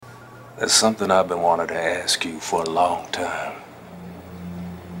There's something I've been wanting to ask you for a long time.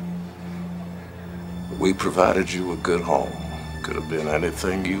 We provided you a good home. Could have been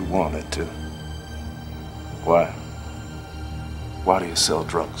anything you wanted to. Why? Why do you sell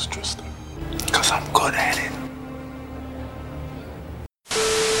drugs, Tristan? 'Cause I'm good at it.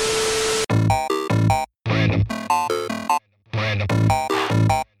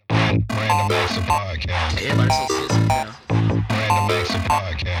 Random Acts of Podcast. Everybody so sensitive now. Random Acts of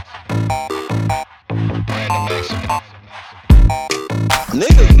Podcast. Random Acts of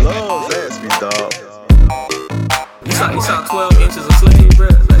Niggas love ask me, dog. You saw 12 inches of slave, bro.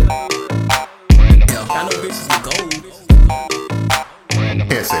 Like, yeah, I know bitches with gold.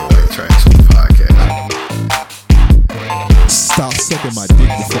 Can't say white trash on the podcast. Stop sucking my dick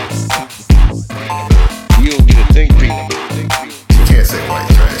before. You don't get a think piece. You can't say white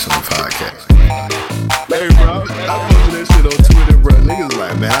trash on the podcast. Hey, bro, I posted that shit on Twitter, bro. Niggas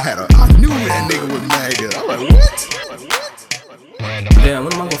like, man, I knew that nigga was mad good. I'm like, what? Damn,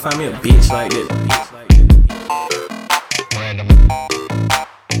 when am I gonna find me a bitch like that?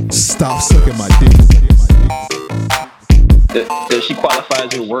 Stop sucking my dick. Does she qualify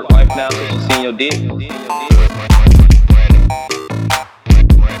as your work wife now since she's seen your dick?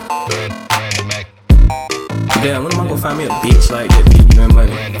 Damn, when am I gonna find me a bitch like that? Give me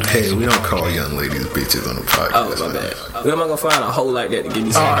money. Hey, we don't call young ladies bitches on the podcast. Oh, my bad. When am I gonna find a hoe like that to give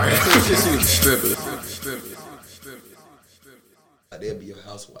me some? Alright. Just see the stripper. They'll be your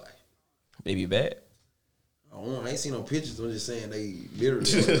housewife. Baby bad. I ain't seen no pictures. I'm just saying they literally.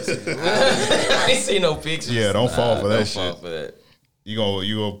 I ain't seen no pictures. Yeah, don't fall for that Don't shit. fall for that. You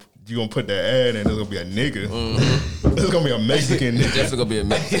gonna put that ad and there's gonna be a nigga. There's gonna be a Mexican nigga. Definitely gonna be a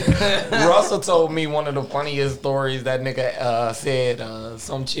man. Russell told me one of the funniest stories. That nigga said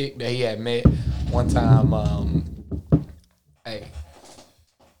some chick that he had met one time.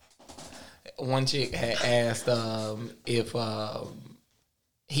 One chick had asked if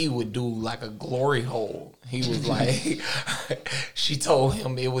he would do like a glory hole. He was like, she told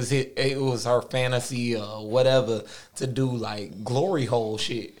him it was her fantasy or whatever to do like glory hole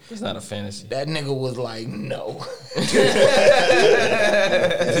shit. It's not a fantasy. That nigga was like, no. That's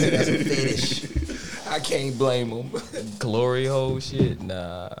a fetish. I can't blame him. Glory hole shit?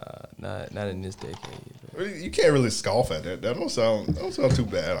 Nah, not in this decade. You can't really scoff at that. That don't sound too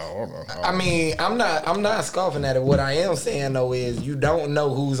bad. I don't know. I mean, I'm not scoffing at it. What I am saying though is you don't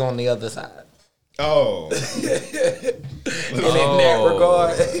know who's on the other side. Oh. In that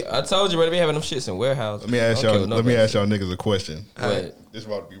regard. I told you, bro, they be having them shits in warehouses. Let me ask y'all niggas a question. What? This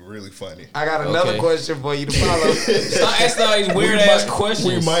about to be really funny. I got another Okay. question for you to follow. Stop asking all these weird ass questions.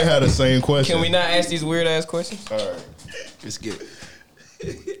 We might have the same question. Can we not ask these weird ass questions? All right. Let's get it.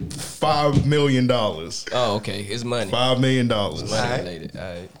 $5 million. Oh, okay. It's money. $5 million. Money related. All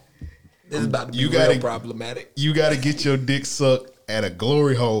right. This is about to be You real gotta- problematic. You got to get your dick sucked at a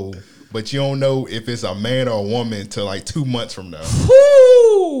glory hole, but you don't know if it's a man or a woman until like 2 months from now.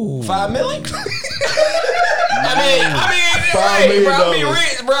 Woo! $5 million? I mean, $5 million. bro, I be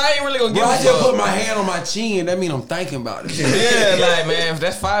rich, bro. I ain't really gonna give Bro, a I just put fuck. my hand on my chin. That mean I'm thinking about it. Yeah, like, man, if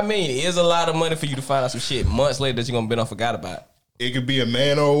that's $5 million, it is a lot of money for you to find out some shit months later that you're gonna be on forgot about. It could be a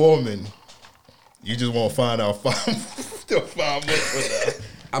man or a woman. You just won't find out 5 months from now.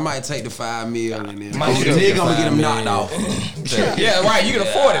 I might take the $5 million and then My the nigga nigga gonna get him $5 knocked off. Yeah, right. You can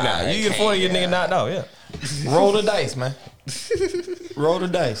afford it now. You can afford to get nigga knocked out. Yeah. Roll the dice, man. Roll the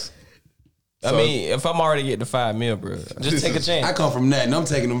dice. I mean, if I'm already getting the $5 million, bro. Just take a chance. I come from nothing. I'm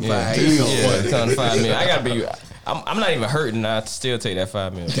taking them Yeah, five. You know yeah, what? come to $5 million. I gotta be. I'm not even hurting. I still take that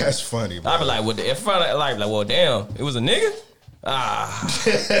 $5 million. That's funny, bro. I be like, well, if I like, well, damn, it was a nigga.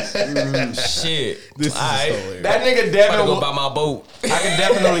 Shit. This is All right. hilarious. That nigga I'm Devin, gonna go buy my boat. I can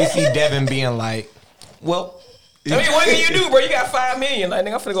definitely see Devin being like, well, I mean, what can you do, bro? You got $5 million. Like,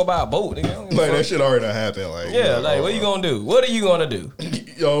 nigga, I'm finna go buy a boat. Nigga. I don't give a Like, fuck. that shit already done happened. Like, Yeah, like, what you gonna do? What are you gonna do?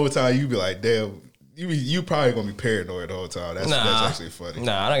 The whole time you be like, damn, you probably gonna be paranoid the whole time. That's actually funny.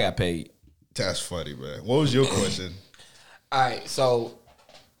 Nah, I don't got paid. That's funny, man. What was your question? all right, so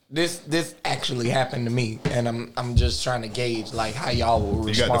this actually happened to me, and I'm just trying to gauge like how y'all will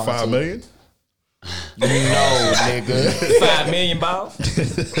You respond. got the $5 to million? it. No, nigga. $5 million ball.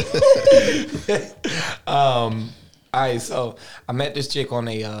 All right, so I met this chick on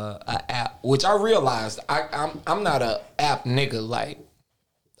a app, which I realized I'm not a app nigga. Like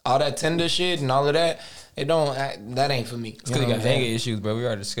all that Tinder shit and all of that, that ain't for me. Because you got anger issues, bro. We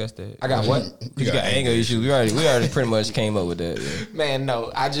already discussed that. I got what? You got anger issues. We already pretty much came up with that. Yeah. Man,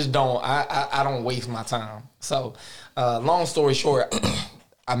 no, I just don't. I don't waste my time. So, long story short,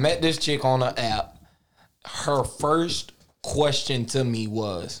 I met this chick on an app. Her first question to me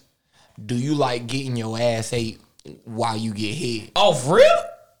was, do you like getting your ass ate while you get hit? Oh, for real?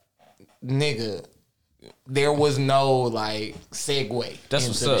 Nigga, there was no like segue. That's into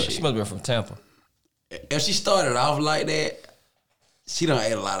what's the up. shit. She must have been from Tampa. If she started off like that, she done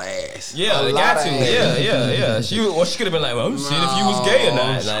ate a lot of ass. Yeah, A they lot got to. of ass. Yeah. She could have been like, well, I'm seeing if you was gay or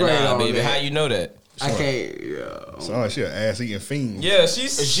not. Like, straight nah, on baby, that. how you know that? I can't. Yeah. Sound like she an ass eating fiend. Yeah,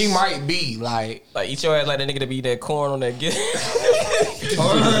 she's She might be like eat your ass like that nigga to be that corn on that get.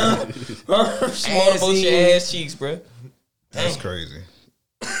 Small both your ass cheeks, bro. That's crazy.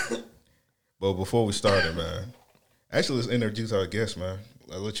 But before we started, man, actually let's introduce our guest, man.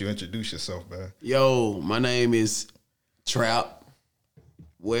 I'll let you introduce yourself, man. Yo, my name is Trap.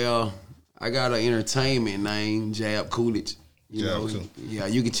 Well, I got an entertainment name, Jab Coolidge. You Jab know, Coolidge. yeah,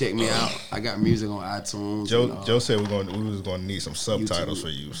 you can check me out. I got music on iTunes. Joe said we was gonna need some subtitles for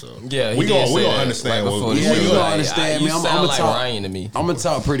you, so Yeah, we he gonna did say that understand right what before we the Yeah, show. you like, gonna understand me. You I'm sound gonna like talk. Ryan to me. I'm gonna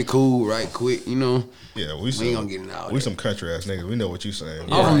talk pretty cool, right quick. You know, Yeah, we we ain't gonna get it out. We some country ass niggas. We know what you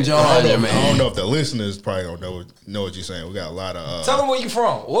saying. I'm from I Georgia, don't man. know if the listeners probably don't know what you saying. We got a lot of. tell them where you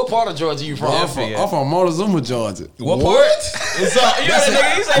from. What part of Georgia you from? I'm from Montezuma, Georgia. What part? It's you know that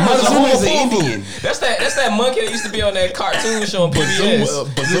nigga? He said Montezuma is an Bazuma Indian. That's that monkey that used to be on that cartoon show on PBS.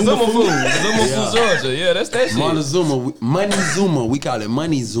 Bazuma Food. Bazuma Food, Georgia. Yeah, that's that shit. Montezuma, Money Zuma. We call it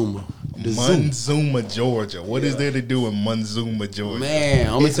Money Zuma. The Zoo. Monzuma, Georgia. What is there to do in Monzuma, Georgia? Man,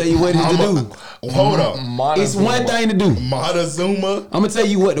 I'm gonna tell you what it is to do. Hold up. It's one thing to do. Montezuma, I'm gonna tell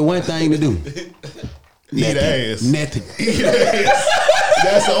you what the one thing to do. eat ass. Nothing. Eat ass.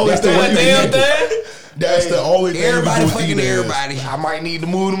 That's the only That's the thing. one you thing. can do. That's the only thing. Everybody you can do fucking with eat ass. everybody. I might need to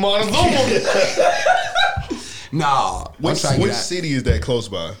move to Montezuma. Nah. Which city is that close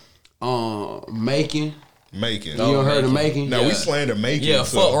by? Macon. Macon. You ever heard of Macon? Now we slander Macon. Yeah,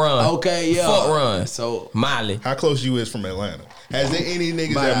 so fuck run. Okay, yeah. Fuck run. So Miley. How close you is from Atlanta? Has there any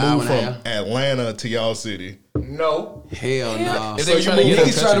niggas About that an moved hour and a from Atlanta to y'all city? No. hell nah. If So they you trying to move- get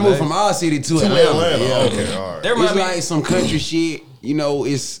Niggas trying to move from our city to Atlanta. Yeah. Okay, all right. There It's might be. like some country shit. You know,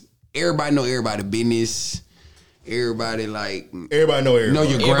 it's everybody know everybody business. Everybody like Everybody know everybody. know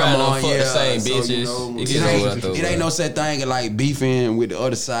your Everybody grandma. don't fuck the Yeah, same so, bitches. You know, It it, gets ain't, old after a it ain't while. no such thing as like beefing with the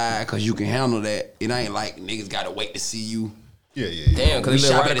other side because you can handle that. It ain't like niggas gotta wait to see you. Yeah. Damn, We because they live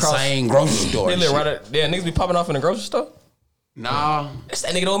shop right at the across. same grocery store. They and live shit. right at. Yeah, niggas be popping off in the grocery store. Nah. That's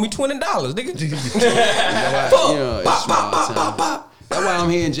that nigga that owe me $20, nigga. Yeah, it's small town. That's why I'm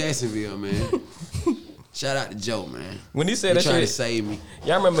here in Jacksonville, man. Shout out to Joe, man. When he said He that trying to shit, save me.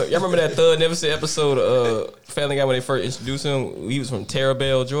 y'all remember that Thug Never Said episode of Family Guy when they first introduced him? He was from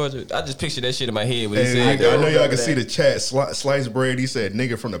Terabelle, Georgia. I just pictured that shit in my head when he And said I that. know y'all can see the chat. Slice bread. He said,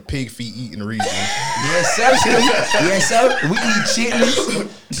 "Nigga from the pig feet eating region." Yes, sir. Yes, sir. We eat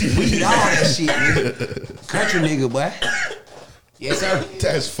chitlins. We eat all that shit, nigga. Country nigga, boy. Yes, sir.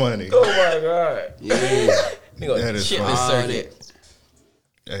 That's funny. Oh my god, Yeah. nigga, That is shit fine. this All circuit. that.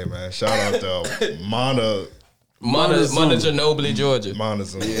 Hey man, shout out to Monta Montezuma. Ginobili, Georgia.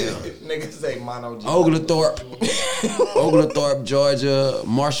 Montezuma. Yeah. Niggas say mono. Oglethorpe, Georgia.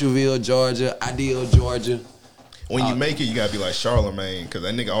 Marshallville, Georgia. Ideal, Georgia. When you make it, you gotta be like Charlemagne, because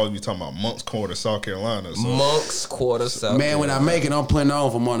that nigga always be talking about Monk's Corner, South Carolina. So Monk's Quarter South. Man, when I make it, I'm putting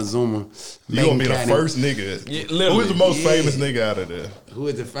on for Montezuma. you gonna be the Macon County. first nigga. Yeah, literally. Who's the most Yeah. famous nigga out of there? Who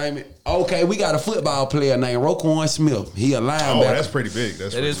is the famous? Okay, we got a football player named Roquan Smith. He a Oh, linebacker that's pretty big.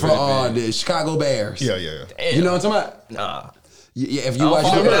 That's That pretty is big. for the Chicago Bears. Yeah. Damn. You know what I'm talking about? Nah. Yeah, if I you don't watch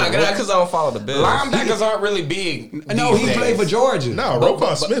follow the because I don't follow the Bills. Linebackers aren't really big. No, he these played for days. Georgia. Nah,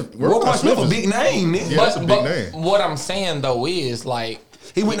 Roquan Smith. Roquan Smith a is- big name, nigga. Yeah, that's a big But name. what I'm saying though is like,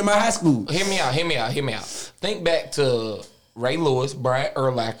 He went to my high school. hear me out. Think back to Ray Lewis, Brad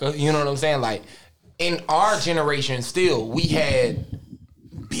Urlacher. You know what I'm saying? Like in our generation, still we had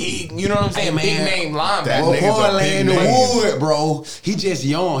big. You know what I'm saying? Hey, man. Big name That linebackers. nigga's a Roquan lay big in the name. wood, bro. He just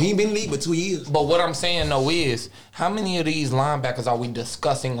young. He ain't been in the league but 2 years. But what I'm saying though is, how many of these linebackers are we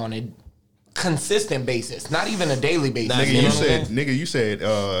discussing on a consistent basis? Not even a daily basis. Nigga, you you know what I'm said, saying?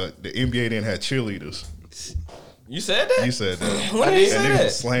 the NBA didn't have cheerleaders. You said that? You said that. When did he And say niggas that?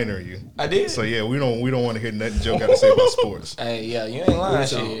 was slandering you. I did. So yeah, we don't want to hear nothing Joe got to say about sports. Hey, yeah, you ain't lying,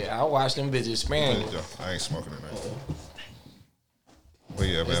 What you shit. I watched them bitches sparing. I ain't smoking tonight. But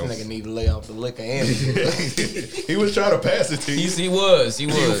yeah, This man. nigga need to lay off the liquor and He was trying to pass it to you. He was. For a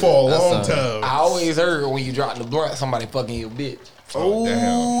That's long something. time. I always heard when you drop the blunt, somebody fucking your bitch. Oh, Ooh,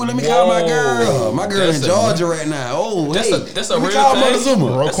 damn. let me call my girl. Whoa. My girl That's in a- Georgia right now. Oh, That's hey. a Let me real call thing?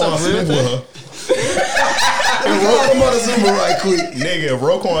 Montezuma. That's a Roquan real Smith with her. Let me call Montezuma right quick. Nigga, if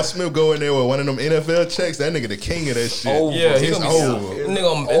Roquan Smith go in there with one of them NFL checks, that nigga the king of that shit. Oh, Yeah, he it's gonna be. over.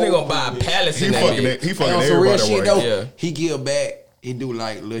 Nigga gonna buy a palace He in that fucking bitch. he Hey, fucking on some real everybody shit right. though, Yeah. he give back He do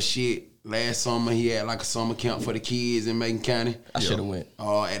like little shit. Last summer, he had like a summer camp for the kids in Macon County. I should have went.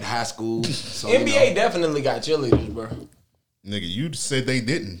 At high school. So, NBA definitely got cheerleaders, bro. Nigga, you said they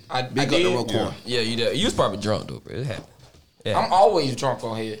didn't. I Big up did. the Roquan. Yeah, you did. You was probably drunk, though, bro. It happened. Yeah. I'm always drunk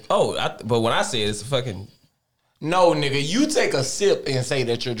on here. Oh, but when I say it's a fucking... No, nigga, you take a sip and say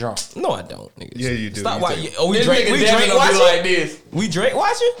that you're drunk. No, I don't, nigga. Yeah, you do. Stop You watching. take- Oh, we This drink. nigga We Devin drink will be watching. like this. We drink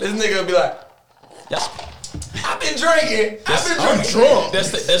watching. This nigga will be like, That's I've been drinking. I've been I'm drinking. drunk.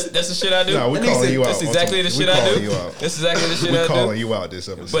 that's the shit I do. Nah, we That calling nigga- you out. That's exactly the shit I calling do. you out. That's exactly the shit We I calling do. you out this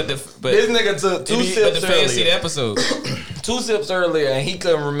episode. But This nigga took two but sips the fans see the earlier. episode. 2 sips earlier and he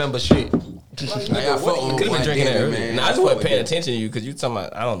couldn't remember shit. Hey, I fuck with Could have been White drinking that Devin, earlier. man. Nah, I I just fuck wasn't with paying Devin. attention to you because you talking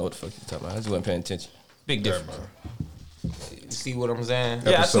about. I don't know what the fuck you talking about. I just wasn't paying attention. Big Yeah, difference. man. See what I'm saying?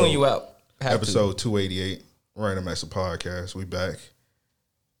 Yeah, I Episode- tune you out. Have to. Episode 288, Random Acts of Podcast. We back.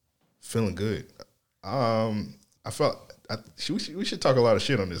 Feeling good. We should talk a lot of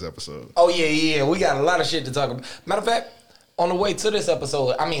shit on this episode. Oh, yeah. We got a lot of shit to talk about. Matter of fact, on the way to this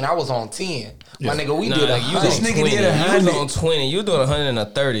episode, I was on 10. My nigga, we Nah, did you was 100. This on nigga 20. did You was 100. on 20. You doing 100 and a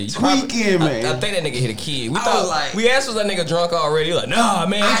 30. You Tweaking, man. I think that nigga hit a kid. We I thought was like- we asked was that nigga drunk already. He like, nah,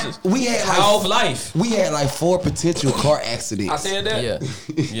 man. This is we had how like of life. we had like 4 potential car accidents. I said that?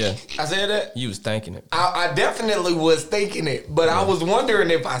 Yeah. I said that? You was thinking it. I definitely was thinking it, but I was wondering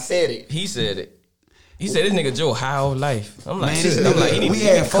if I said it. He said it. He said this nigga Joe high of life. I'm like, Man, he need we to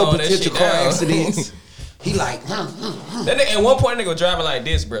had 4 calm that potential shit car down. accidents. He like, That nigga, at one point, that nigga was driving like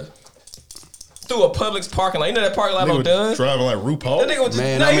this, bro. Through a Publix parking lot. You know that parking lot on Nigga Dunn? driving like RuPaul. That nigga was just,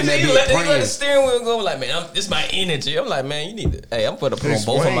 Man, nah, I'm he in that he bitch let the praying. steering wheel go like, man, this my energy. I'm like, man, you need to, hey, I'm putting to put on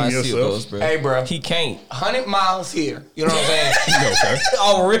both of Explain my yourself. seatbelts, bro. Hey, bro. He can't. 100 miles here. You know what I'm saying? Okay.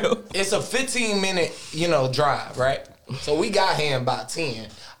 All real. It's a 15-minute, drive, right? So we got here in about 10.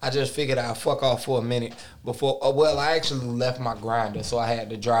 I just figured I'd fuck off for a minute before. I actually left my grinder, so I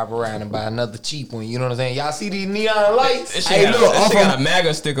had to drive around and buy another cheap one. You know what I'm saying? Y'all see these neon lights? This Hey, shit, look, that I'm shit got from- a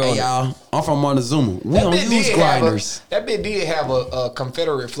MAGA sticker on hey it. y'all, I'm from Montezuma. We That don't bit use did have grinders. that bit did have a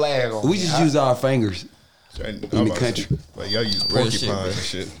Confederate flag on We it. just use our fingers. In the country. Like y'all use Real porcupines shit, bro. and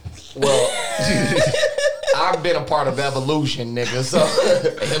shit. Well, I've been a part of evolution, nigga. So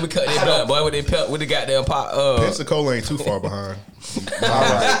Hey, we cut that blunt, boy, with the goddamn pot. Pensacola ain't too far behind.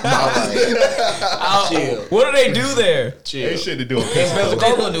 chill. What do they do there? Ain't shit to do in They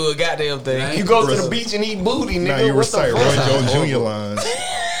Pensacola. gonna do a goddamn thing. You go to the beach and eat booty, nigga. Now you What the recite fuck? Roy Jones Jr. lines.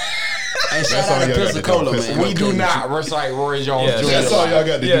 Hey, shout That's all out to y'all got to do in Pensacola, man. Pensacola. We do not recite Roy Jones Yeah, Jr. That's all y'all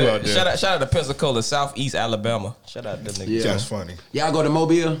got to do Yeah, out there. shout out to Pensacola, Southeast Alabama. Shout out to them niggas. Yeah. That's funny. Y'all go to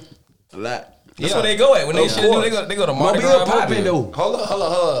Mobile? A lot. That's where they go at when they Of shit do. course. They go to Mardi Mobile Gras. popping Mobile. though. Hold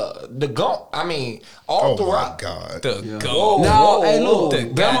up. The gump. I mean, all Oh my throughout. God. The Whoa, go. No, hey, whoa. look, The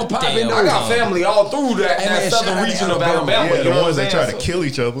Bama popping goddamn- though. I got family all through that, Hey, man, that southern shout out region to of Alabama. Alabama. Yeah, you the know what ones I'm that try saying? to kill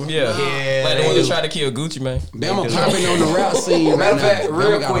each other. Yeah, Yeah, like the they ones that do. try to kill Gucci, man. Bama popping on the rap scene right Matter of now. fact, real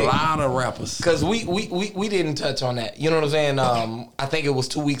Bama got quick. a lot of rappers. Because we didn't touch on that. You know what I'm saying? I think it was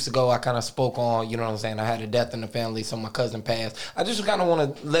 2 weeks ago I kind of spoke on, you know what I'm saying? I had a death in the family, so my cousin passed. I just kind of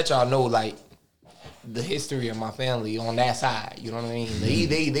want to let y'all know, like, the history of my family on that side. You know what I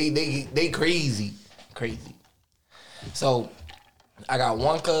mean? They crazy. So I got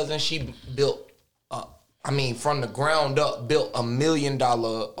one cousin, she built, from the ground up, built $1 million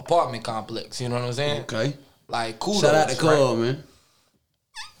apartment complex. You know what I'm saying? Okay. Like, kudos. Shout out to right? Cub, man.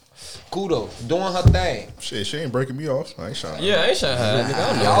 Kudos. Doing her thing. Shit, she ain't breaking me off. I ain't trying. Yeah, I ain't trying to hide. Nigga, I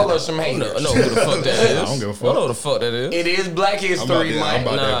don't know. Y'all are some I haters. don't know who the fuck that is. I don't give a fuck. I don't know who the fuck that is. It is Black I'm about History that. Month.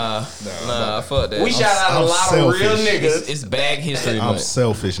 I'm about Nah, fuck that. We shout out a I'm lot of real selfish. niggas. It's bag history I'm month.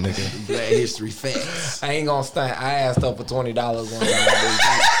 selfish, nigga. Black History Facts. I ain't gonna stunt. I asked her for $20 one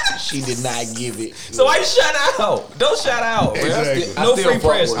time. She did not give it. So why you shout out? Don't shout out, bro. Exactly. No I still free fuck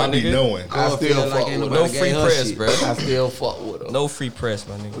press, with my I be nigga. knowing. I Cub still feel fuck like ain't with nobody No gave free her press, shit. bro. I still fuck with her. No free press,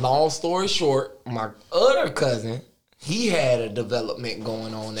 my nigga. Long story short, my other cousin, he had a development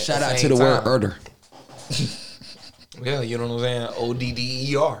going on at Shout the out to same the word time. Erder. Yeah, you know what I'm saying?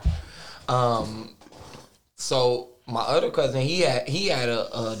 ODDER. So my other cousin, he had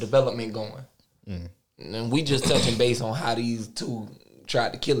a development going, and we just touching base on how these two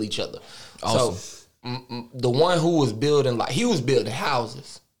tried to kill each other. Awesome. So the one who was building, like, he was building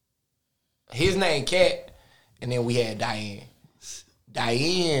houses. His name Cat, and then we had Diane.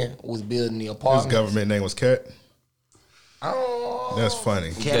 Diane was building the His apartment. government name was Cat. That's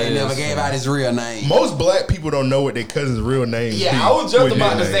funny. Cat never gave out his real name. Most black people don't know what their cousin's real name. Yeah, I was just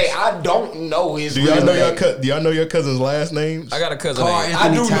about to say I don't know his. Do y'all real know name. do y'all know your cousin's last names? I got a cousin. Carl named-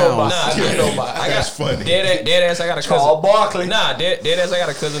 I do Anthony know Towns. about. I do know about. That's funny. Dead ass. I got a cousin. Charles Barkley. Nah, dead ass. I got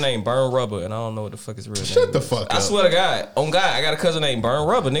a cousin named Burn Rubber, and I don't know what the fuck his real name. Shut the is. fuck I up. swear to God, on God, I got a cousin named Burn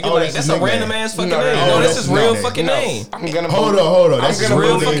Rubber, nigga. Oh, like that's that's his a nickname. random ass fucking No, name. no, No, that's that's his his real name. fucking name. I'm gonna Hold believe, on. That's His his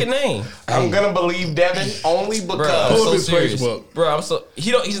real name. fucking name. I'm gonna believe Devin only Bro, because I'm Pull up so his serious. Facebook. Bro, I'm so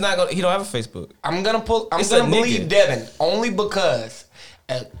he don't have a Facebook. I'm gonna It's a believe nigga. Devin only because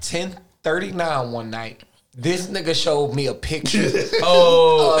at 10:39 one night, this nigga showed me a picture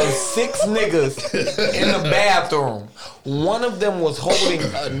of 6 niggas in the bathroom. One of them was holding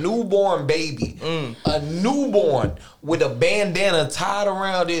a newborn baby, a newborn with a bandana tied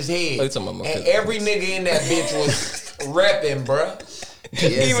around his head, Oh, you talking about my and cousin. every nigga in that bitch was repping, bruh.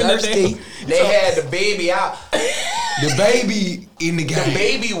 Yes, Even the thirsty. They had the baby out. The baby in the The game.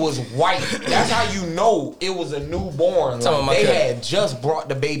 baby was white. That's how you know it was a newborn. Talking about my Like, they cousin. had just brought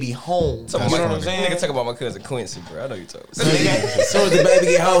the baby home. You know what I'm saying? Nigga talk about my cousin Quincy, bro. I know you talking. As soon as the baby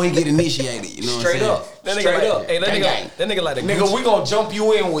get home, he get initiated. You know what Straight I'm saying? up. That nigga Straight like, up. hey, Gang, gang. that nigga like the Nigga, Gucci. we gonna jump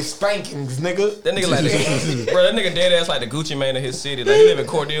you in with spankings, nigga. That nigga like the bro. That nigga dead ass like the Gucci man of his city. Like he live in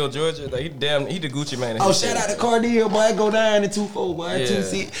Cordell, Georgia. Like he the Gucci man. Of Oh, his shout city. out to Cardell, boy. Go down in 2-4, boy. Yeah.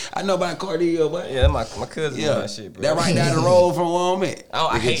 2-6. I know about Cardell, boy. Yeah, my cousin. Yeah, That shit, bro. that right down the road from where I'm at.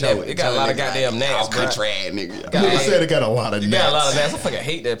 I hate that. It got a lot of goddamn names, bro. Country ass nigga. Nigga said it got a lot of You got a lot names. of names. I fucking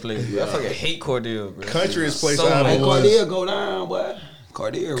hate that place. Bro. I fucking hate Cordell, bro. Countryest place So I much. ever Cardell was. go down, boy.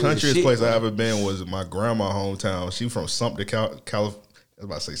 Cardell really Countryest shit, place boy. I ever been was my grandma's hometown. She from Sumter, California. I was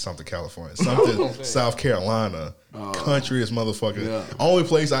about to say something California. Something South Carolina. Countryest motherfucker. Yeah. Only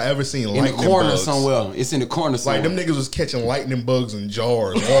place I ever seen In the lightning corner bugs. somewhere. It's in the corner somewhere. Like them niggas was catching lightning bugs in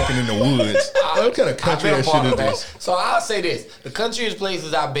jars, walking in the woods. What kind of country I've that been a part shit of is that. this? So I'll say this: the country's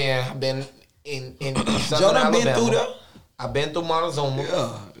places I've been in Joe Southern done been Alabama. through there? I've been through Montezuma.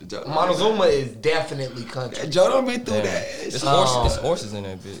 Yeah. Joe- Montezuma is definitely country. Joe done been through that. It's horses in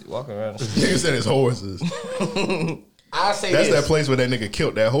that bitch walking around. The street. Nigga said it's horses. I say That's this. that place where that nigga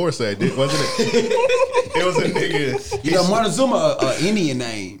killed that horse at, wasn't it? It was a nigga. You know, Montezuma, Indian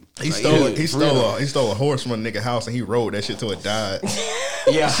name. He Like, stole yeah, he for real. stole a horse from a nigga house and he rode that shit till it died.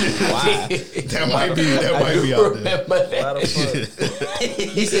 Yeah. That might be out there. Remember that? Why the fuck?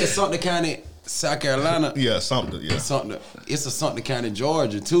 He said Sumter County, South Carolina. Yeah, something. Yeah. Sumter. It's a Sumter County,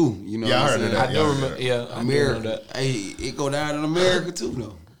 Georgia too. You know Yeah, I what heard I'm of saying? that. I do remember. Yeah, I do remember America. that. Hey, it go down in America too,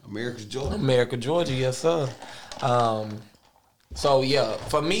 though. America's Georgia. America, Georgia, yes sir. So yeah,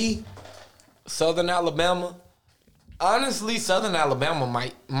 for me, Southern Alabama. Honestly, Southern Alabama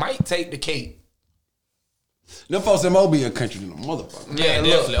might take the cake. Them folks in Mobile country than a motherfucker. Yeah, Man,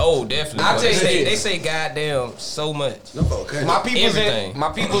 definitely. look, Oh, definitely. I'll tell you they this. say goddamn so much. Them folks country. My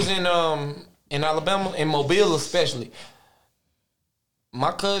people's in Alabama, in Mobile especially.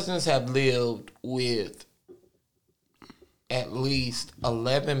 My cousins have lived with at least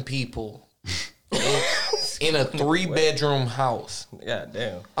 11 people in a 3-bedroom house. God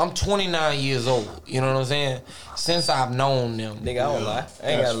damn. I'm 29 years old. You know what I'm saying? Since I've known them. Nigga, I don't lie. I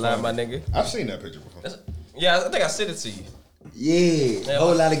ain't gotta lie, my nigga. I've seen that picture before. Yeah, I think I sent it to you. Yeah,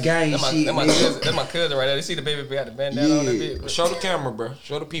 whole lot of gang That's shit. my nigga. cousin. That's my cousin right there. You see the baby got the bandana on that Yeah. bitch, bro. Show the camera, bro.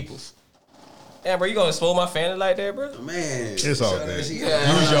 Show the peoples. Damn, bro, you gonna expose my family like that, bro? Man, It's all so good. that Use shit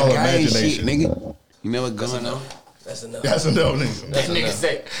got y'all gang shit, imagination. nigga. You never going on. That's enough. That's enough, nigga. That nigga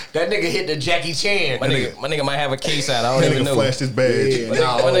said that nigga hit the Jackie Chan. My nigga might have a case out. I That don't even nigga know. flashed his badge. My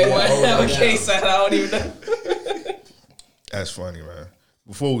nigga might have a case out. I don't even know. That's funny, man.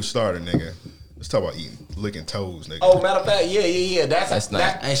 Before we started, nigga, let's talk about licking toes, nigga. Oh, matter of fact, yeah. That's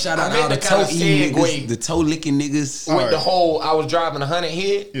not- Hey, shout I out meant all the to kinda toe eating segue niggas, the toe licking niggas. with Alright. the whole. I was driving 100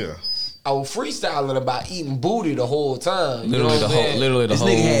 head. Yeah. I was freestyling about eating booty the whole time. You know Literally what the I'm whole, saying? literally the This whole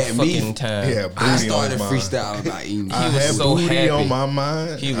nigga had fucking me. time. He had booty I on started his mind. freestyling about eating. I was had so booty happy. on my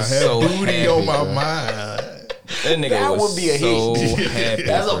mind. He was I had so booty happy, on my bro. mind. That nigga That was would be a so hit. happy.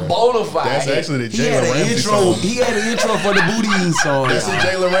 That's a bro. bona fide. That's hit. actually the He had Jalen an Ramsey intro. song. He had an intro for the booty eating song. That's the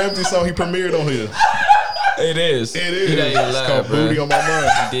Jalen Ramsey song he premiered on here. It is. It He is. not even It's lying, called bro. Booty on My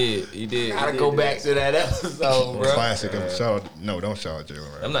Mind. He did. Gotta go back to that episode, bro. Classic. Shout out, no, don't shout out Jalen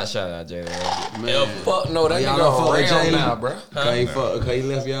Ramsey. I'm not shouting out Jalen Ramsey. Man. Fuck no, that Y'all nigga don't fuck with around Jalen? now, bro. Cause he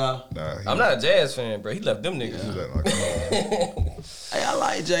left y'all. Nah, I'm not a Jazz fan, bro. He left them niggas. Hey, I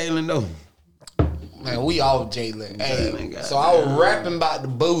like Jalen though. Man, we all Jalen. Hey, Jalen, so I was rapping about the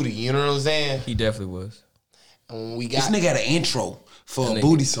booty. You know what I'm saying? He definitely was. And when we This got nigga had an intro for That a nigga-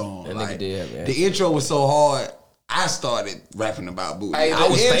 booty song. that nigga Like, did have an the intro was so hard. I started rapping about booty. Hey, I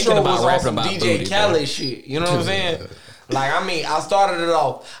was the thinking intro about was on rapping some about DJ booty, Khaled bro. shit. You know what I'm saying? Like, I mean, I started it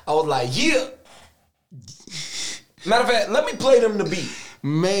off. I was like, yeah. Matter of fact, let me play them the beat.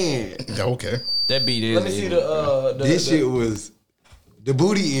 Man, Okay. That beat is. Let me see the this shit was the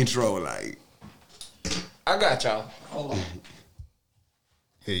booty intro. Like, I got y'all. Hold on.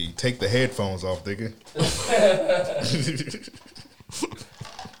 Hey, you take the headphones off, nigga.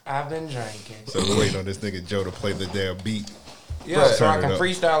 I've been drinking. So we're waiting on this nigga Joe to play the damn beat. Yeah, so I Turn it can up.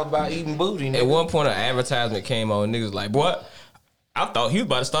 freestyle about eating booty. At Nigga. one point, an advertisement came on. Niggas like, what? I thought he was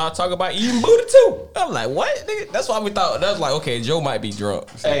about to start talking about eating booty too. I'm like, what? Nigga? That's why we thought. That was like, okay, Joe might be drunk.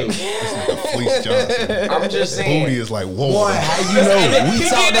 Hey, Fleece Johnson. I'm just saying. Booty is like, whoa. boy, how you know? We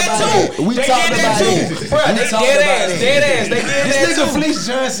talked about it. We talked about it. Bro, We they talked dead about ass, it. dead ass. They did This that nigga too. Fleece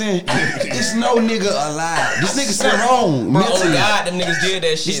Johnson, it's no nigga alive. This nigga said wrong. Bro, mentally. oh God, them niggas did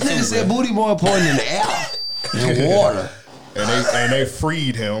that This shit nigga too, said bro. booty more important than the air and water. And they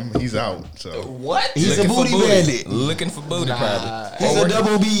freed him. He's out. So What? He's Looking a for booty bandit. Looking for booty, probably. He's a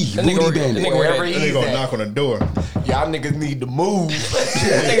double B That nigga- booty that bandit. nigga- Wherever they he's gonna at. knock on the door. Y'all niggas need to move.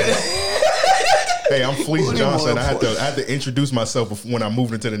 Hey, I'm Fleece Booty Johnson. more I had to introduce myself before when I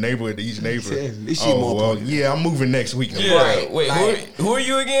moved into the neighborhood to each neighbor. This shit more well, important. yeah, I'm moving next week. Yeah. Right. Wait, Like, who are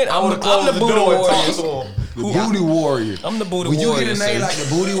you again? I would have I'm closed the the booty door and talked warrior. to him. The booty warrior. I'm the booty When you warrior. get a name son. like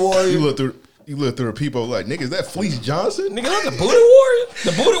the booty warrior, You look through the people like, nigga, is that Fleece Johnson? Nigga, that's the booty warrior.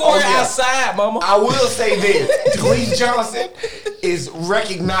 The booty warrior yeah. outside, mama. I will say this: Fleece Johnson is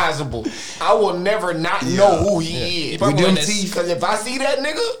recognizable. I will never not know who he is. Probably with them wearing that- teeth, Because if I see that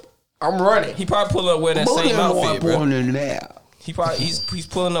nigga, I'm running. He probably pulling up wearing that booty same more outfit, bro. important than that. He probably he's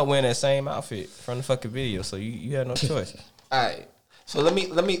pulling up wearing that same outfit from the fucking video. So you had no choice. All right. So let me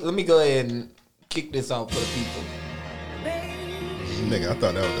go ahead and kick this off for the people. Nigga, I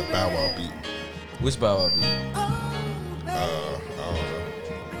thought that was the Bow Wow beat. Which bow be? I don't know.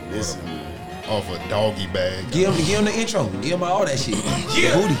 Listen, off a doggy bag. Give him the intro. Give him all that shit.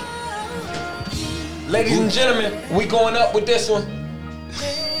 Yeah. The booty. Ladies and gentlemen, we going up with this one.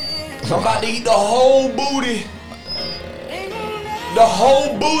 I'm about to eat the whole booty. The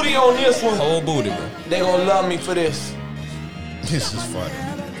whole booty on this one. Whole booty, bro. They gonna love me for this. This is funny.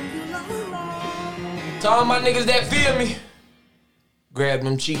 To all my niggas that feel me, grab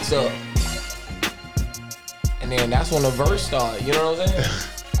them cheeks up. And then that's when the verse start, you know what I'm saying?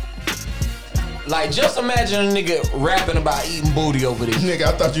 Like, just imagine a nigga rapping about eating booty over this. Nigga,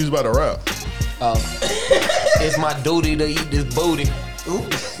 I thought you was about to rap. It's my duty to eat this booty. Ooh,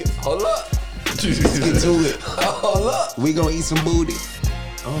 hold up. Get to it. Hold up. We gonna eat some booty.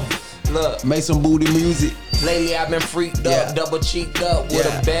 Look, Make some booty music. lately I've been freaked up, Yeah. double cheeked up with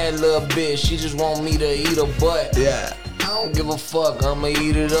Yeah. a bad little bitch. She just want me to eat her butt. Yeah. I don't give a fuck, I'ma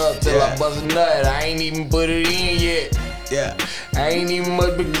eat it up till Yeah. I bust a nut. I ain't even put it in yet. Yeah. I ain't even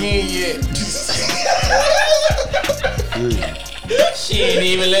much begin yet. She ain't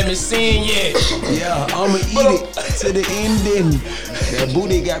even let me sing yet. Yeah, I'ma eat it to the ending. That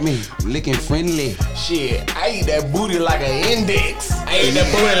booty got me licking friendly. Shit, I eat that booty like an index. I ate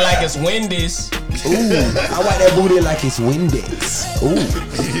that booty like it's Wendy's. Ooh, I like that booty like it's Windex.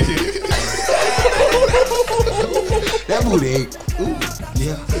 Ooh. That booty ain't. Ooh,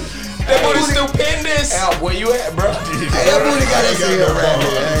 yeah. That booty stupendous. Al, where you at, bro? That booty got us here,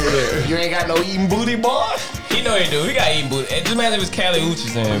 right? You ain't got no eating booty, boy? He know he do. He got eating booty. And just imagine if it's Cali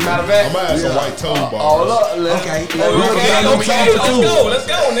Uchis in here, bro. Matter of I'm fact, gonna have some white toe hold bars. up. Okay. Let's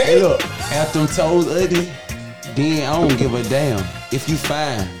go, nigga. Hey, look, after them toes ugly, then I don't give a damn. If you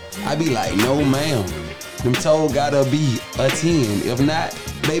fine, I be like, no ma'am. Them toes gotta be a 10. If not,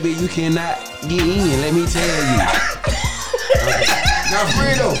 baby, you cannot get in. Let me tell you. Okay. Now,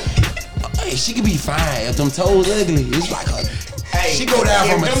 Fredo, hey, she could be fine. If them toes ugly, it's like a. Hey, She go down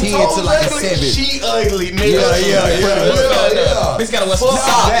if from a them 10 toes to like a ugly, 7. She ugly, nigga. Yeah. Bitch gotta wear some Nah,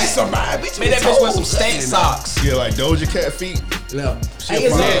 socks. that's somebody. Bitch, Made that bitch wear some stank socks. Yeah, like Doja Cat feet. Look, She hey, a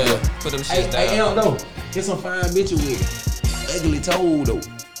it's fine a- Yeah, put them Hey, shits hey, down. no. There's some fine bitches with ugly toe though.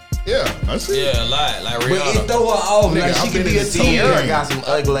 Yeah, I see. Yeah, a lot. Like But it Rihanna. throw her off. Nigga, Like she I've could been be in a the 10. Sierra got some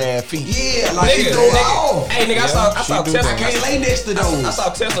ugly ass feet. Yeah, like it throw her off. Hey, nigga, I saw she do Tessa. that. I can't lay next to those. I saw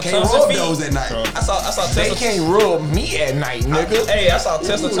Tessa I can't Thompson rub feet. those at night. I saw They Tessa. can't rub me at night, nigga. Hey, I saw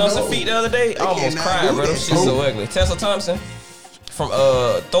Tessa Ooh, Thompson no. feet the other day. I almost cannot cried, do bro. Them that. shit's so ugly. Tessa Thompson from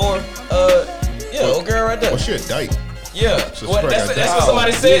Thor. Yeah, old girl right there. Oh shit, dyke. Yeah, So what, Sprite that's got what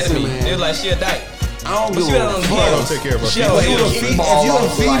somebody said to Listen, me. man. It was like she a dyke. I don't But give she a got on fuck. Don't heels. take care of her. She feet. on If you a heels. fe- if you a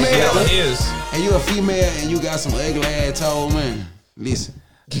female Yeah, it is. and you a female and you got some ugly ass toe, man, listen.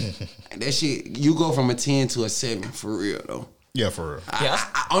 That shit, you go from a 10 to a 7 for real though. Yeah, for real.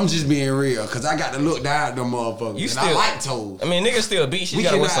 I'm just being real because I got to look down at them motherfuckers. You and still I like toes. I mean, niggas still beat. She We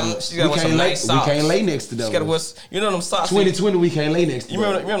got to wear cannot- some. She got to wear some nice socks. We can't lay next to those. She got to wear. You know them socks. 2020, we can't lay next to You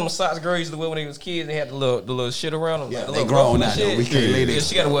those. remember them socks girls used to wear when they was kids? They had the little shit around them. Yeah, like the they little grown ruffle and now, though. shit. We can't lay Yeah, next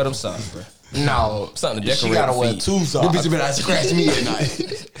she got to wear them socks, bro. No, Something to decorate. she gotta her wear feet. 2 Them socks. bitches better scratch me at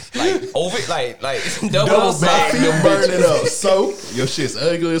night. Like over, like Double double back. socks. Them Burning up. So your shit's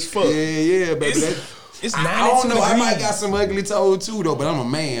ugly as fuck. Yeah, baby. It's I don't 92 know. I might degrees. got some ugly toes too, though. But I'm a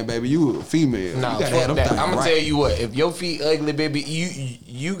man, baby. You a female. No, you gotta have fuck them that. things I'm gonna right. tell you what. If your feet ugly, baby,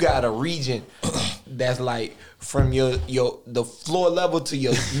 you got a region that's like from the floor level to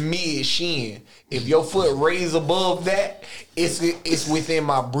your mid shin. If your foot raised above that, it's within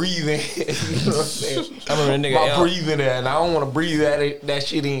my breathing. You know what I'm saying? I remember the nigga my Al- breathing there, and I don't want to breathe that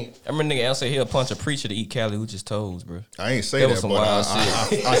shit in. I remember nigga Al said he'll punch a preacher to eat Cali Lucci's toes, bro. I ain't say That that, was some but wild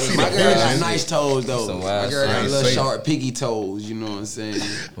I see My the girl got vision. nice toes though. Some My wild girl got shit. little Say it. short, piggy toes. You know what I'm saying?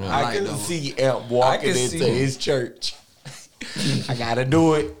 I like can those. see Amp walking can into see- his church. I gotta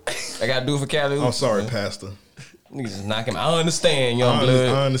do it. I gotta do it for Cali Lucci. I'm sorry, Pastor. Niggas just knock him. I understand, young blood.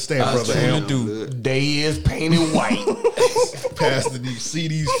 I understand, I brother truly Amp. do. They is painted white. Pastor, do you see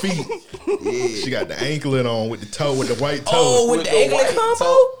these feet? She got the anklet on with the toe, with the white toe. Oh, with the ankle white combo.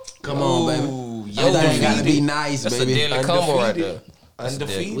 toe. Come on, baby. Yo, Everything gotta be defeated. nice, That's baby. a deadly combo right there. Undefeated.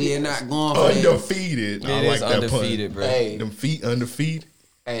 Undefeated. We are not going for that. Undefeated. I It like is that undefeated, pun. bro. Hey, Them feet undefeated.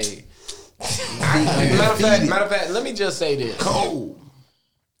 hey. Matter of fact, let me just say this. Cold.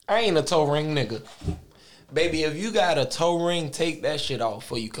 I ain't a toe ring nigga. Baby, if you got a toe ring, take that shit off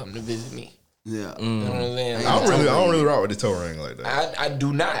before you come to visit me. Yeah. You know what I'm saying? I don't really rock with the toe ring like that. I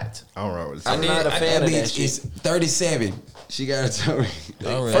do not. I don't rock with the toe I'm ring. not a That fan of that bitch shit. is 37. She got a toe ring.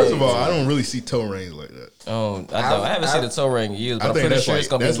 First of all, I don't really see toe rings like that. Oh, I haven't seen the toe ring in years, but I I'm think pretty that's sure like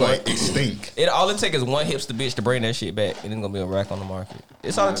it's gonna be one. extinct. All it takes is one hipster bitch to bring that shit back, and it's gonna be a rack on the market.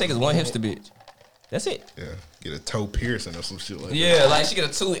 It's all it takes is one hipster bitch. That's it. Yeah, get a toe piercing or some shit like Yeah, like she get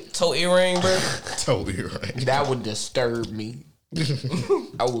a toe earring, bro. that. Toe earring. That would disturb me.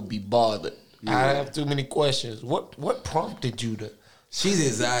 I would be bothered. I have too many questions. What prompted you to? She's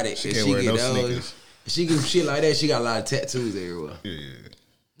exotic. She can't wear get no those. sneakers. She get shit like that. She got a lot of tattoos everywhere. Yeah.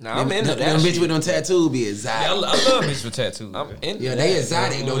 Nah, I'm into Them that bitch shit. with them tattoos be Yeah, exotic. I love bitches with tattoos. I'm into Yeah, that. they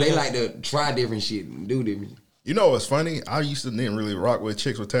exotic though. They like to try different shit and do different. You know what's funny? I used to didn't really rock with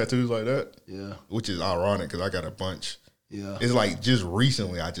chicks with tattoos like that. Yeah. Which is ironic because I got a bunch. Yeah. It's like just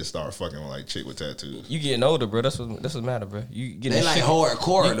recently I just started fucking with like chick with tattoos. You getting older, bro. That's what matter, bro. You getting They like sugar,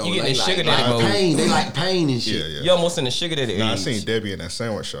 hardcore though. You getting They in like, sugar daddy mode. pain. They like pain and shit. Yeah, yeah. You almost in the sugar daddy Nah, I age. seen Debbie in that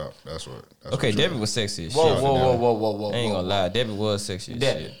sandwich shop. That's what. Okay, what Debbie was sexy as shit. Whoa. I ain't gonna lie, Debbie was sexy as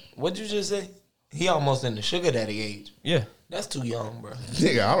Debbie, shit. what'd you just say? He almost in the sugar daddy age. Yeah. That's too young, bro.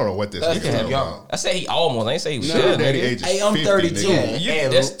 Nigga, I don't know what this That's nigga too talking young. about. I said he almost. I ain't say he was Sugar sure, daddy nigga. age is Hey, I'm 50, 32. nigga. You, Yeah,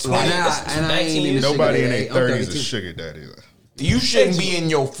 that's 20. and That's I ain't 19 even years. know- Nobody Sugar in daddy. their I'm 30s is 32. sugar daddy. You shouldn't be in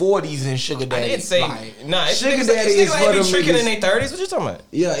your 40s and sugar I daddy. didn't say Like, nah. It's Sugar niggas, daddy it's is niggas for ain't be them tricking in niggas- their 30s. What you talking about?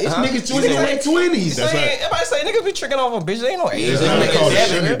 Yeah, it's niggas You in their said- 20s. That's Saying, right. everybody say niggas be tricking off on bitches. They ain't no age. It's Them not niggas called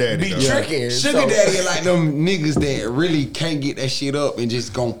having sugar it. daddy. be though. tricking. Sugar so- daddy like them niggas that really can't get that shit up and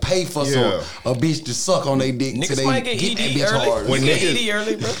just gonna pay for Yeah. a bitch to suck on their dick till Niggas they might get get that ED bitch early. hard. When get niggas- ED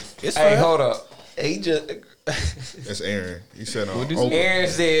early, bro. It's Hey, fine. hold up. He just That's Aaron. He said on is Oprah. Aaron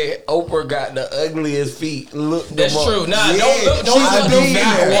said Oprah got the ugliest feet. Look That's them up. true. Nah, Yeah, don't look she's at a them big feet.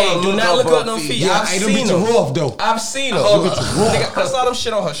 guy. Hey, do not look her at them feet. Yeah, I've hey, them seen bitches them. rough though. I've seen them. Hold up. Nigga, I saw them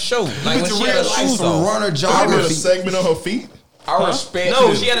shit on her show. Like when she had her like shoes some off. runner I did a geography. segment on her feet. I respect No,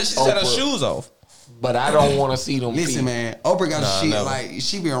 you, she had her Oprah, shoes off. but I don't want to see them feet. Listen, man, Oprah got Nah, shit never. like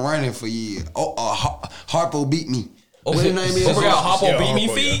she been running for years. Harpo beat me. What her name is? Oprah got Hoppo Yeah, beat me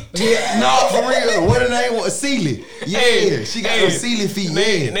Harpo, feet. Yeah, no, for real. What her name was? Sealy. Yeah, Hey, she got hey, them Sealy feet.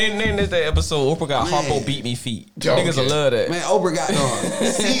 Yeah. Name this that episode. Oprah got Man. Hoppo beat me feet. Yo, Niggas will okay. love that. Man, Oprah got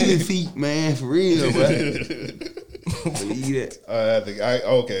them Sealy feet, man, for real, bro. Believe that.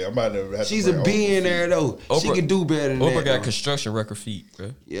 I'm about to have to She's a bring Oprah billionaire though. She Oprah- can do better than Oprah that. got though. construction record feet,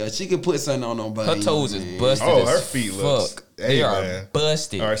 bro. Yeah, she can put something on them. Her toes is busted. Oh, as her feet looks- fuck. hey, They are man.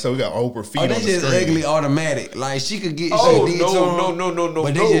 busted. All right, so we got Oprah feet Oh, on they the just screen. ugly automatic. Like she could get Oh, she did no, to 'em, no,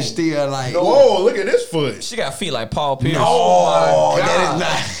 but no. they just still like Whoa, look at this foot. She got feet like Paul Pierce. Oh, God. that is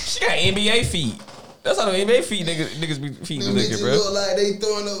not. She got NBA feet. That's how the NBA feet niggas be feet be Them looking, bitches bro. look like they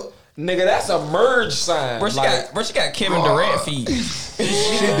throwing up. Nigga, that's a merge sign. Bro, she Like, got Kevin Durant feet.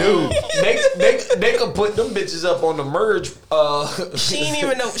 She do. they could put them bitches up on the merge. She ain't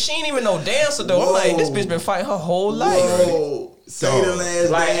even no dancer though. I'm like, this bitch been fighting her whole life. Whoa. Say the last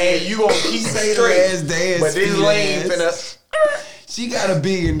like, dance. hey, you gonna keep Say the straight, last dance. but this speed lane ass. finna. She got $1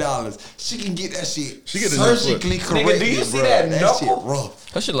 billion. She can get that shit She get enough surgically foot. corrected, Nigga, do you see bro. that That knuckle? shit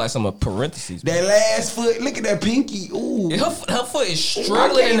rough. That shit like some parentheses. That last foot, look at that pinky. Ooh. Her foot is I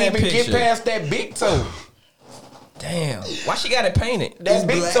struggling in can't that even picture. get past that big toe. Damn. Why she got it painted? That It's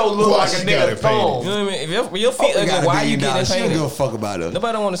big black. toe look Why like a she got nigga it You thumb. know what I mean? If your feet Oprah got ugly, $1 why you billion. getting it She don't give a painted? fuck about her.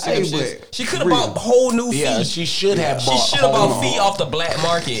 Nobody want to see Hey, them shits. but She could have real. bought whole new feet. Yeah, she should have She bought. should have bought whole- feet off the black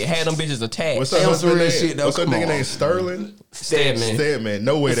market. Had them bitches attached. What's her Hey, on some husband real name? shit, though. What's her Come nigga on. name? Sterling? Stedman. Stedman.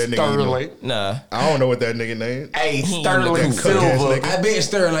 No way that nigga. Even know. Sterling. Nah. I don't know what that nigga name. Hey, He Sterling that cook-ass Silver. nigga. I bet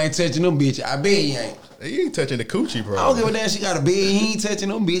Sterling ain't touching them bitches. I bet he ain't. He ain't touching the coochie, bro. I don't give a damn. She got $1 billion. He ain't touching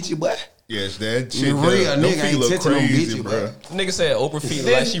them bitches, but Yes, that shit. real Real nigga feet ain't look touching no crazy, bitch, bro. Nigga said Oprah feet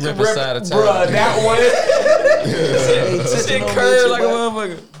look like she ripping side of town. Bruh, that one. ain't That touching shit no curved bitches, like a but-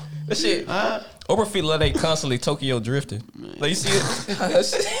 motherfucker. That shit. Oprah feet look like they constantly Tokyo drifting. Like you see it?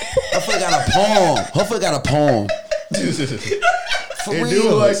 Her foot got a palm. Her foot got a palm. For It real.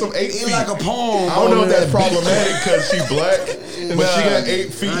 do like some 8 It feet. like a palm. I don't know if bro. that's problematic because she black, but she got 8 I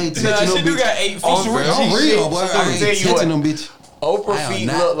ain't feet. touching Nah, no she do bitch. got 8 feet. Oh, bro. real? I'm real, boy. She I gonna tell ain't you touching what. them bitch. I Oprah am feet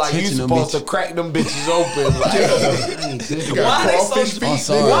not look like you touching them supposed to bitches. crack them bitches open. Like, I ain't touching She them. got Why they so crawfish dry? I'm feet.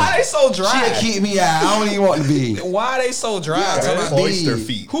 sorry. Why they so She'll dry? keep me out. I don't even want to be. Why they so dry? Yeah, man? talking about Oyster big.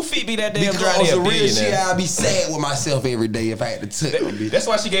 feet. Who feet be that damn dry? Because They a of real shit, billionaire. I'd be sad with myself every day if I had to touch them, bitch. That's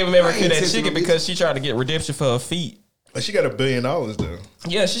why she gave him every I kid ain't that touching chicken them because she tried to get redemption for her feet. But she got $1 billion though.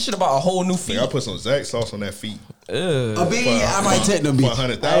 Yeah, she should have bought a whole new feet. Like, I put some Zack sauce on that feet. A billion, I might touch them For bitches.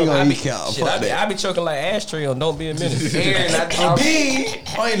 100,000. I ain't I gonna be, eat count. shit, Fuck that. I be choking like ashtray on Don't Be a Minute. Aaron, A billion?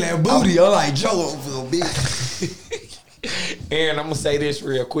 I ain't that booty. I'm like Joe for a bitch. Aaron, I'm gonna say this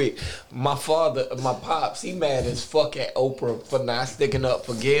real quick. My father, my pops, he mad as fuck at Oprah for not sticking up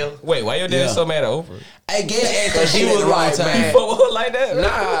for Gail. Wait, why your dad Yeah. so mad at Oprah? Hey, get that Cause shit he at was the wrong like, time. man, Fuck with her like that?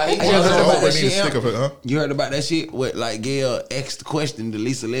 Nah, he Hey, just you heard So about Oprah that need to shit, stick up it, huh? You heard about that shit? What, like Gail asked the question to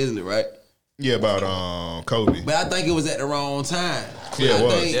Lisa Leslie, right? Yeah, about Kobe. But I think it was at the wrong time. Yeah, it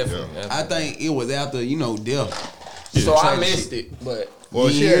was. think, Definitely. I think it was after, death. so I Tragedy missed shit. it, but. Well,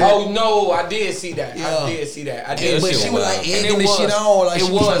 she Yeah. had, Oh no, I did see that. Yeah. I did see that. I Hey, did. but see she that. was like And egging the shit on, like it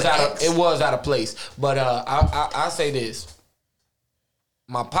she was was trying to out. ask. It was out of place. But I say this.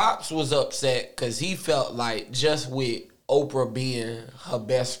 My pops was upset because he felt like just with Oprah being her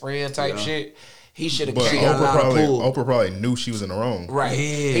best friend type shit, he should have but carried a lot of pull. Oprah probably knew she was in the wrong. Right.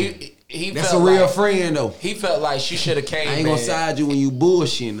 Yeah. He That's a felt real like, friend, though. He felt like she should have came. I ain't gonna and- side you when you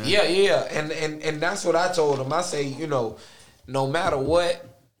bullshitting. Now. Yeah, and that's what I told him. I say, no matter what,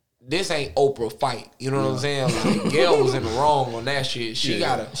 this ain't Oprah fight. You know what I'm saying? Like, Gail was in the wrong on that shit. She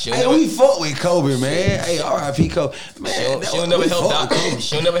gotta. Hey, we fuck with Kobe, man. Hey, R.I.P. Kobe, man. She'll never help Dr.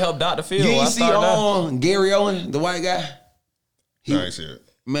 She'll never help Dr. Phil. You I ain't see start now. Gary Owen, the white guy? I ain't see it.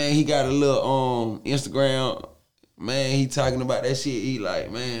 Man, he got a little Instagram. Man, he talking about that shit. He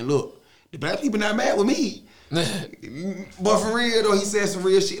like, man, look, the black people not mad with me. But for real though, he said some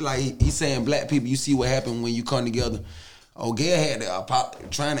real shit. Like he saying, black people, you see what happened when you come together. Oh, Gail had to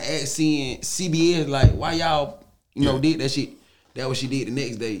trying to ask CBS like, why y'all, did that shit. That what she did the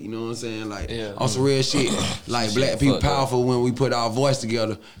next day. You know what I'm saying? Like on some real shit. Like black people powerful when we put our voice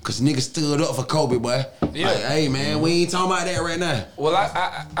together. Cause niggas stood up for Kobe, boy. Yeah. Like, hey man, we ain't talking about that right now. Well,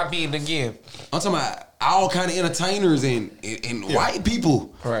 I mean, again, I'm talking about all kind of entertainers and white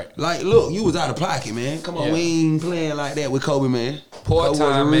people. Right. Like, look, you was out of pocket, man. Come on, Yeah. we ain't playing like that with Kobe, man. Poor Kobe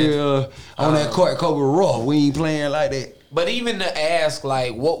time, was man. real, on that court, Kobe raw. We ain't playing like that. but even to ask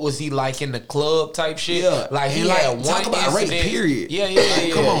like, what was he like in the club type shit? Yeah. Like he And, like, had one talk about rape, incident. period. Yeah,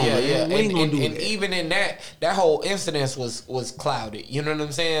 Like, come on, yeah, man. yeah. We ain't gonna do and that. even in that whole incident was clouded. You know what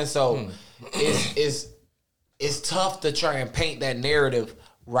I'm saying? So it's tough to try and paint that narrative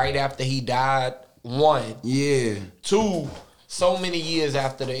right after he died. One, Yeah. two, so many years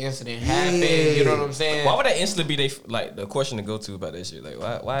after the incident happened. You know what I'm saying? Why would that instantly be the question to go to about that shit? Like,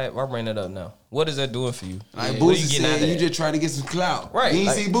 why bring that up now? What is that doing for you? Like What are Boosie getting out of said, you that? just trying to get some clout. Right, You ain't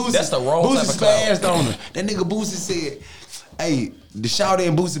like, see Boosie. that's the wrong Boosie type of clout. spazzed on her. That nigga Boosie said, hey, the shout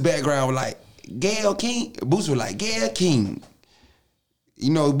in Boosie background was like, Gail King. Boosie was like, Gail King.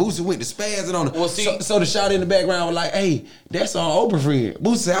 Boosie went to spazzing on her. Well, see- so the shout in the background was like, hey, that's our Oprah friend.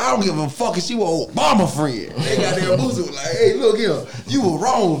 Boosie said, I don't give a fuck if she was Obama friend. They goddamn Boosie was like, hey, look here, you were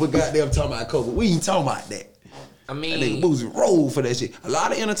wrong for goddamn talking about Kobe. We ain't talking about that. I That mean, nigga Boosie rolled for that shit. A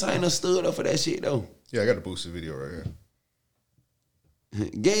lot of entertainers stood up for that shit though. Yeah, I got the Boosie video right here.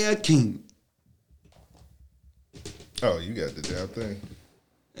 Gail King. Oh, you got the damn thing.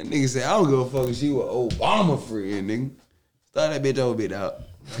 That nigga said, I don't give a fuck if she was Obama friend, nigga. Start that bitch over, bitch out.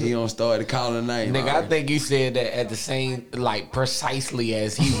 He don't start to call her name. nigga, I think you said that at the same, like, precisely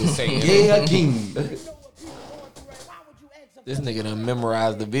as he was saying. Gail King. This nigga done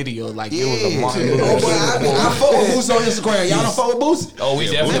memorized the video like it was a Martin Luther Oh, King boy, I fuck with Boosie on Instagram. Y'all don't fuck with Boosie? Oh, we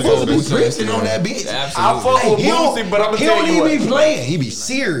definitely That fuck Boosie with be Boosie. scripting on that bitch. I fuck with Boosie, but I'm gonna He tell don't you even what. be playing. He be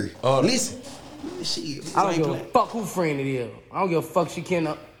serious. Listen. Shit, Boosie I don't ain't give a playing. fuck who friend it is. I don't give a fuck she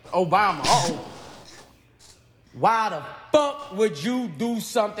can Obama. Why the fuck would you do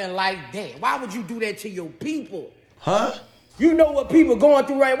something like that? Why would you do that to your people? Huh? You know what people going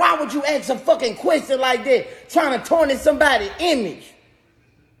through, right? Why would you ask a fucking question like that, trying to tarnish somebody's image?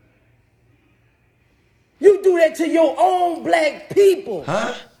 You do that to your own black people.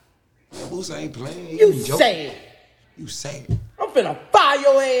 Huh? Boosie ain't playing. You joking. sad. You say. I'm finna fire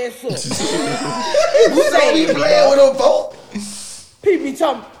your ass up. Boosie don't be playing with them folk. People be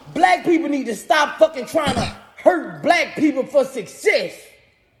talking, black people need to stop fucking trying to hurt black people for success.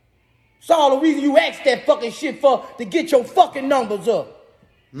 It's all the reason you ask that fucking shit for, to get your fucking numbers up.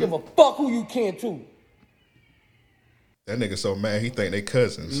 Give a fuck who you can to. That nigga so mad he think they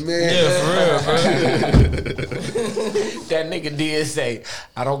cousins. Man. Yeah, for real, bro. That nigga did say,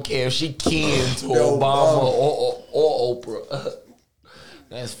 I don't care if she kin to Obama or Oprah.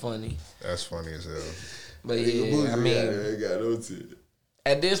 That's funny. That's funny as hell. But yeah, I mean,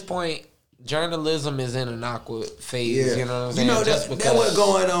 at this point, journalism is in an awkward phase. Yeah. You know what I'm saying? You know, Just that what's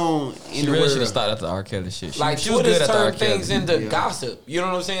going on in She the really world. should have started at the R. Kelly shit. like She was Twitter's good at the R. turned Kelly. things into gossip. You know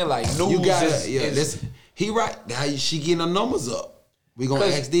what I'm saying? Like news You got is, listen. He right. How she getting her numbers up? We gonna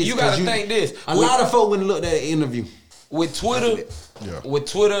 'Cause ask this. you gotta think this. A lot of folk wouldn't look at the interview. with Twitter,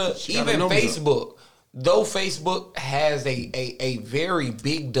 Yeah. She got her even numbers up. Facebook, though Facebook has a very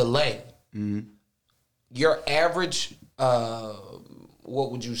big delay. Mm-hmm. Your average,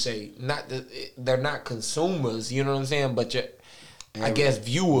 what would you say? They're not consumers. You know what I'm saying? But I guess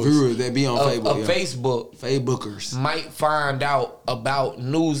viewers that be on Facebook, of Facebook, Facebookers might find out about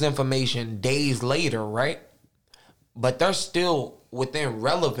news information days later, right? But they're still within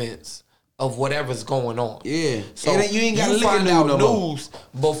relevance of whatever's going on. Yeah. So And then you ain't gotta look at find news out no more. news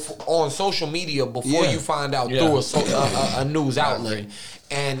on social media before Yeah. you find out Yeah. through a news outlet.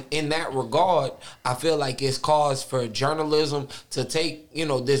 And in that regard, I feel like it's cause for journalism to take,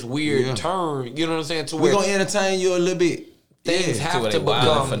 this weird turn, you know what I'm saying? To we where gonna entertain you a little bit. things Yeah. have where to they wild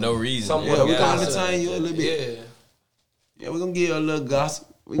become for no reason. somewhat Yeah, we gonna gossip. entertain you a little bit. Yeah. Yeah, we gonna give you a little gossip.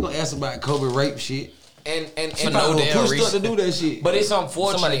 We gonna ask about Kobe rape shit. And She no probably damn gonna push reason. stuff to do that shit. But it's Somebody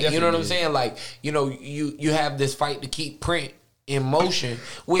unfortunate, you know definitely what I'm did. saying? Like, you have this fight to keep print in motion,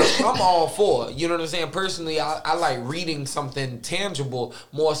 which I'm all for. You know what I'm saying? Personally, I like reading something tangible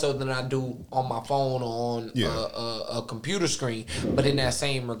more so than I do on my phone or on a computer screen. But in that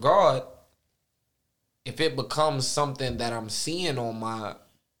same regard, if it becomes something that I'm seeing on my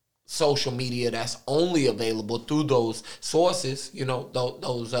social media that's only available through those sources,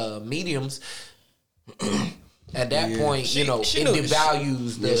 those mediums, at that point, she it knew-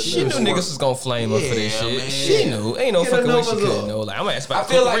 devalues the. She knew the niggas work. was gonna flame her for this Yeah, shit. man. She knew. Ain't no Get her fucking way she numbers couldn't up. know. Like, I'm gonna ask I about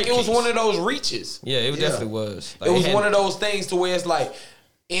feel Kobe like rape it was case. one of those reaches. Yeah, it definitely was. Like, It was had- one of those things to where it's like,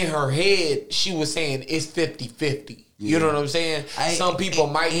 in her head, she was saying it's 50-50. You know what I'm saying? Some people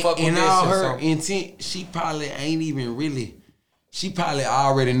might fuck with and this. all and her some- intent, she probably ain't even really. She probably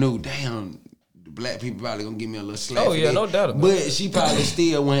already knew. Damn, the black people probably gonna give me a little slap. Oh, for yeah, that. no doubt about But she probably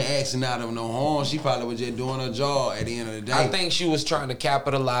still wasn't asking out of no harm. She probably was just doing her job at the end of the day. I think she was trying to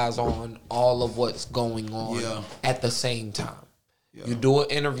capitalize on all of what's going on Yeah. at the same time. You do an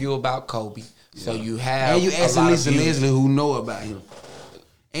interview about Kobe, so you have and you a asking lot of Lisa views. Leslie who know about him.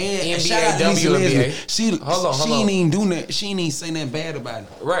 And NBA, shout out to Lisa WNBA. Leslie. She Hold on. ain't even do that. She ain't even say nothing bad about it.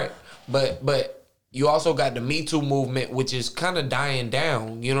 Right. But you also got the Me Too movement, which is kind of dying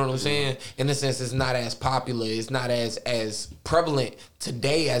down. You know what I'm saying? In a sense, it's not as popular. It's not as prevalent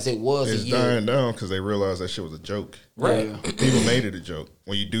today as it was It's a year. dying down because they realized that shit was a joke. Right. People made it a joke.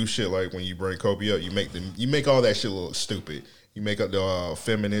 When you do shit like when you bring Kobe up, you make all that shit look stupid. You make up the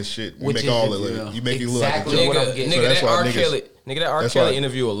feminist shit. You Which make is- all of it. yeah. You make it look like a Exactly joke. what I'm Nigga, getting. So nigga, that's that why R. niggas- Kelly, that R. that's Kelly why-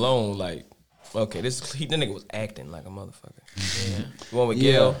 interview alone, like, okay, that nigga was acting like a motherfucker. Yeah. The one with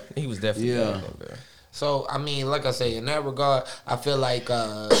Gail, he was definitely acting, bro. So, I mean, like I say, in that regard, I feel like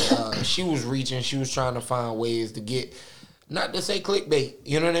she was reaching. She was trying to find ways to get, not to say clickbait,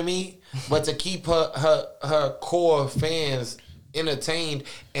 you know what I mean? But to keep her core fans entertained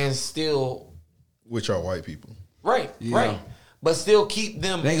and still... Which are white people. Right. But still keep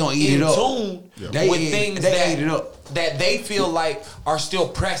them They gonna eat in it up. tune They with ate- things they ate it up. that they feel like are still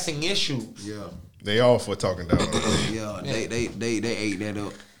pressing issues. Yeah. They all for talking down. Yeah. They ate that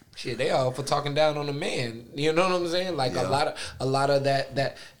up. Shit, they all for talking down on the man. You know what I'm saying? Like a lot of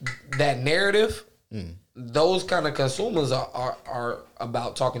that narrative. Those kind of consumers are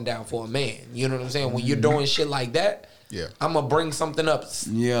about talking down for a man. You know what I'm saying? When you're doing shit like that, Yeah. I'm gonna bring something up.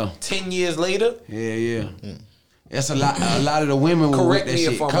 Yeah. 10 years later. Yeah. That's a lot. A lot of the women will Correct that me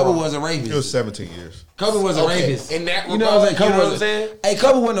if shit. I'm Kobe wrong. was a rapist. It was 17 years. Kobe was a Okay, rapist. in that you know what I'm saying? regard, Kobe you know what was I'm saying? Hey,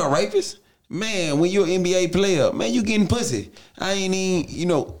 Kobe wasn't a rapist. Man, when you're an NBA player, man, you getting pussy. I ain't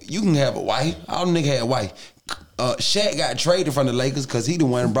even, you can have a wife. All them niggas had a wife. Shaq got traded from the Lakers because he the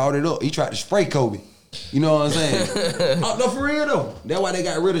one that brought it up. He tried to spray Kobe. You know what I'm saying? No, for real though. That's why they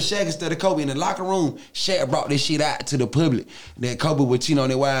got rid of Shaq instead of Kobe in the locker room. Shaq brought this shit out to the public that Kobe would cheat on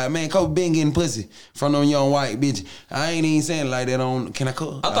their wife. Man, Kobe been getting pussy from them young white bitch. I ain't even saying like that on. Can I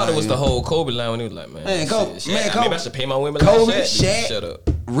call? I thought it was the whole Kobe line when he was like, man, Kobe, shit, man, Shaq, Kobe, maybe I should pay my women Kobe, like Shaq. Shaq, Shut up.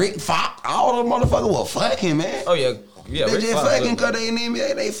 Rick Fox, all them motherfuckers were fucking, man. Oh yeah, They Rick just Fox, fucking look, cause they in the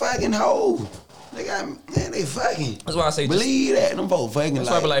NBA. They fucking hoes. They fucking. That's why I say believe that them folks fucking. That's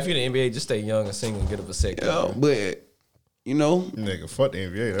why I be like, if you the NBA, just stay young and single and get a vasectomy. Yo, but nigga, fuck the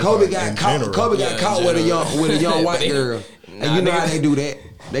NBA. That's Kobe like got in caught. general. Kobe got caught with a young white But girl, and you know how they do that.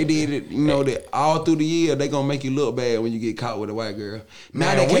 They did it. You know that all through the year they gonna make you look bad when you get caught with a white girl. Now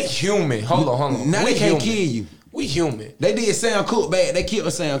Man, they we can't. human. Hold on. Now We they can't human. kill you. We human. They did Sam Cooke bad. They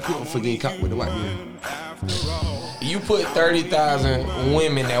killed Sam Cooke for getting caught with a white girl. You put 30,000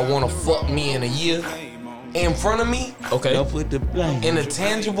 women that want to fuck me in a year in front of me. Okay. Don't put the blame. In a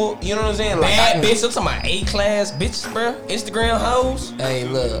tangible, you know what I'm saying? Like Bad bitch, I'm talking about A-class bitches, bro. Instagram hoes. Hey,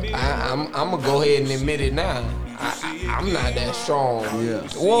 look, I'm gonna go ahead and admit it now. I'm not that strong. Yeah.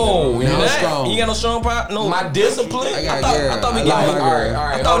 Whoa, you Now not? strong. You got no strong power? No. My discipline. I got I thought we girl. get I like more. my girl. All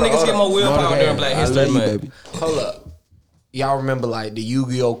right, I thought hold niggas on. get more willpower during Black I History love you, Month. baby. Hold up. Y'all remember like the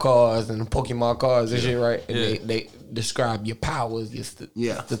Yu-Gi-Oh cards and the Pokemon cards and shit, right? And Yeah. they describe your powers, your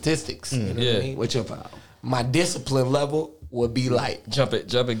statistics. You know what I Yeah. mean? What's your power? My discipline level would be like Jumping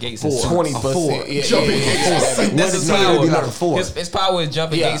gates and suits. 20%. Yeah, Jumping gates. That's his One to 10 would be power. like a 4. His power is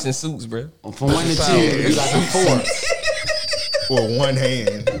jumping Yeah. gates and suits, bro. From 1 to 10, it'd be like a 4. With one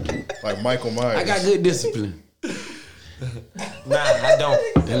hand, like Michael Myers. I got good discipline. Nah, I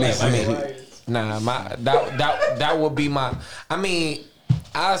don't. Listen, Nah, that would be my. I mean,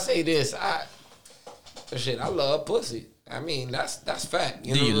 I'll say this. I love pussy. I mean, that's fact.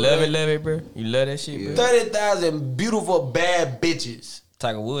 Do you love it, bro? You love that shit, bro? 30,000 beautiful bad bitches.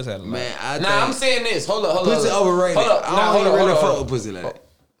 Tiger Woods had a lot. man, I Nah, think I'm saying this. Hold up. pussy overrated. Hold up. I Nah, don't hold really up. fuck with pussy like that.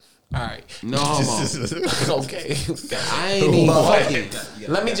 All right. No homo. Okay. I ain't even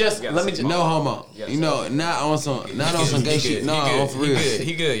fucking. Let me just. No homo. You know, not on some gay shit. No, on for real.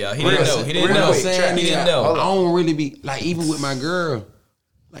 He good, y'all. He Real didn't know. shit. He didn't What know. I'm saying He is, didn't know. I don't really be like even with my girl.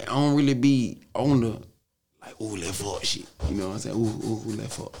 Like I don't really be on the like ooh let's fuck shit. You know what I'm saying? Ooh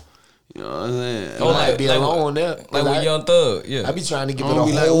let's fuck. You know what I'm saying? Oh, like be alone there. Like with Young Thug, yeah. I be trying to give I it a don't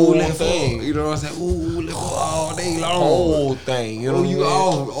be like whole ooh let's fuck. thing. You know what I'm saying? Ooh let's fuck all day long. Whole thing. You know Oh, what you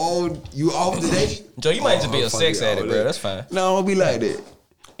I mean? you off today? Joe, you might just be a fuck sex it all addict, day. bro. That's fine. No, I don't be like that.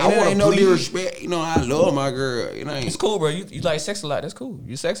 I And it wanna ain't no please. disrespect. You know, I love my girl. You know, It's cool, bro. You like sex a lot. That's cool.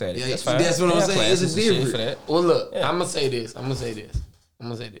 You sex addict. Yeah, That's fine. that's what I'm They have saying. It's a classes and shit difference. for that. Well, look, Yeah. I'm gonna say this.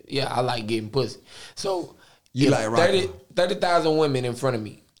 Yeah, I like getting pussy. So You if like rocking. 30,000 women in front of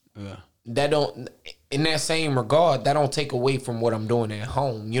me. Yeah. That don't, in that same regard, that don't take away from what I'm doing at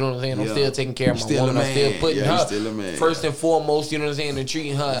home. You know what I'm saying? I'm Yeah. still taking care of You my still a woman. I'm still man. putting Yeah, you her still a man. first and foremost. You know what I'm saying? And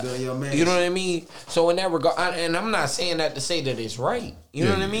treating her. Doing your man. You know what I mean? So in that regard, and I'm not saying that to say that it's right. You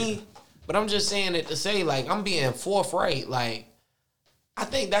know what I mean? But I'm just saying it to say like I'm being forthright. Like I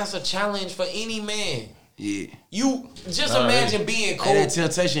think that's a challenge for any man. Yeah. You just imagine being cool. Hey, that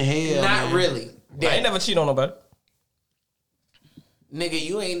temptation hell. Not man. really. I ain't never cheat on nobody. Nigga,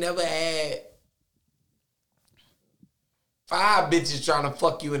 you ain't never had 5 bitches trying to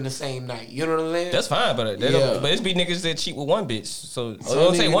fuck you in the same night. You know what I'm saying? That's fine, but it's be niggas that cheat with one bitch. So it Some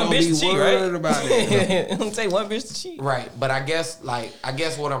don't take niggas one don't bitch be to cheat, worried right? about it. It don't take one bitch to cheat. Right. But I guess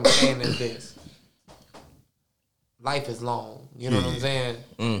what I'm saying is this. Life is long. You know what I'm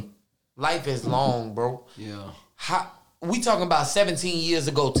saying? Life is long, bro. Yeah. We talking about 17 years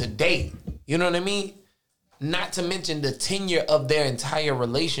ago today. You know what I mean? Not to mention the tenure of their entire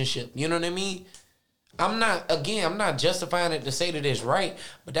relationship. You know what I mean? I'm not justifying it to say that it's right,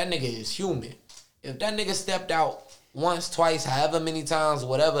 but that nigga is human. If that nigga stepped out once, twice, however many times,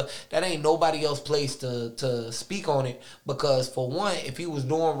 whatever, that ain't nobody else's place to speak on it. Because for one, if he was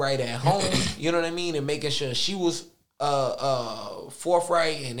doing right at home, you know what I mean, and making sure she was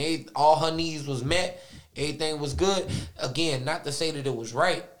forthright and all her needs was met, everything was good. Again, not to say that it was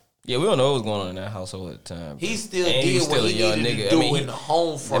right. Yeah, we don't know what's going on in that household at the time. He still And did he's what still he a young needed nigga. to do I mean, in the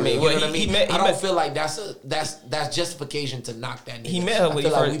home front. I mean, You well, know what I mean? he met- I don't feel like that's justification to knock that nigga. He met her I when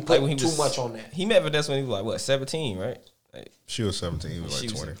feel he like first we put when he too was much on that. He met Vanessa when he was like what 17, right? She was 17. He was She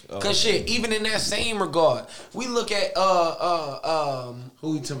like was- 20. oh. Cause shit, even in that same regard, we look at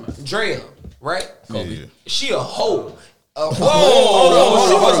Who you talking about? Drea, right? Yeah. She a hoe. Hold on.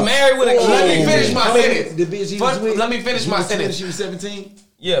 She was married with a kid. Let me finish my sentence. The bitch he was with. Let me finish He my was 20, sentence. She was 17.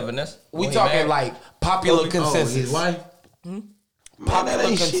 Yeah, Vanessa. We When he talking married. like popular Oh, consensus. his wife. Popular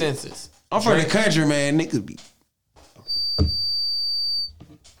ain't shit. consensus. I'm from the country, man. Niggas be.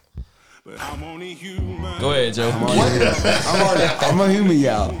 Go ahead, Joe. I'm a human,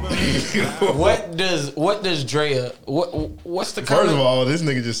 y'all. What does Drea? What's the First of color? all, this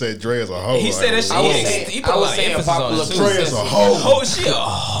nigga just said Dre's a hoe. He said that shit. I was He saying- he put I a was lot of saying emphasis on popular it too. Dre's a hoe. Oh, she a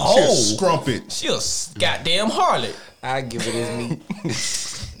hoe. She a scrumpet. She a goddamn harlot. I give it as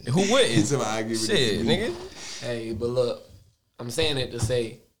me. Who wouldn't? Somebody give it Shit, to me. nigga. Hey, but look, I'm saying it to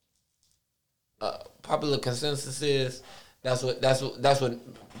say, popular consensus is that's what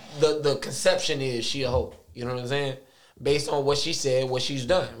the conception is. She a hoe. You know what I'm saying? Based on what she said, what she's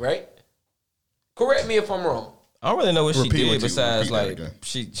done, right? Correct me if I'm wrong. I don't really know what she Repeat what did you- besides repeat that like again.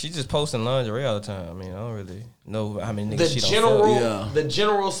 she just posting lingerie all the time. I mean, I don't really know how many The niggas she don't general, fuck. Yeah. the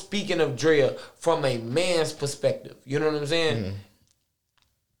general speaking of Drea from a man's perspective. You know what I'm saying?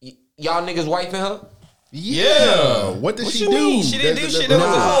 Y'all niggas wiping her? Yeah. What did What she you do? mean? She didn't do shit. That was a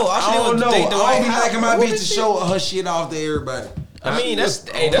Nah, hoe. All she I did don't was know. date the I White don't be House. liking my What bitch did to she- show her shit off to everybody. I mean, that's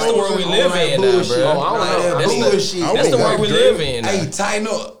the world we live in now, bullshit. bro. Oh, I don't know. That's Bullshit. the, that's the I world we would live like in. Hey, now. tighten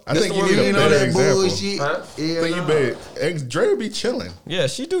up. I That's think the you word. need a You know better that example. bullshit. Huh? Yeah, I think you better. Dre be chilling. Yeah,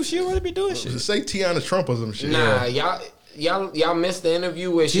 she do. She really be doing shit. Say Tiana Trump or some shit. Nah, y'all missed the interview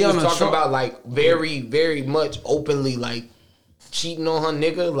where she was Tiana talking Trump. about like very, very much openly like cheating on her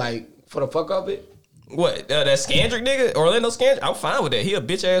nigga, like for the fuck of it. What? That Scandrick nigga? Orlando Scandrick? I'm fine with that. He a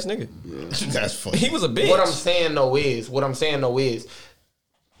bitch ass nigga. That's funny. He was a bitch. What I'm saying though is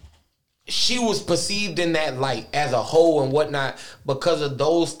she was perceived in that light as a hoe and whatnot because of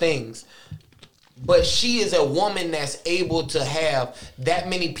those things. But she is a woman that's able to have that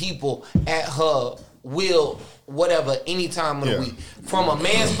many people at her will, whatever, any time of the Yeah. week. From a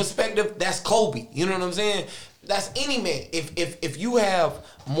man's perspective, that's Kobe. You know what I'm saying? That's any man. If you have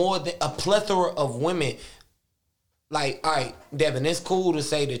more than a plethora of women, like, all right, Devin, it's cool to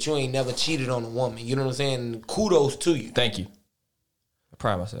say that you ain't never cheated on a woman. You know what I'm saying? Kudos to you. Thank you. I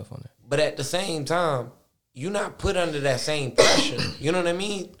pride myself on that. But at the same time, you're not put under that same pressure. You know what I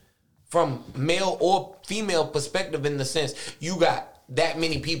mean? From male or female perspective, in the sense you got that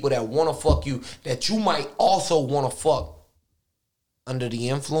many people that want to fuck you that you might also want to fuck under the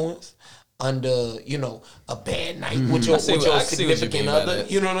influence, under, you know, a bad night with your I see what you significant mean by other.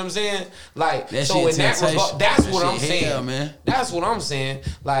 that. You know what I'm saying? Like, That so shit in that temptation. regard, that's That what I'm shit saying, hell, man. That's what I'm saying.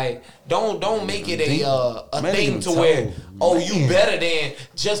 Like, don't make it a Man, thing nigga to where, told. oh, you Man. better than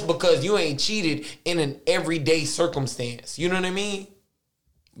just because you ain't cheated in an everyday circumstance. You know what I mean?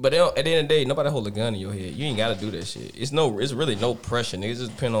 But at the end of the day, nobody hold a gun in your head. You ain't gotta do that shit. It's really no pressure, nigga. It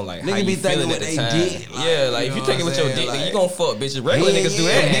just depend on like how Nigga you be thinking feeling at what the they time. did, like, Yeah, like you if you know take it what with I'm your saying? dick, nigga, Like, you gon' fuck bitches. Regular yeah, niggas do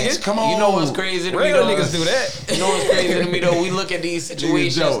yeah, that, bitch, nigga. come on. You know what's crazy to me Regular though? niggas do that. You know what's crazy to me though? We look at these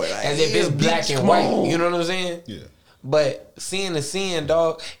situations Joe, like, as if yeah, it's black bitch, and come white. on. You know what I'm saying? Yeah. But seeing the seeing,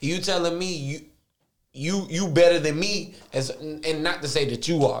 dog. You telling me you better than me, and not to say that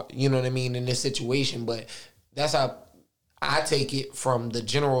you are. You know what I mean in this situation, but that's how I take it from the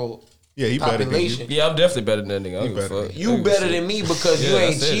general. Yeah, he better than you. population. Yeah, I'm definitely better than that nigga. I don't give a better fuck. You better than me because you Yeah,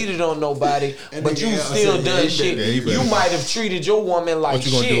 ain't that's it. cheated on nobody, but nigga you else still said, yeah, done he shit. better. Yeah, he You better. might have treated your woman like What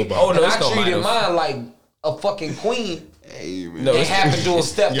you gonna shit. do about it? Oh, no, and it's I no treated matter. mine like a fucking queen. Hey, man. No, It it's, happened to have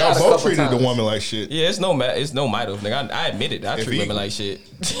stepped Y'all out a both couple treated times. the woman like shit. yeah, it's no might have, nigga. I admit it. I If treat he- women like shit.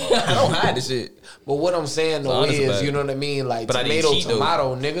 I don't hide the shit. But what I'm saying though honest about is, it. you know what I mean? Like But I didn't tomato, cheat, though.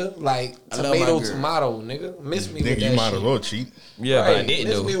 tomato, nigga. Like I love my tomato, girl. tomato, nigga. Miss me with Nigga, that you might shit. as well cheat. Yeah, but I Right, didn't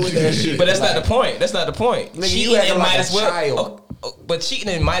miss though. me with that shit. But that's Like, not the point. That's not the point. Nigga, you Cheating acting and like might a as well. child. But cheating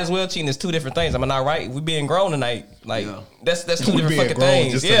and might as well cheating is two different things. Am I not right? We being grown tonight. Like Yeah. that's two We different being fucking grown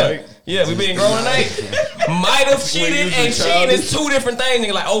things. just Yeah, tonight? yeah, we being grown tonight. Might have cheated usually and cheating childish. is two different things.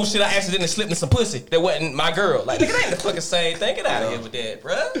 Nigga, like oh shit, I accidentally slipped in some pussy that wasn't my girl. Like nigga, that ain't the fucking same thing. Get out of here with that,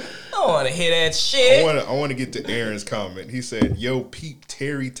 bruh. I don't want to hear that I shit. want to get to Aaron's comment. He said, "Yo, peep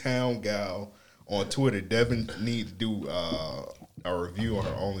Terrytown gal on Twitter. Devin need to do a review on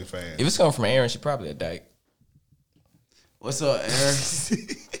her OnlyFans." If it's coming from Aaron, she probably a dyke. What's up, Aaron?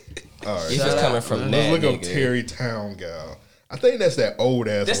 All right, If Shout it's out, coming from man. that let's look up nigga. Terrytown gal. I think that's that old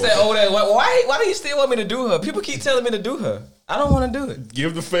ass. That's woman. that old ass. Why do you still want me to do her? People keep telling me to do her. I don't want to do it.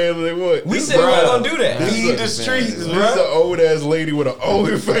 Give the family what? We said we weren't gonna do that. Feed the streets, bro. This is an old ass lady with an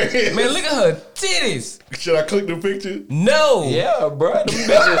OnlyFans. Man, look at her titties. Should I click the picture? No. Yeah, bro. Them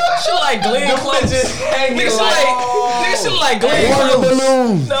bitches. She like Glenn Close. Hanging Nigga, she like Glenn Close.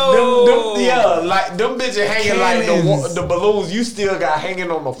 balloons. No. Like them bitches hanging like the balloons you still got hanging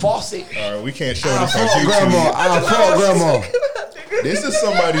on the faucet. All right, we can't show I this on fuck YouTube. grandma. I fuck grandma. This is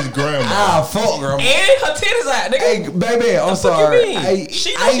somebody's grandma. I fuck grandma. And her titties out, nigga. Hey, baby, I'm you sorry. mean?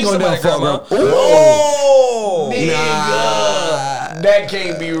 She I ain't knows gonna she's never fuck somebody's grandma. grandma. Oh. Nigga. That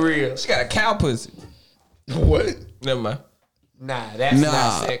can't be real. She got a cow pussy. What? Never mind. Nah, that's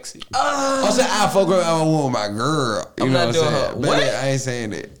not sexy. I'm saying I fuck grandma with my girl. You I'm know not what I'm doing saying? her. Baby, What? I ain't saying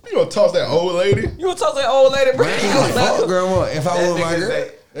that. You gonna toss that old lady? You gonna talk to that old lady, bro? I fuck grandma if I was with my girl.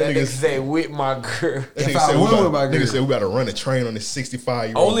 That nigga say with my girl. That If nigga I said we went about- with my nigga girl. said we about to run a train on this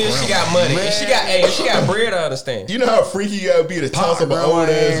 65-year-old. Only if she got money. If she got, if she got bread, I understand. You know how freaky you gotta be to toss up an grandma, old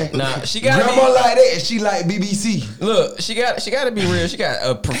ass. man. Nah, she got Grandma like that. She like BBC. Look, she got to be real. She got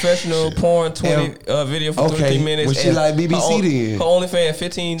a professional porn 20 video for Okay, 23 minutes. well, she and like BBC then. Her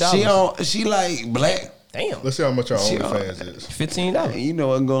OnlyFans $15. She like black. Damn, Let's see how much our She OnlyFans is. $15. You know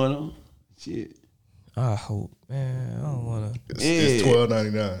what's going on? Shit. I hope, man. I don't wanna. It's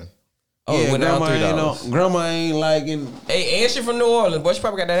 $12.99. Oh, it went down $3. Grandma ain't liking. Hey, and she from New Orleans, boy. She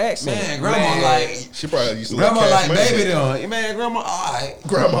probably got that accent. Man, grandma like. She probably used to Grandma like like Cash baby Money. though. Man, grandma, all right.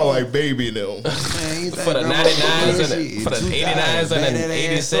 Grandma like baby though. Man, you For the think 99s grandma and shit, for the 89s and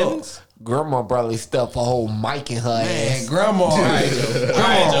the 87s. Grandma probably stuffed a whole mic in her Man, ass. grandma. All right,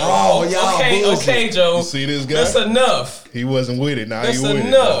 Grandma, Joe. y'all bullshit. Okay, Joe. You see this guy? That's enough. He wasn't with it. Now That's he with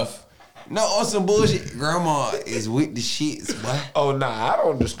enough. No, on some bullshit. Grandma is with the shits, boy. Oh nah, I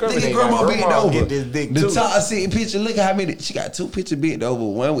don't discriminate. Nigga, grandma bent over. Get this dick The too. top sitting picture, look at how many. She got two pictures bent over.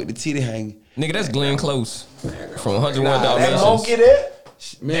 One with the titty hanging. Nigga, that's Glenn Close from 101 Nah, that Dalmatians. monkey there.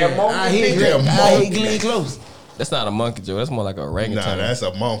 Man, monkey I hate picture. Glenn Close. That's not a monkey, Joe. That's more like a it. orangutan. Nah, that's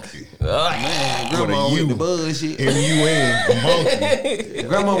a monkey. Man, grandma With a with U. the bullshit. M-U-N, monkey.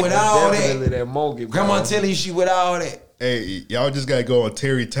 Grandma with all Definitely that. that monkey. Grandma bro. telling you she with all that. Hey, y'all just gotta go on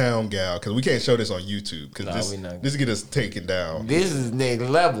Terrytown Gal because we can't show this on YouTube because Nah, we not. this get us taken down. This is next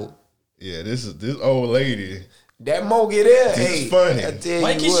level. Yeah, this old lady. That monkey there. This Hey, is funny. I tell Why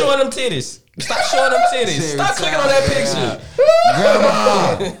you you keep what. showing them titties? Stop showing them titties. Stop clicking on that picture.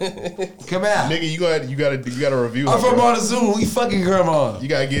 Grandma, come out. Nigga, you gotta review her. I'm from bro. Montezuma. We fucking grandma. You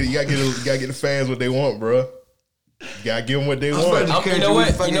gotta get the fans what they want, bro. You gotta give them what they want. fucking- You know what?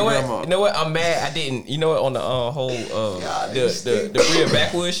 fucking You know what? grandma. You know what? I'm mad. I didn't. You know what? On the whole the Bria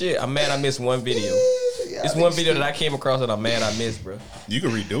Backwood shit. I'm mad. I missed one video. It's one video that I came across that I'm mad I missed, bro. You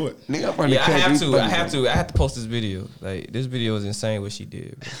can redo it. Nigga, I'm from the Yeah, I country. have We to. fucking I have to post this video. Like this video is insane. What she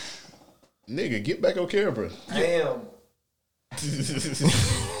did. Bro. Nigga, get back on camera. Damn.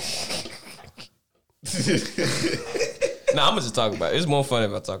 Nah, I'm gonna just talk about it. It's more fun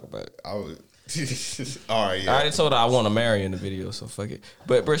if I talk about it. I was, all right, I yeah. already told her I want to marry in the video, so fuck it.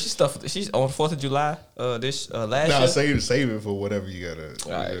 But bro, she's on 4th of July. Last Nah, year. save it for whatever you gotta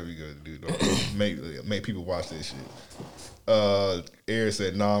right. whatever you gotta do. Don't make people watch this shit. Eric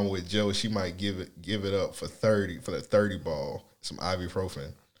said, "Nah, I'm with Joe. She might give it up for the 30 ball, some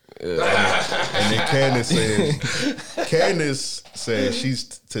ibuprofen." And then Candace said she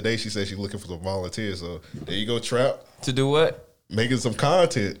said she's looking for some volunteers. So there you go, Trap, To do what? making some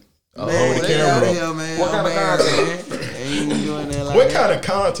content. Hold the Man, camera up. hell, man. What kind of content? Ain't doing that like What that. kind of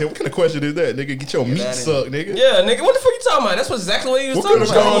content? What kind of question is that, nigga? Get your meat that in. sucked, nigga. Yeah, nigga, what the fuck you talking about? That's exactly what he was What talking kind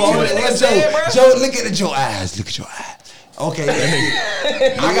of about. content? You know what that nigga said, bro? Joe, look at your eyes. Look at your eyes. Okay,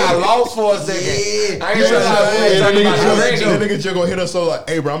 I got lost for a second. Yeah. I ain't realize we was talking about the radio. That nigga Joe gonna hit us so like,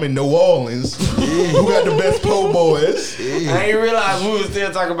 hey bro, I'm in New Orleans. Who got the best po' boys? I ain't realize we was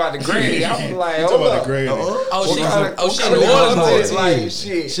still talking about the granny. I was like, Talking hold about up. the granny. Oh shit, What New kind of Orleans content? boy. Like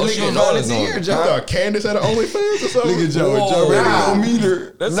shit. She looking shit, for New Orleans volunteer, I Joe. thought Candace had an OnlyFans or something. Look at Joe. Whoa, Joe ready nah. to go meet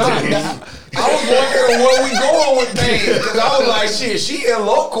her. That's Nah, I was wondering where we going with things because I was like, shit, she in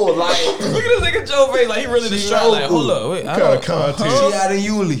local, like Look at this nigga Joe face, like he really distraught. Like, hold up, wait, What kind of content? She out in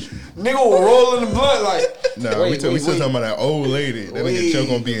Yulee. nigga was rolling the blunt, like. Nah, we still talking about that old lady. That nigga Wait. Joe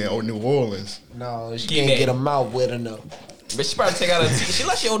gonna be in New Orleans. No, she Get can't that. get a mouth wet enough. But she probably take out her teeth. She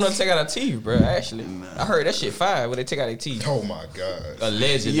like she old enough to take out her teeth, bro. Actually, I heard that shit fire when they take out their teeth. Oh my god.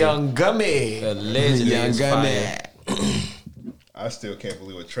 Allegedly, Young gummy. allegedly, Young it's guy, fire. man. I still can't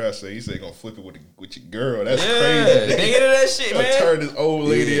believe what Trash said. He said he gonna flip it with your girl. That's Yeah, crazy. they get into that shit, Gonna man. turn this old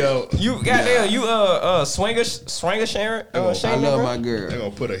lady out. You goddamn, you swinger Sharon, I Shane, love bro? my They girl.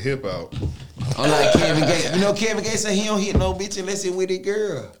 gonna put a hip out. Unlike Kevin Gates. You know Kevin Gates said he don't hit no bitch unless it with a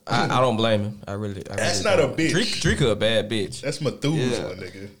girl. I don't blame him. I really That's not don't. a bitch. Drika a bad bitch. That's Methuselah,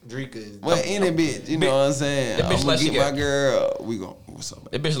 nigga. Drika is Well, any bitch, you know what I'm saying? That bitch I'm like gonna she get my got- girl. We gon' what's up?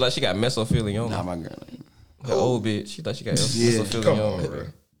 That bitch like she got mesothelioma. Nah, my girl. The old bitch. She thought she got Yeah. mesothelioma. Come on, bro.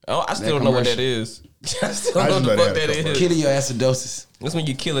 Oh, I still That don't know what commercial. that is. I still I don't just know know what they that had a is. Killing your acidosis. That's when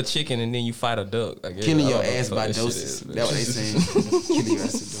you kill a chicken and then you fight a duck. I guess. Killing I your don't know ass what by that shit doses. is. That's what they saying. Killing your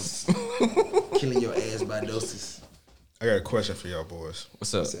acidosis. Killing your ass by doses. I got a question for y'all boys.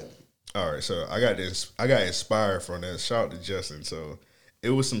 What's up? All right, so I got inspired from that. Shout out to Justin. So it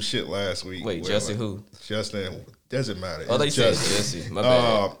was some shit last week. Wait, where, Justin like, who? Justin doesn't matter. Oh, they It's said Jesse. My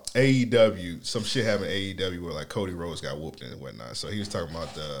bad. AEW. Some shit happened in AEW where like Cody Rhodes got whooped and whatnot. So he was talking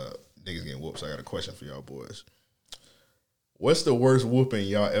about the niggas getting whooped. So I got a question for y'all boys. What's the worst whooping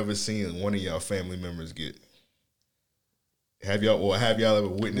y'all ever seen one of y'all family members get? Have y'all ever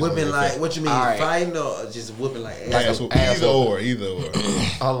witnessed Whipping one like, what you mean, All right. fighting or just whipping like ass? ass whoop? ass Either or.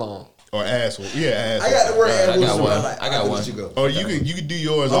 Hold on. Or ass whoop. Yeah, ass I got the whoop. word ass I got whooping. one. Like, I got I'll one. let you go. Or you could do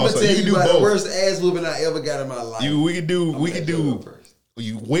yours I'm gonna also. tell You you can do about the both. worst ass whooping I ever got in my life. We could do first.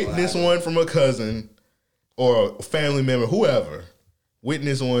 you witness one from a cousin or a family member, whoever.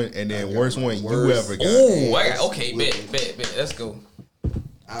 Witness one and then worst one you worst. ever got. Ooh, I got okay. Bet. Let's go.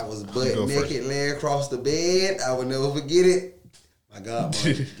 I was You butt go naked laying across the bed. I will never forget it. My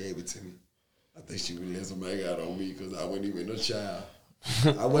godmother gave it to me. I think she would let somebody out on me because I wasn't even a child.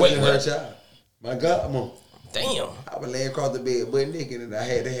 I wasn't her child. My godmother. Damn. I was laying across the bed butt naked and I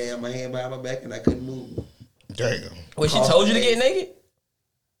had to have my hand behind my back and I couldn't move. Damn. Wait, she told you to get naked?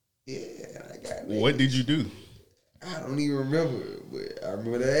 Yeah, I got naked. What did you do? I don't even remember, but I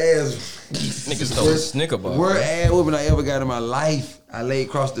remember the ass. Niggas stole a Snicker bar. Worst ass whooping I ever got in my life. I lay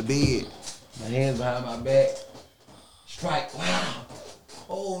across the bed, my hands behind my back. Strike, wow.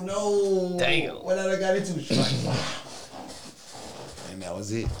 Oh no. Damn. What did I got into? Strike, wow. And that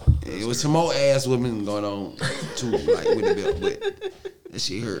was it. It was some more ass whooping going on too, like with the belt, but that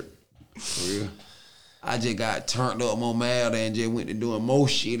shit hurt. For real. I just got turned up more mad and just went to doing more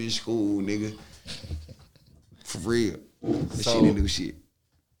shit in school, nigga. For real. That So- shit didn't do shit.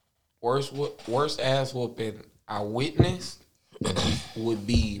 Worst ass whooping I witnessed would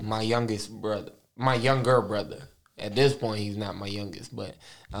be my younger brother. At this point, he's not my youngest, but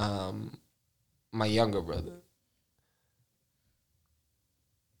my younger brother.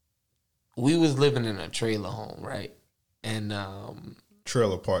 We was living in a trailer home, right? And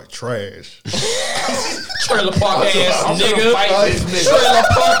Trailer park trash. Trailer park ass I'm gonna nigga. fight this nigga. Trailer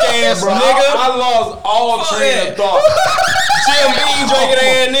park ass Bro, nigga. I lost all Fuck train that. of thought. Jim Beam drinking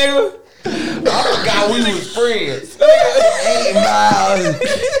ass nigga. I forgot we was friends. 8 miles.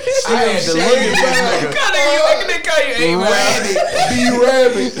 I had to look at this nigga. God, nigga, they call you A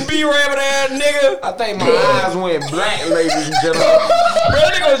Rabbit. B rabbit ass nigga. I think my eyes went black, ladies and gentlemen.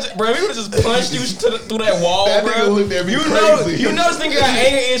 Bro, we would just punched you through that wall, That bro. nigga looked at me You crazy. know this nigga got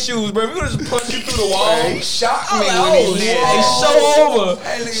anger issues, bro. We would just punch you through the wall. He shocked me Oh, when he did hey,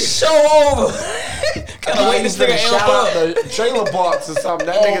 that. show over. Kind of wait this nigga Shout amp out up. the trailer parks or something.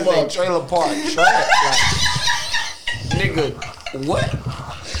 That nigga say trailer park trash. Like, nigga, what?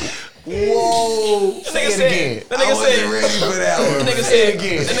 Whoa. Say it again. That I nigga wasn't said. ready for that one. That nigga said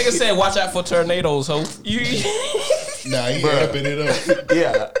again. That nigga said, "Watch out for tornadoes, ho." You. Nah, he amping it up.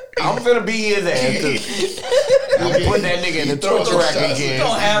 Yeah. I'm finna be his ass too. I'm putting that nigga in the throat rack You again.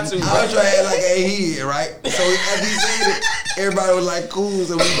 don't have to, I bro. was trying to act like I ain't here, right? So as he said it, everybody was like cool,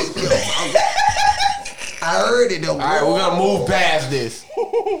 so we just I heard it though. All right, we're gonna move past this.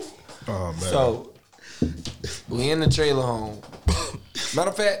 Oh man. So we in the trailer home. Matter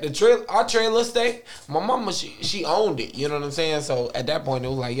of fact, our trailer stay. My mama, she owned it. You know what I'm saying? So at that point, it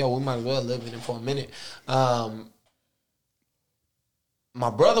was like, yo, we might as well live in it for a minute. My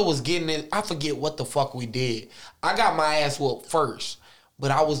brother was getting it. I forget what the fuck we did. I got my ass whooped first,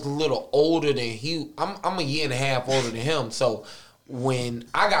 but I was a little older than he. I'm a year and a half older than him. So when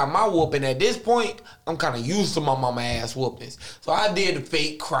I got my whooping at this point, I'm kind of used to my mama ass whoopings. So I did the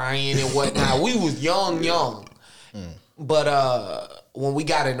fake crying and whatnot. We was young. But when we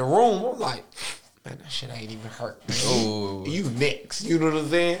got in the room, I'm like, man, that shit ain't even hurt. Man. You next. You know what I'm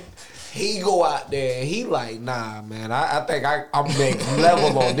saying? He go out there and he like, nah, man, I think I'm next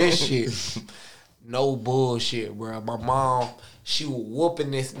level on this shit. No bullshit, bro. My mom, she was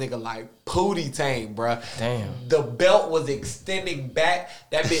whooping this nigga like Pootie Tang, bro. Damn. The belt was extending back.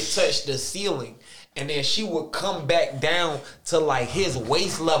 That bitch touched the ceiling. And then she would come back down to like his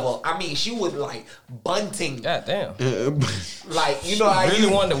waist level. I mean, she was like bunting. God damn. Like, you know how Really you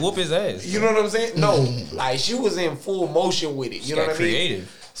wanted to whoop his ass. you know what I'm saying? No, like she was in full motion with it. You know got what I mean?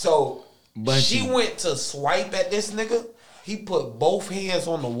 creative. So She went to swipe at this nigga. He put both hands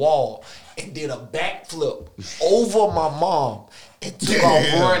on the wall and did a backflip over my mom and took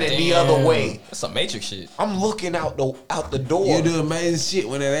off running the other way. That's some Matrix shit. I'm looking out the door. You do amazing shit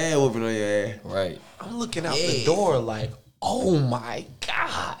when that ass whooping on your ass. Right. I'm looking out the door like, oh my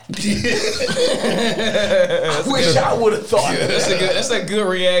God. I wish I would have thought of that. That's a good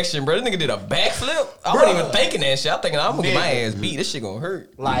reaction, bro. This nigga did a backflip. I wasn't even thinking that shit. I'm thinking I'm gonna get my ass beat. This shit gonna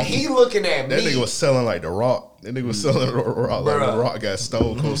hurt. Like, he looking at me. That nigga was selling like The Rock. That nigga was selling The Rock like The Rock got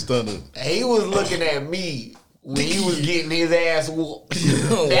Stone Cold Stunner. He was looking at me when he was getting his ass whooped.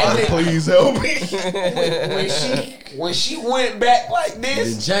 Please help me. When she went back like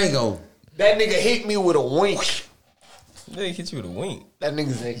this, Django. that nigga hit me with a wink. They hit you with a wink. That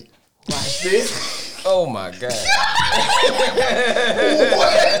nigga said, like this. Oh my God.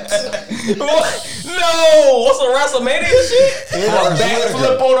 What? No! What's a WrestleMania shit? It was a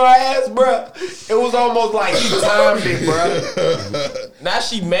backflip on her ass, bro. It was almost like he timed it, bro. Now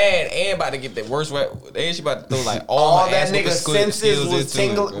she mad and about to get the worst way. And she about to throw like All her that ass nigga senses was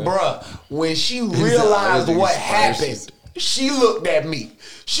tingling, bro. When she realized what happened, she looked at me.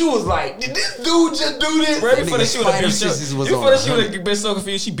 She was like, "Did this dude just do this?" Bro, before that she would have on. been so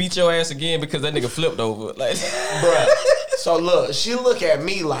confused, she beat your ass again because that nigga flipped over. Like, Bruh. So look, she look at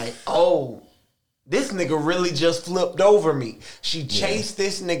me like, oh, this nigga really just flipped over me. She chased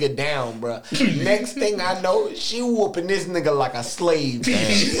this nigga down, bruh. Next thing I know, she whooping this nigga like a slave. I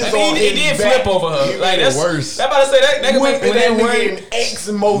mean, he did flip over her. Like, that's worse. I'm about to say that nigga make that nigga in X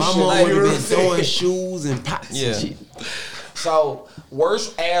motion. My mom Like, would have been throwing shoes and pots Yeah. and shit. So,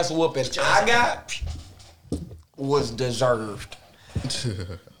 worst ass whooping I got was deserved.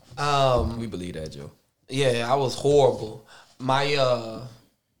 We believe that, Joe. Yeah, I was horrible. I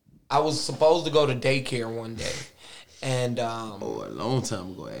was supposed to go to daycare one day, and a long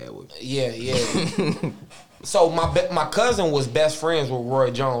time ago, yeah. So my cousin was best friends with Roy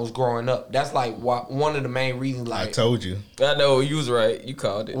Jones growing up. That's like one of the main reasons. Like, I told you. I know you was right. You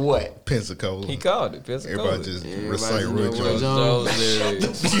called it. What? Pensacola. He called it. Pensacola. Everybody just recite Roy Jones.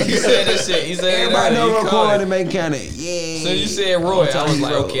 He said that shit. He said everybody know that. recording make kind of yeah. So you said Roy. I was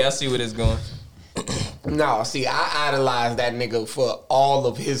like, okay, I see where this going. No, see, I idolized that nigga for all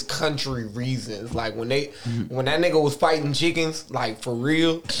of his country reasons. Like when that nigga was fighting chickens, like for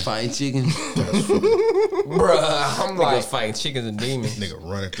real, fighting chickens, bruh. I'm like was fighting chickens and demons. Nigga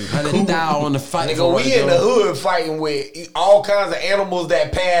running through. How they die on the fight? Nigga, we in the hood fighting with all kinds of animals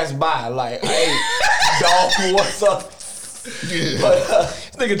that pass by. Like, hey, dog, what's up? Yeah. But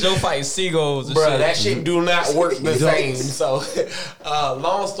this nigga Joe fighting seagulls and bruh, shit. that shit do not work the same. So,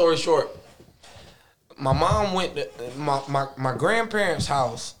 long story short, my mom went to my grandparents'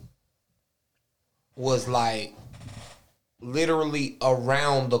 house was like literally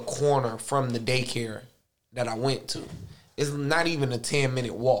around the corner from the daycare that I went to. It's not even a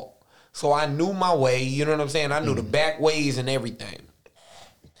 10-minute walk. So I knew my way, you know what I'm saying? I knew the back ways and everything.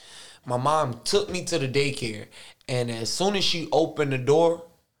 My mom took me to the daycare, and as soon as she opened the door,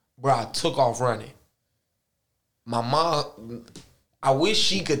 bro, I took off running. My mom, I wish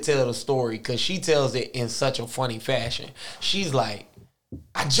she could tell the story because she tells it in such a funny fashion. She's like,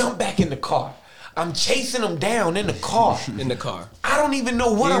 I jumped back in the car. I'm chasing him down in the car. In the car. I don't even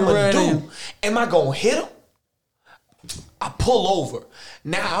know what I'm going to do. Am I going to hit him? I pull over.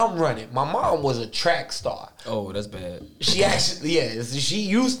 Now I'm running. My mom was a track star. Oh, that's bad. She actually, yeah, she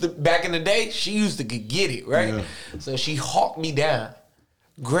used to, back in the day, she used to get it, right? Yeah. So she hawked me down,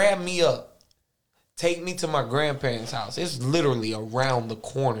 grabbed me up, take me to my grandparents' house. It's literally around the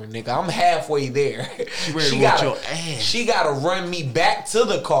corner, nigga. I'm halfway there. She gotta run me back to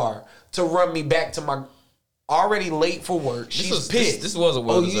the car to run me back to my already late for work. She's pissed. This was a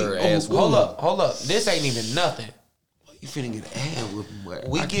well-deserved ass. Hold up. This ain't even nothing. You finna get an ad whipping, boy.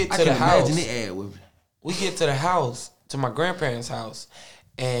 We get to the house. We get to the house, to my grandparents' house,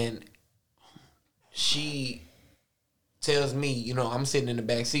 and she tells me, you know, I'm sitting in the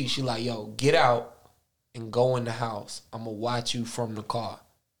back seat. She like, yo, get out and go in the house. I'm gonna watch you from the car.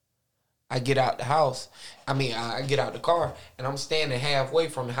 I get out the house. I get out the car, and I'm standing halfway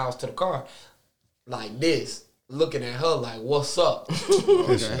from the house to the car, like this, looking at her like, what's up?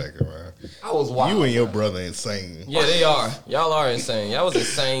 I was wild. You and your brother insane. Yeah, they are. Y'all are insane. Y'all was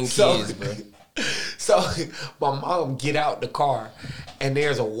insane kids, bro. So my mom get out the car, and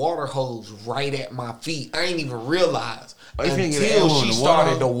there's a water hose right at my feet. I ain't even realize until she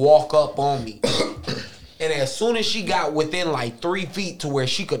started to walk up on me. And as soon as she got within like 3 feet to where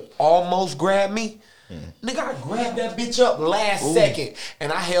she could almost grab me, nigga, I grabbed that bitch up last second,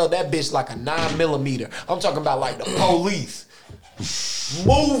 and I held that bitch like a 9mm. I'm talking about like the police.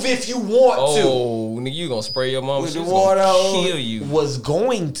 Move if you want to. Oh, nigga, you gonna spray your mama? With She the was water gonna hose. kill you. Was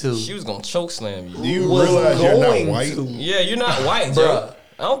going to. She was gonna choke slam you. Do you Was realize you're not going white? to. Yeah, you're not white, Bruh. Joe.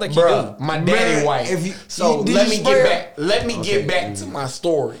 I don't think you Bruh, do. my daddy Man, white. if you- So did let you me spray get her? back. Let me get back to my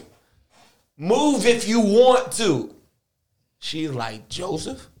story. Move if you want to. She's like,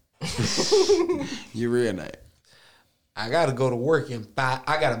 Joseph, You real nice. I gotta go to work in 5.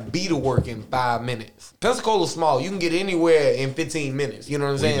 I gotta be to work in 5 minutes. Pensacola's small. You can get anywhere in 15 minutes. You know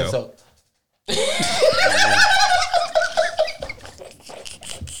what I'm saying? know. So.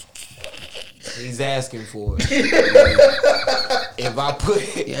 He's asking for it. If I put,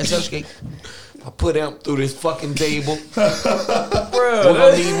 Yeah, it's okay. I put him through this fucking table. Bro, We're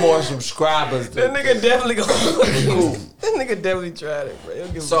gonna need more subscribers. that nigga definitely gonna. Cool. That nigga definitely tried it, bro. He'll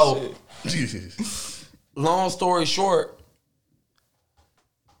give So- a shit. Jesus. Long story short,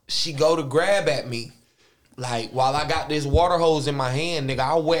 she go to grab at me. Like, while I got this water hose in my hand, nigga,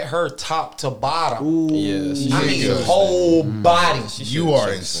 I wet her top to bottom. Yeah, she I should- mean, good. whole body. You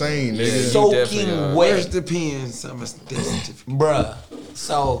are insane, nigga. you Soaking definitely are. Where's wet. the pen? Some certificate. Bruh.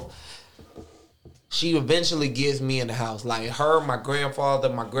 So, she eventually gets me in the house. Like, her, my grandfather,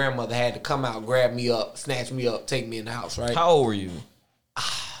 my grandmother had to come out, grab me up, snatch me up, take me in the house, right? How old were you?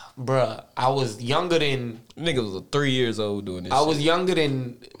 Bruh, I was younger than... Nigga was 3 years old doing this. I shit. was younger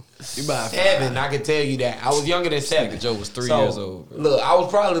than You about 7. I can tell you that. I was younger than 7. nigga Joe was 3 years old, bro. Look, I was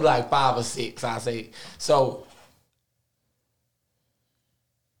probably like 5 or 6, I say. So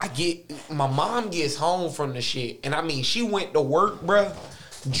my mom gets home from the shit, and I mean, she went to work, bruh,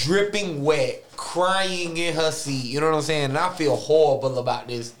 dripping wet, crying in her seat. You know what I'm saying? And I feel horrible about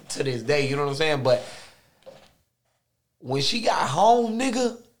this to this day. You know what I'm saying? But when she got home,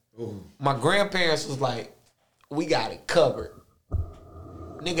 nigga, my grandparents was like, we got it covered.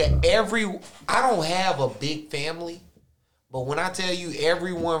 Nigga, I don't have a big family, but when I tell you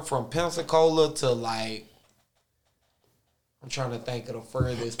everyone from Pensacola to like, I'm trying to think of the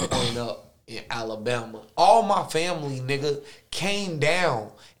furthest point up in Alabama, all my family, nigga, came down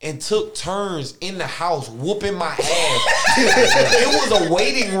and took turns in the house whooping my ass. It was a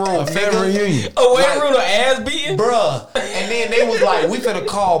waiting room, family nigga. reunion. Oh, wait, Like, Bruno, ass beating? bruh. And then they was like, we finna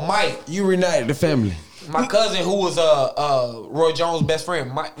call Mike. You reunited the family. My cousin, who was Roy Jones' best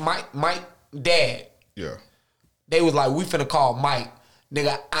friend, Mike dad. Yeah. They was like, we finna call Mike.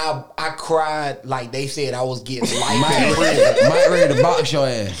 Nigga, I cried like they said I was getting life Mike in prison. ready to box your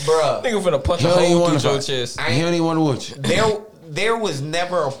ass. Bruh. Nigga finna punch He a don't even hole want through to your fight. chest. He don't even want to watch you. There was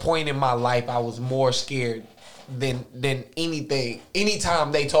never a point in my life I was more scared than anything.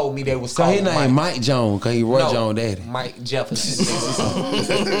 Anytime they told me they was Cause calling his name Mike Jones, cause he Roy Jones daddy. Mike Jefferson.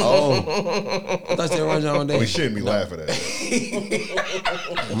 Oh, I thought they Roy Jones We daddy. shouldn't be laughing at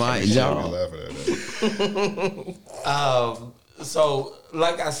that. Mike We shouldn't be Jones. laughing at that. So,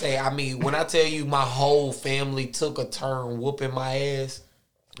 like I say, I mean, when I tell you my whole family took a turn whooping my ass,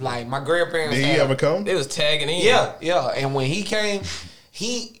 like my grandparents. Did he ever come? They was tagging in. Yeah. And when he came,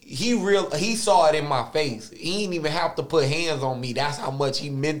 he saw it in my face. He didn't even have to put hands on me. That's how much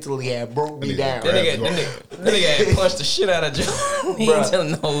he mentally had broke me down. That nigga had punched the shit out of Joe. He ain't Bruh.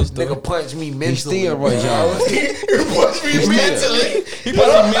 telling the whole story. Nigga punched me He mentally. still Roy Jones. He punched me mentally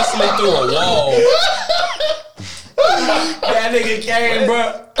through a wall. That nigga came,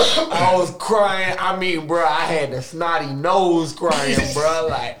 bro. I was crying. I mean, bro, I had the snotty nose crying, bro.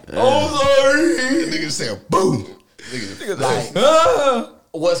 Like, oh, sorry. Nigga said boom. Like,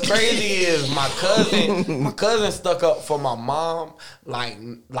 what's crazy is my cousin stuck up for my mom, like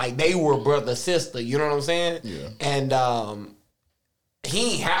they were brother sister. You know what I'm saying? Yeah. And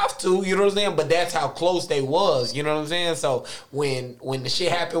he ain't have to. You know what I'm saying? But that's how close they was. You know what I'm saying? So when the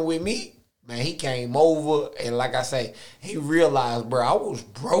shit happened with me, man, he came over and like I say, he realized, bro, I was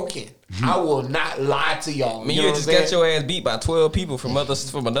broken. I will not lie to y'all. I mean, you you know just what I'm got saying? your ass beat by 12 people from another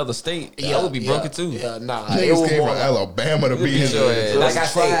state. I would be broken too. Yeah, nah. It Niggas was came more from like- Alabama to be his your ass. ass. like I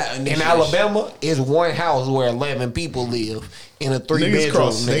That's trial said, in initiation. Alabama, it's one house where 11 people live in a 3-bedroom. Niggas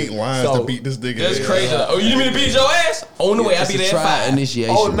cross state nigga. lines So- to beat this nigga. That's ass. crazy. Oh, you need me to beat your ass? On the way, I'll It's be a there at trial 5.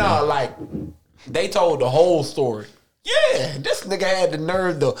 initiation. Oh no, man. like they told the whole story. Yeah, this nigga had the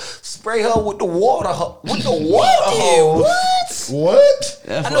nerve to spray her with the water hose. What?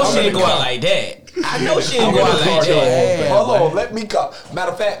 That's I know what she I'm didn't go out like that. I know she didn't go out like that. Hold on, let me go.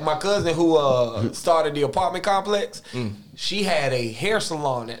 Matter of fact, my cousin who started the apartment complex, she had a hair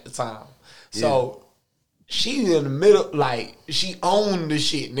salon at the time. So she in the middle, like she owned the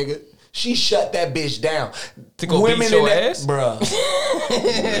shit, nigga. She shut that bitch down. To go beat your ass? Bruh.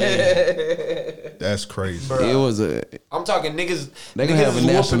 That That's crazy. It was a. I'm talking niggas. They Niggas gonna have a is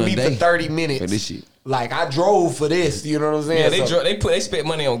national whooping me day for 30 minutes for this shit. Like I drove for this. You know what I'm saying? Yeah, So- they spent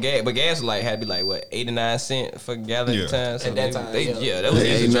money on gas, but gas like had to be like what 89 cents for a gallon Yeah. at the time. So At that time, they, yeah. that was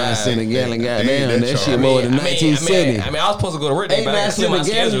easy 89 cents a drive. gallon. They- Goddamn, they that charge. shit more than 1970. I mean, I was supposed to go to work day, but I 89 didn't clear my cents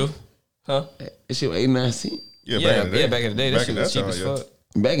a gallon? schedule. Huh? That shit was 89 cents. Yeah, Yeah, back in the day. back in the day, that Back shit in was cheap time, as yeah. fuck.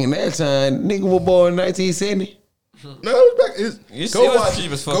 Back in that time, nigga was born in 1970. No, it was back. It Go was watch,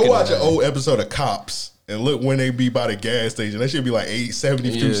 cheap as fuck go in watch the an day. old episode of Cops and look when they be by the gas station. That should be like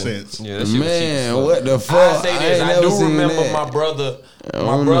 72 cents. Yeah, that shit Man, was cheap as fuck. what the fuck? I say this. ain't I never do seen remember that. my brother. I My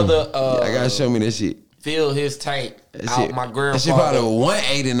don't brother. know. I gotta show me that shit. Fill his tank That out shit, my that shit probably grandfather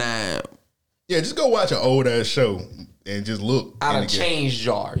 189. Yeah, just go watch an old ass show and just look. out in of the gas. change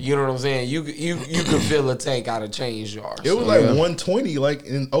jar. You know what I'm saying? You could fill a tank out of change jar. It was like 120 like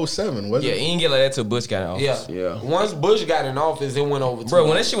in 07, wasn't Yeah, it? he didn't get like that till Bush got in office. Yeah. Yeah. Once Bush got in office, it went over. Bro, to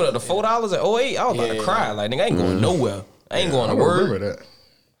when that shit went up to $4 at 08, I was about to Yeah. cry. Like, nigga, I ain't going nowhere. I ain't going I to don't work. remember that.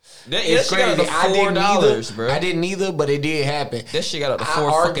 That It's shit got crazy. up to I didn't either. $4, bro. I didn't either, but it did happen. That shit got up to I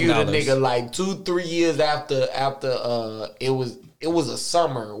 $4 argued a fucking nigga like 2-3 years after it was a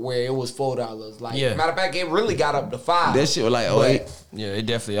summer where it was $4. Like Yeah. matter of fact, it really got up to $5. That shit was like But 08. Yeah, it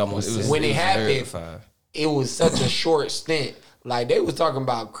definitely almost. It was, when it was happened, verified. it was such a short stint. Like they was talking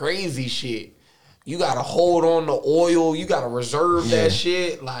about crazy shit. You gotta hold on to oil. You gotta reserve that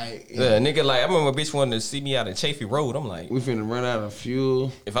shit. Like Yeah, nigga, like I remember a bitch wanted to see me out at Chafee Road. I'm like, We finna run out of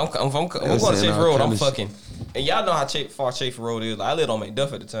fuel. if I'm going to saying Chafee all Road, kind I'm of fucking. And y'all know how far Chafee Road is. Like, I lived on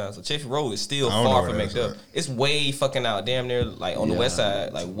McDuff at the time, so Chafee Road is still I don't know far where from that's McDuff. at. It's way fucking out, damn near like on the Yeah. west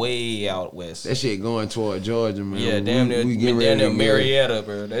side, like way out west. That shit going toward Georgia, man. Yeah, damn near, We get damn ready near to Marietta,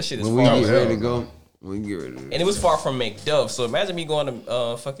 bro. That shit is When we far. get hell ready to no. go, we can get ready to And it was far from McDuff, so imagine me going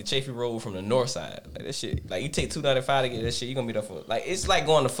to fucking Chafee Road from the north side. Like that shit, like you take 295 to get that shit, you gonna be there for like it's like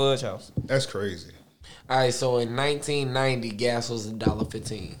going to Fudge House. That's crazy. all right, so in 1990, gas was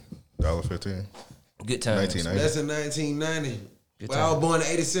 $1.15. $1.15. Good times. 1990. That's in 1990. Good Well, I was born in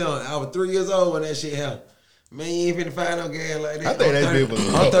 87. I was 3 years old when that shit happened. Man, you ain't finna find no gas like that. I think that bit was a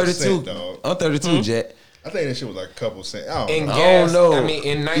I'm couple 32. cent, dog. I'm 32, Jack. I think that shit was like a couple cents. I In don't know. gas, know. I mean,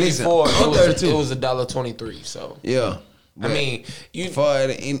 in Listen, '94, I'm 32. it was $1.23. So Yeah. I mean, you For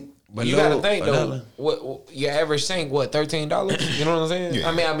the in, but you no, gotta think though. $1. What your average tank? What $13? You know what I'm saying? Yeah.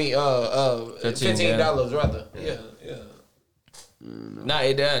 I mean, $15 rather. Yeah. Nah,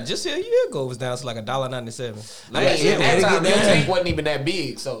 it just a year ago it was down to like $1.97. I mean, Last year, at that they time, get your down. tank wasn't even that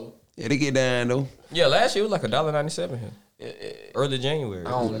big, so Yeah, they get down though. yeah, last year it was like $1.97 here. Early January. I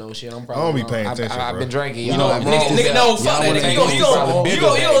don't know shit. I'm I probably don't be wrong. paying attention, I've bro. been drinking. You Y'all. know, I'm wrong. nigga, no, fuck that. Y'all Nigga, wanna you be gon' probably bigger you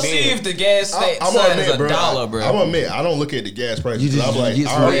gon' back see then. if the gas I'm sign gonna is admit, bro. $1, bro. I'm gonna admit, I don't look at the gas prices. You just- I'm like, you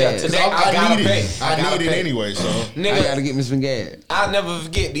get some all right, gas. Today I I gotta need pay. it. I I gotta need it pay. anyway. So I Nigga, gotta get me some gas. I'll never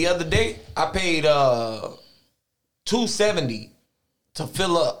forget the other day I paid $2.70 to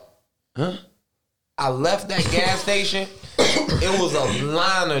fill up. Huh? I left that gas station. It was a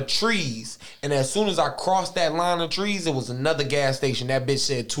line of trees. And as soon as I crossed that line of trees, it was another gas station. That bitch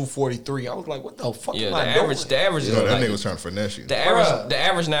said $2.43. I was like, what the fuck Yeah, am the I average, doing? the average, you know, is that like, nigga was trying to finesse you. the Bruh.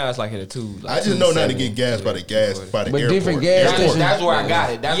 average now is like at a 2. Like I just know not to 2.7. get gas by the But airport. different gas Airport. stations- That's where I got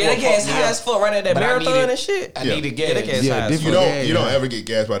it. That's Yeah, what that gas fucked me high up. as fuck right at that But I marathon needed- and shit. I Yeah. needed Yeah, gas. that gas Yeah, high as different fuck. gas. You don't ever get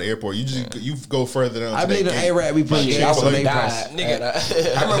gas by the airport. You just you go further down. I to believe that the gate. A-Rap be putting Shit, gas I on would their have price. died.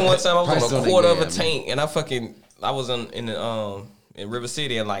 Nigga, I remember one time I was Price on on a the quarter of a gas, tank and I was in River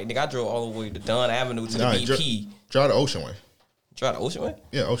City and like nigga I drove all the way to Dunn Avenue to the Nah, BP. Drive the Ocean Way. Try the Ocean Way.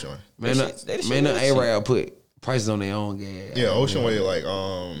 Yeah, Ocean Way. Man, That shit- that shit man, the real A-Rap put prices on their own gas. Yeah, Ocean Way, like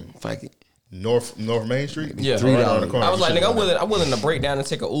Fuck it. North Main Street. Yeah. Right around the corner. I was You like, should've nigga, done I'm willing to break down and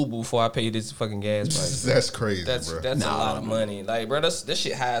take a Uber before I pay this fucking gas price. that. That's crazy, That's bro. a lot of money. Like, bro, that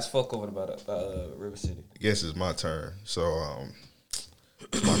shit high as fuck over by River City. I guess it's my turn. So,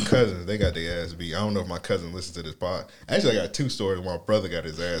 my cousins, they got their ass beat. I don't know if my cousin listens to this pod. Actually, I got two stories. My brother got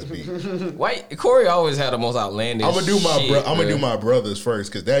his ass beat. Why Corey always had the most outlandish. I'm gonna do my shit, I'm gonna do bro. my brothers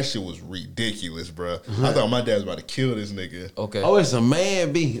first because that shit was ridiculous, bro. I thought my dad was about to kill this nigga. Okay. Oh, it's a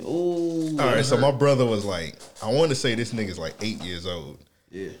man B. Ooh. All right, so my brother was like, I want to say this nigga's like 8 years old.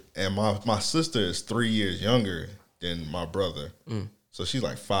 Yeah. And my sister is 3 years younger than my brother. So she's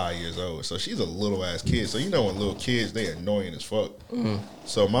like 5 years old. So she's a little ass kid. So you know when little kids, they annoying as fuck.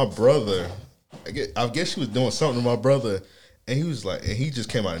 So my brother, I guess she was doing something to my brother. And he was like, and he just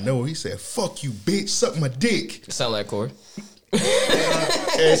came out of nowhere. He said, "Fuck you, bitch, suck my dick." Sound like Corey.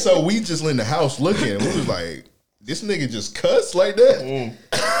 And so we just in the house looking. And we was like, this nigga just cussed like that.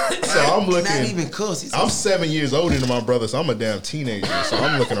 So I'm looking. Not even cuss. I'm 7 years older than my brother, so I'm a damn teenager. So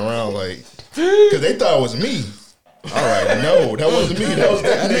I'm looking around like, because they thought it was me. All right, no, that wasn't me. That was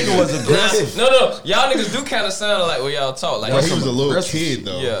that nigga. was aggressive. No, y'all niggas do kind of sound like when y'all talk. Like Well, he was a little kid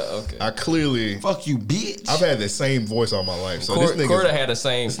though. Yeah, okay. I clearly Fuck you, bitch. I've had the same voice all my life. So this Corda nigga, had the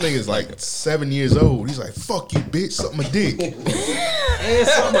same. this nigga's like 7 years old. He's like, "Fuck you, bitch, suck my dick." And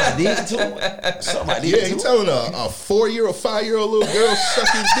somebody did too. Somebody Yeah, did he too. telling a 4-year-old, 5-year-old little girl suck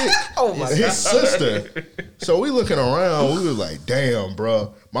his dick. Oh my His God. sister. So we looking around. We was like, "Damn,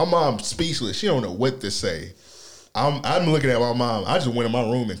 bro." My mom's speechless. She don't know what to say. I'm looking at my mom. I just went in my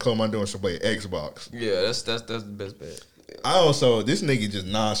room and closed my door and started playing Xbox. Yeah, that's the best bet. I also, this nigga just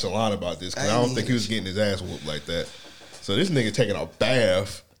nonchalant about this because I don't think he was getting his ass whooped like that. So this nigga taking a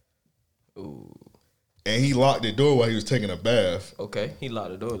bath. Ooh. And he locked the door while he was taking a bath. Okay, he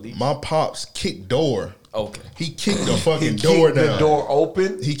locked the door at least. My pops kicked door. Okay. He kicked the fucking door down. The door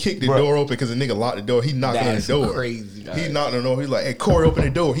open. He kicked the door open because the nigga locked the door. He knocked on the That's door. crazy. He knocked on the door. He's like, "Hey, Corey, open the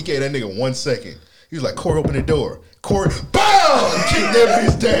door." He gave that nigga 1 second. He was like, "Corey, open the door." Corey, BAM! Kicked that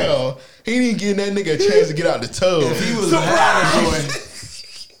bitch down. He didn't give that nigga a chance to get out the tub. If he was behind the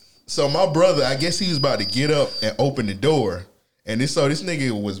door, So my brother, I guess he was about to get up and open the door. And this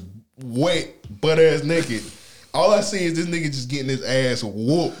nigga was wet, butt ass naked. All I see is this nigga just getting his ass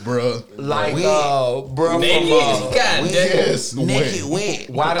whooped, bro. Like, bro, Naked? God damn. Yes, naked wet. wet.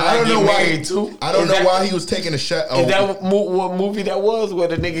 Why did I don't know why. married too? I don't Is know that- why he was taking a shot. Is that what movie that was where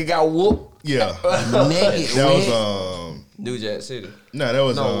the nigga got whooped? Yeah, Naked that wet. was New Jack City. no, that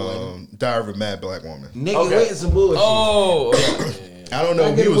was No, Diary of a Mad Black Woman. Naked Okay. wet some bullshit. Oh, I don't know I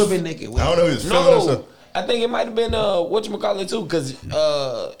if get he a was. whipping naked wet. I don't know if he was feeling No, himself. I think it might have been whatchamacallit too, because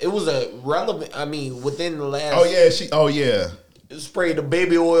it was a relevant. I mean, within the last. Oh yeah. Sprayed the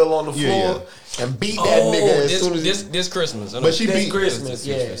baby oil on the Yeah, floor and beat that nigga as soon as this Christmas. But she this beat Christmas.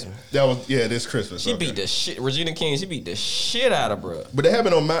 Yeah, that was this Christmas. She beat the shit. Regina King. She beat the shit out of bruh. But it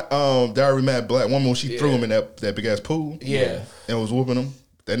happened on my Diary of a Mad Black Woman when she threw him in that big ass pool. Yeah. and was whooping him.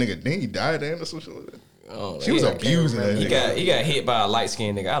 That nigga, then he died and or some shit like that. Oh, She was yeah, abusing that He nigga. got hit by a light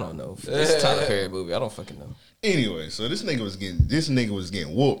skinned nigga. I don't know. It's a Tyler Perry movie. I don't fucking know. Anyway, so this nigga was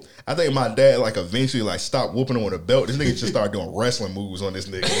getting whooped. I think my dad like eventually like stopped whooping him with a belt. This nigga just started doing wrestling moves on this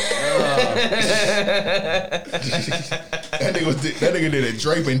nigga. that nigga did a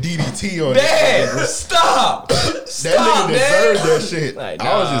draping DDT on Dad, this stop! That Stop, nigga man. deserved that shit. Like,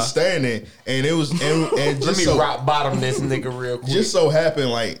 I was nah. just standing, and it was and Let just me so rock bottom this nigga real quick. just so happened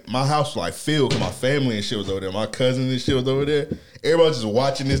like my house was like filled because my family and shit was over there, my cousins and shit was over there. Everybody was just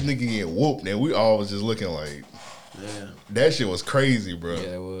watching this nigga get whooped, and we all was just looking like, that shit was crazy, bro.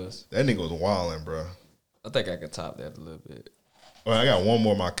 Yeah, it was. That nigga was wilding, bro. I think I could top that a little bit. Well, I got one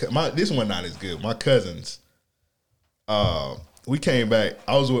more. This one not as good. My cousins. We came back.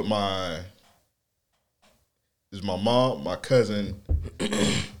 I was with my mom, my cousin.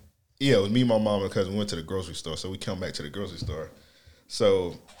 Yeah, it was me, my mom, and cousin. We went to the grocery store. So we come back to the grocery store.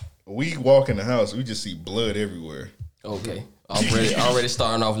 So we walk in the house. We just see blood everywhere. Okay. Already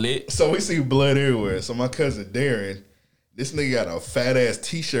starting off lit. So we see blood everywhere. So my cousin Darren, this nigga got a fat ass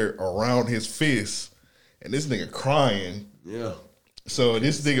t-shirt around his fist, and this nigga crying. Yeah. So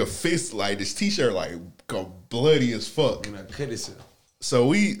this nigga fist like this t-shirt like go bloody as fuck. And I cut it.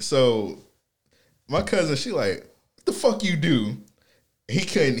 So my cousin, she like, what the fuck you do?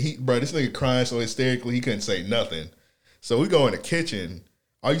 Bro, this nigga crying so hysterically he couldn't say nothing. So we go in the kitchen,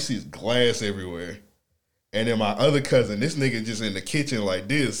 all you see is glass everywhere. And then my other cousin, this nigga just in the kitchen like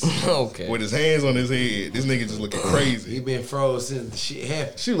this, Okay. with his hands on his head. This nigga just looking crazy. He been froze since the shit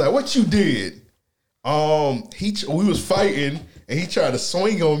happened. She was like, "What you did?" We was fighting, and he tried to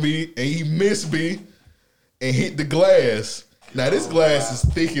swing on me, and he missed me, and hit the glass. Now this glass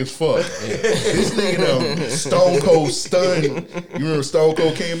is thick as fuck. This nigga done Stone Cold stunned. You remember Stone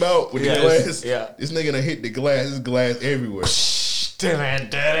Cold came out with the glass? Yeah. This nigga done hit the glass. There's glass everywhere.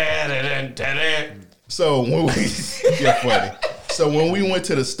 So when we yeah, funny. So when we went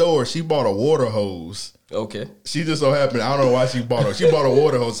to the store, she bought a water hose. Okay. She just so happened, I don't know why she bought it. She bought a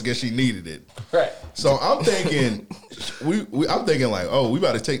water hose because she needed it. Right. So I'm thinking, I'm thinking like, oh, we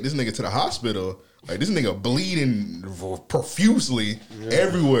about to take this nigga to the hospital. Like this nigga bleeding profusely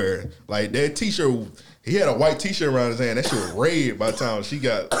everywhere. Like that t-shirt, he had a white t-shirt around his hand. That shit was red by the time she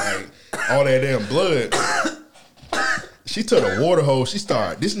got like all that damn blood. She took a water hose. She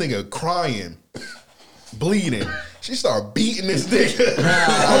started, this nigga crying, bleeding. She started beating this nigga.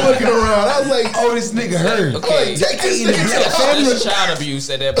 I'm looking around. I was like, oh, this nigga hurt. Okay, take this in the nigga black to the family. that's child abuse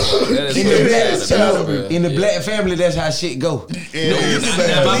at that point. That is In the black family, that's how shit go.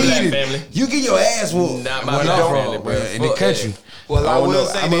 not my black family. You get your ass whooped. Not my black family, bro. In the country. Well, I will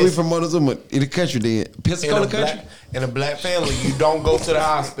say I'm this. from Montezuma. In the country, then Pensacola country. In a black family, you don't go to the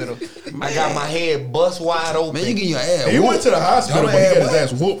hospital. I got my head bust wide open. Man, you get your ass he whooped. went to the hospital, Don't but he got ass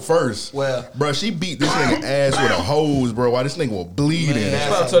his ass whooped first. Well, bro, she beat this nigga ass with a hose, bro. While this nigga was bleeding. Man,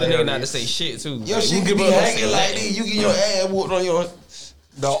 that's why I told the nigga not to say shit too. Your shit could be hanging like this. You get your ass whooped on your.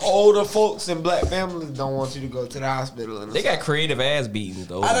 The older folks in black families don't want you to go to the hospital. They got creative ass beatings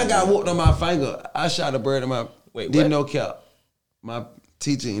though. I done got whooped on my finger. I shot a bird in my. Wait, didn't what? know cap. My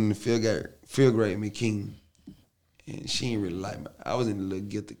teacher in the field grade, McKean, and she ain't really like me. I was in the little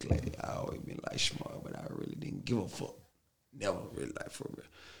guilty class. I always been like smart, but I really didn't give a fuck. Never really like for real.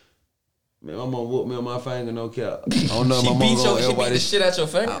 Man, my mom whooped me on my finger, no cap. I don't know if my mom gonna She beat the shit out your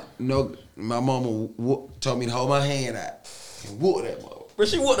finger? No, my mama told me to hold my hand out and whoop that mother. Bro,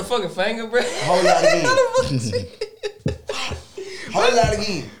 she whooped the fucking finger, bro. Hold out again. Hold out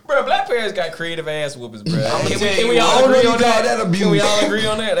again. Bro, black parents got creative ass whoopers, bro. Can we I all don't agree know on you call that? that abuse. Can we all agree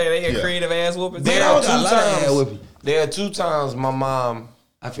on that? They got creative ass whoopers. There I are got a lot of ass whooping. There are 2 times my mom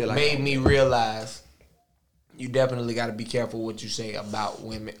I feel like made me realize you definitely got to be careful what you say about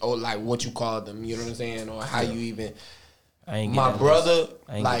women or like what you call them. You know what I'm saying, or how you even. I ain't get My that brother, lesson.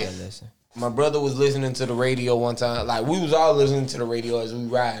 I ain't like get that lesson. my brother was listening to the radio one time. Like we was all listening to the radio as we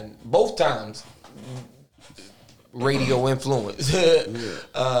riding. Both times, radio influence.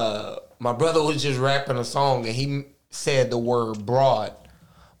 My brother was just rapping a song and he said the word broad.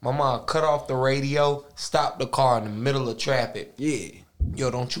 My mom cut off the radio, stopped the car in the middle of traffic. Yeah.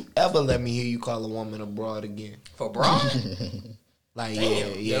 Yo, don't you ever let me hear you call a woman a broad again. For broad? Like,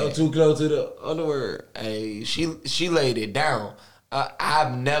 yeah. That was too close to the other word. Hey, she laid it down.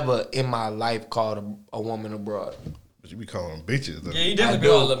 I've never in my life called a woman a broad. But you be calling them bitches. Though. Yeah, he definitely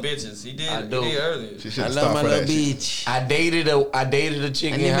called them bitches. He did. I He do. did earlier. She I should love stop my for little that shit. bitch. I dated a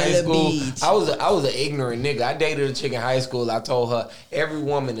chick I in need my high little school. bitch. I was an ignorant nigga. I dated a chick in high school. I told her every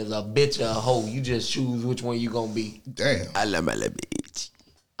woman is a bitch or a hoe. You just choose which one you gonna be. Damn. I love my little bitch.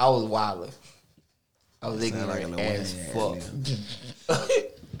 I was wildin'. I was Sound like a ignorant little as one-hand fuck.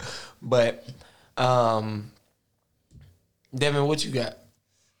 But, Devin, what you got?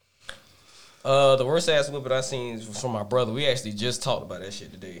 The worst ass whipping I seen was from my brother. We actually just talked about that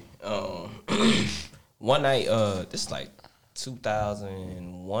shit today. One night, this is like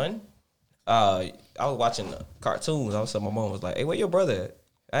 2001. I was watching cartoons. All of a sudden, my mom was like, "Hey, where your brother at?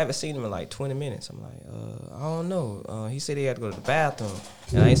 I haven't seen him in like 20 minutes." I'm like, I don't know. He said he had to go to the bathroom,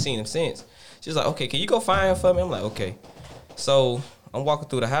 and I ain't seen him since. She was like, "Okay, can you go find him for me?" I'm like, "Okay." So I'm walking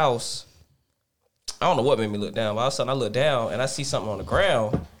through the house. I don't know what made me look down, but all of a sudden I look down and I see something on the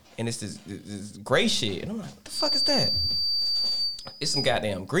ground, and it's this gray shit, and I'm like, "What the fuck is that?" It's some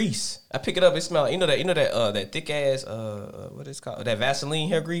goddamn grease. I pick it up. It smell like, that thick ass what is it called, that Vaseline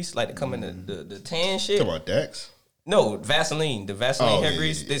hair grease, like to come in the tan shit. Talking about Dax? No, Vaseline, the Vaseline hair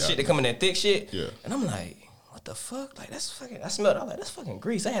grease, yeah. shit that come in that thick shit. Yeah. And I'm like, what the fuck? Like that's fucking. I smelled it. I was like, that's fucking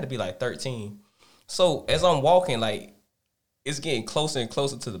grease. I had to be like 13. So as I'm walking, like it's getting closer and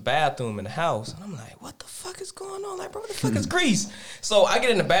closer to the bathroom in the house, and I'm like, what the fuck is going on? Like, bro, what the fuck is grease? So I get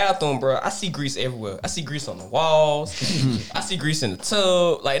in the bathroom, bro. I see grease everywhere. I see grease on the walls. I see grease in the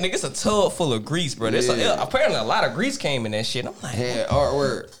tub. Like, nigga, it's a tub full of grease, bro. Apparently a lot of grease came in that shit. I'm like, Had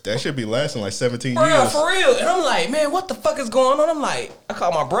artwork. That should be lasting like 17 bro, years. for real. And I'm like, man, what the fuck is going on? I'm like, I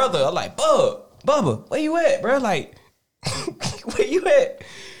call my brother. I'm like, Bubba, where you at, bro? Like, where you at?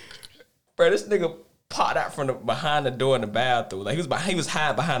 Bro, this nigga popped out from behind the door in the bathroom. Like, he was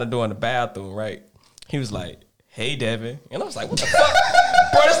hiding behind the door in the bathroom, right? He was like, hey, Devin. And I was like, what the fuck?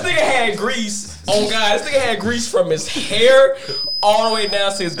 Bro, this nigga had grease. Oh, God. This nigga had grease from his hair all the way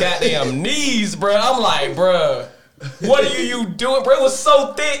down to his goddamn knees, bro. I'm like, bro, what are you doing? Bro, it was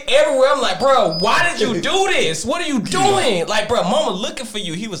so thick everywhere. I'm like, bro, why did you do this? What are you doing? Like, bro, mama looking for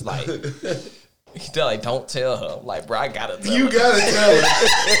you. He was like, don't tell her. I'm like, bro, I gotta tell her. You gotta tell her.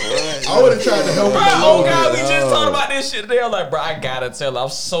 I would have tried to help Bro, him. oh God, we just talked about this shit today. I'm like, bro, I gotta tell her. I'm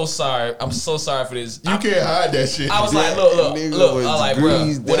so sorry. I'm so sorry for this. You can't hide that shit. I was like, Nigga look. was I was like, bro,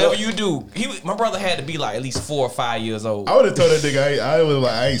 greased whatever up. you do. My brother had to be like at least 4 or 5 years old. I would have told that nigga.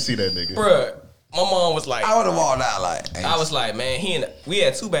 I ain't see that nigga. Bro, my mom was like, I would have walked out like. I was like, man, we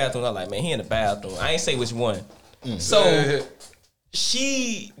had 2 bathrooms. I was like, man, he in the bathroom. I ain't say which one. So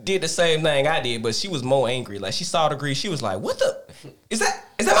she did the same thing I did, but she was more angry. Like, she saw the grease. She was like, what the? Is that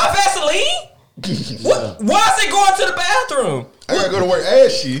my Vaseline? What? Why is it going to the bathroom? I gotta go to work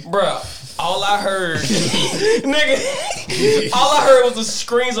ashy. Bruh, All I heard, nigga, all I heard was the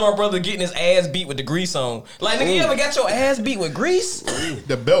screams of my brother getting his ass beat with the grease on. Like, nigga, you ever got your ass beat with grease?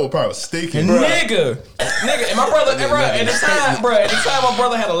 The belt was probably stinking, bro. Nigga, and my brother, at the time, my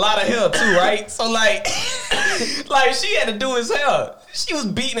brother had a lot of hair too, right? So like she had to do his hair. She was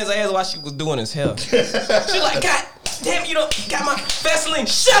beating his ass while she was doing his hair. She like, God damn, you don't got my Vaseline.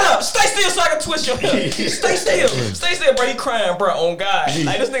 Shut up, stay still so I can twist your hair. Stay still, bro. He crying, bro. On God,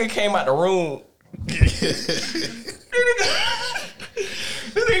 like this nigga came out the room. This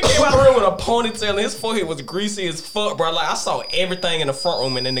nigga came out the room with a ponytail and his forehead was greasy as fuck, bro. Like I saw everything in the front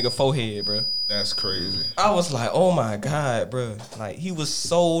room in that nigga forehead, bro. That's crazy. I was like, oh my God, bro. Like he was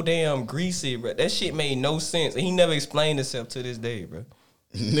so damn greasy, bro. That shit made no sense, and he never explained himself to this day, bro.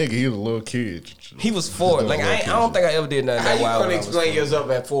 Nigga, he was a little kid. He was 4. Like I don't think I ever did nothing How that you wild. gonna explain yourself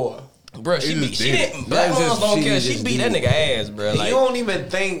at 4? Bro, she didn't. Black moms don't care. She beat that nigga ass, bro. Like, you don't even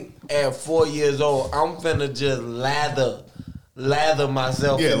think at 4 years old I'm finna just lather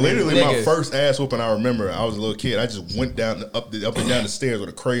myself. Yeah, literally my first ass whooping. I remember I was a little kid. I just went down up and down the stairs with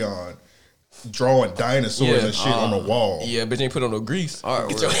a crayon, drawing dinosaurs and shit on the wall. Yeah, bitch ain't put on no grease. All right,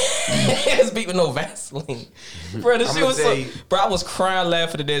 get your ass beat with no Vaseline, bro. This shit was so. Bro, I was crying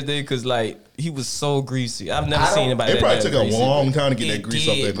laughing to this day because like he was so greasy. I've never seen anybody. It probably took a greasy, long time to get that grease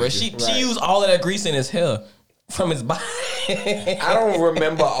off that bro. nigga. She used all of that grease in his hair from his body. I don't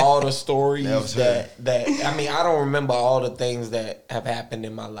remember all the stories that I mean, I don't remember all the things that have happened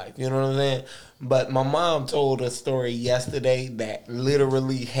in my life. You know what I'm saying? But my mom told a story yesterday that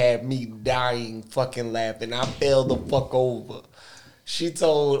literally had me dying fucking laughing. I fell the fuck over. She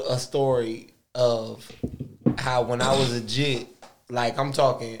told a story of how when I was a jit, like I'm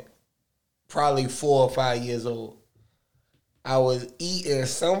talking probably 4 or 5 years old, I was eating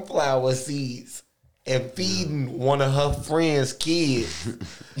sunflower seeds and feeding one of her friends' kids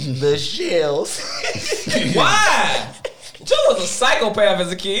the shells. Why? Joe was a psychopath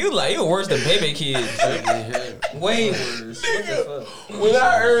as a kid. You was worse than baby kids. Way worse. Nigga, when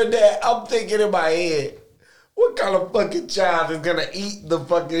I heard that, I'm thinking in my head, what kind of fucking child is gonna eat the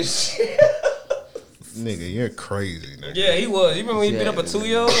fucking shell? Nigga, you're crazy, nigga. Yeah, he was. You remember when he beat up a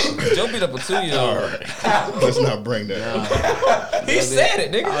 2-year-old? Joe beat up a 2-year-old. Let's not bring that up. He said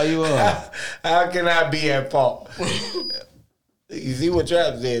it, nigga. How you are? How can I be at fault? You see what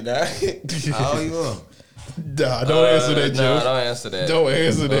Trav said, huh? How you are? Nah, don't answer that, Joe. Nah, don't answer that. Don't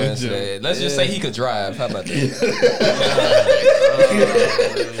answer that, Joe. Let's just say he could drive. How about that?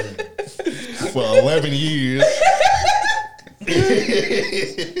 For 11 years.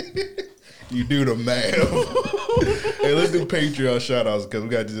 You do the math. Hey, let's do Patreon shout outs because we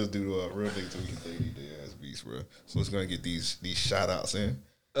got to just do real things so we can say these ass beats, bro. So let's go and get these shout outs in.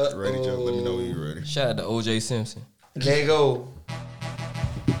 Ready, Joe? Let me know when you're ready. Shout out to OJ Simpson. There you go.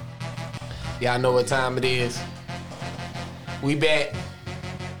 Y'all know what time it is. We back.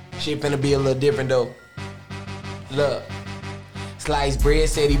 Shit finna be a little different though. Look. Sliced bread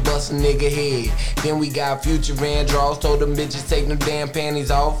said he bust a nigga head. Then we got Future Vandross, told them bitches take them damn panties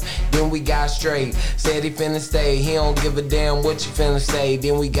off. Then we got Straight, said he finna stay. He don't give a damn what you finna say.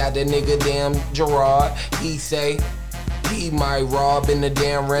 Then we got that nigga damn Gerard. He say he might rob in the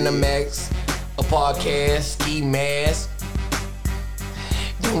damn Renamax, a podcast, ski mask.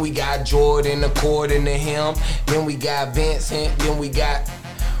 Then we got Jordan according to him. Then we got Vincent. Then we got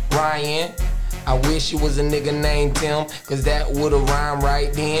Ryan. I wish it was a nigga named Tim, cause that would've rhymed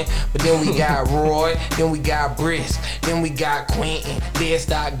right then. But then we got Roy, then we got Brisk, then we got Quentin.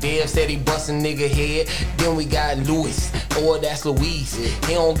 Deadstock Dev said he bust a nigga head. Then we got Louis, or that's Luis.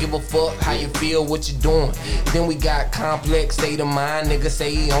 He don't give a fuck how you feel, what you doing. Then we got Complex State of Mind, nigga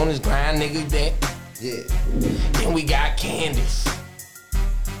say he on his grind, nigga that. Yeah. Then we got Candace.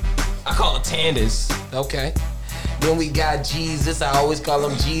 I call her Tandis. Okay. Then we got Jesus, I always call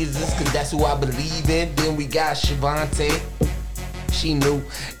him Jesus, cause that's who I believe in. Then we got Shavante, she knew.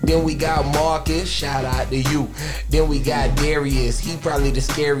 Then we got Marcus, shout out to you. Then we got Darius, he probably the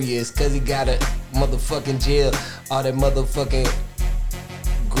scariest, cause he got a motherfucking jail. All that motherfucking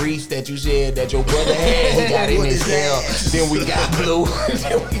grease that you said that your brother had, he got in his jail. Then we got Blue,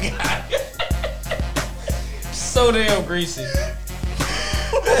 then we got... So damn greasy.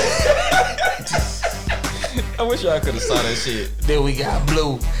 I wish y'all could have saw that shit. Then we got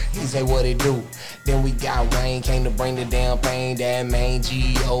Blue, he say what it do. Then we got Wayne, came to bring the damn pain. That main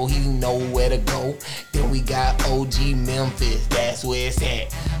G.O., he know where to go. Then we got OG Memphis, that's where it's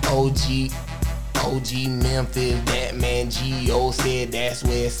at. OG Memphis, that man G.O. said that's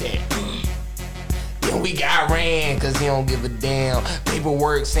where it's at. Then we got Rand, cause he don't give a damn.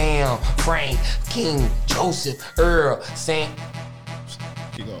 Paperwork Sam, Frank, King, Joseph, Earl, Sam.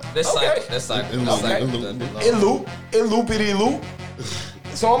 Keep going. Let's cycle. It loop.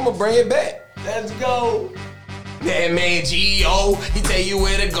 So I'm gonna bring it back. Let's go. That man G.O., he tell you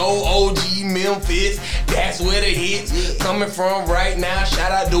where to go. OG Memphis, that's where the hits coming from right now.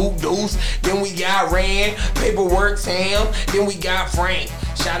 Shout out Duke Deuce. Then we got Rand, Paperwork Sam. Then we got Frank.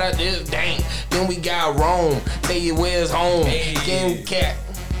 Shout out this Dang. Then we got Rome. Tell you where's home.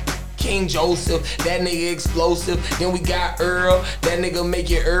 King Joseph, that nigga explosive. Then we got Earl, that nigga make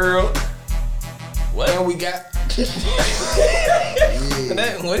it Earl. What? Then we got. What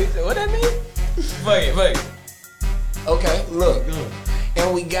that mean? Fuck it. Okay, look.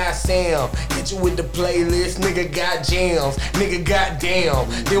 And we got Sam, hit you with the playlist, nigga got jams, nigga got damn.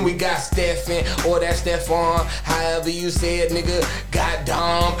 Then we got Stefan, or that Stefan, however you say it, nigga got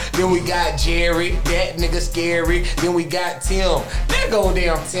Dom. Then we got Jerry, that nigga scary. Then we got Tim, there go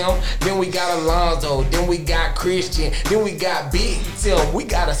damn Tim. Then we got Alonzo, then we got Christian, then we got Big Tim. We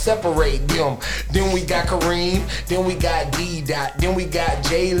gotta separate them. Then we got Kareem, then we got D-Dot, then we got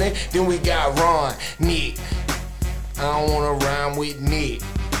Jalen, then we got Ron, Nick. I don't wanna rhyme with Nick.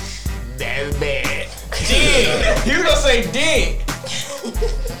 That's bad. Dick. You gonna say dick.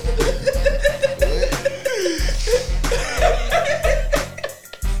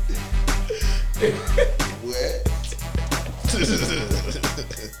 What?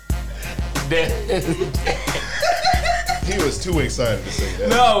 He was too excited to say that.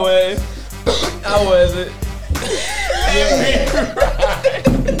 No way. I wasn't.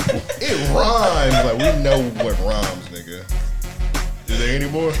 It rhymes. Like, we know what rhymes, nigga. Is there any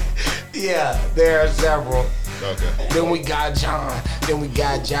more? Yeah, there are several. Okay. Then we got John. Then we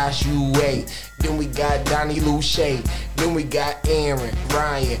got Joshua. Then we got Donnie Luche. Then we got Aaron,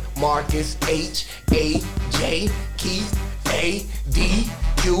 Ryan, Marcus, H, A, J, Keith, A, D,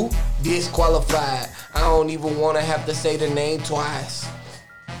 Q, disqualified. I don't even want to have to say the name twice.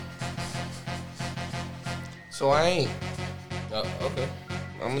 So I ain't. Okay.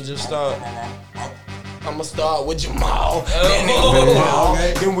 I'ma just start. I'ma start with Jamal.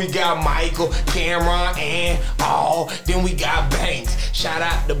 Then we got Michael, Cameron, and all. Then we got Banks. Shout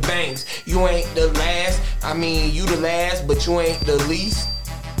out to Banks. You ain't the last. I mean, you the last, but you ain't the least.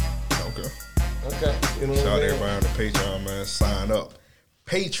 Okay. Okay. You know Shout out what everybody on the Patreon, man. Sign up.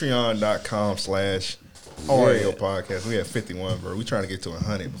 Patreon.com/RAO Podcast. We have 51, bro. We trying to get to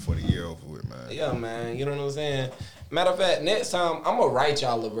 100 before the year over with, man. Yeah, man. You know what I'm saying? Matter of fact, next time I'm gonna write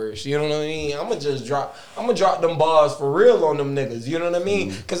y'all a verse. You know what I mean? I'm gonna drop them bars for real on them niggas. You know what I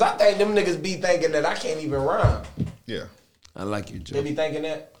mean? Cause I think them niggas be thinking that I can't even rhyme. Yeah. I like you, Joe. They be thinking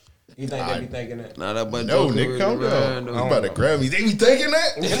that? You think they be thinking that? Nah, that but No, nigga, calm down. You about to grab me. They be thinking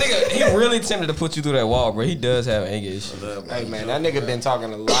that? That nigga, he really tempted to put you through that wall, bro. He does have anger issues. Hey, man, that nigga been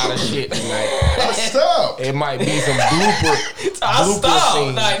talking a lot of shit tonight. Stop. It might be some blooper Stop.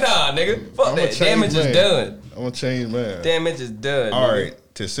 scenes. Nah, nigga. Fuck that. Damage is done. I'm gonna change, man. Damage is done. All nigga. right,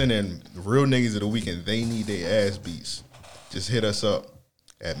 to send in real niggas of the weekend, they need their ass beats. Just hit us up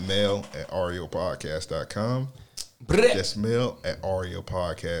at mail@ariopodcast.com. That's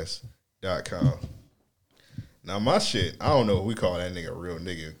mail@ariopodcast.com. Now my shit, I don't know if we call that nigga a real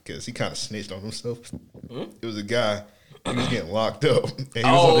nigga because he kind of snitched on himself. It was a guy, he was getting locked up and he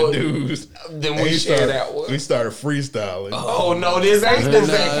was on the news. Then we share that one. We started freestyling. Oh no, this ain't the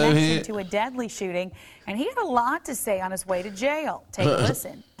same. Connection to a deadly shooting, and he had a lot to say on his way to jail. Take a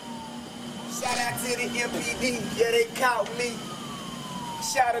listen. Shout out to the MPD, yeah, they caught me.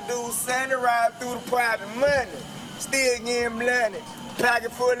 Shot a dude Santa ride through the private money. Still getting blunted,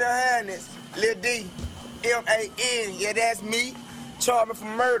 pocket full of hundreds. Lil D, M-A-N, yeah, that's me. Charge me for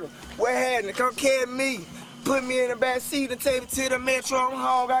murder. What happened? Come carry me. Put me in the back seat and take me to the metro. I'm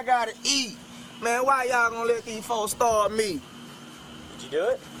hungry, I gotta eat. Man, why y'all gonna let these folks starve me? Did you do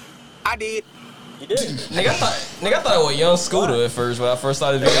it? I did. You did? Nigga, I thought it was Young Scooter at first when I first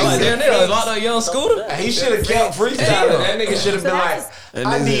started video. I'm like, damn, nigga, locked up Young Scooter. He should have kept freestyling. That nigga should have been like,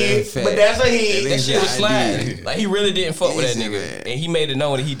 I did, but that's a hit. That shit was sliding. Like, he really didn't fuck with that nigga. And he made it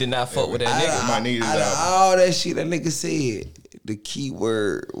known that he did not fuck with that nigga. My niggas Out of all that shit that nigga said, the key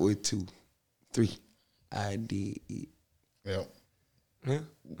word was 2, 3. I did it. Yep. Yeah,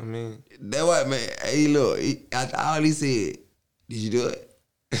 I mean, that what, man. Hey, look, after all he said, did you do it?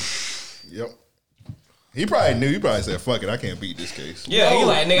 Yep. He probably knew. He probably said, "Fuck it, I can't beat this case." Yeah, he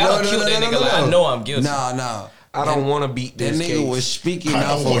like, nigga, I don't kill that nigga. Like, I know I'm guilty. No. I don't want to beat this That nigga case. was speaking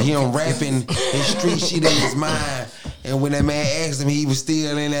off of him rapping his street shit in his mind. And when that man asked him, he was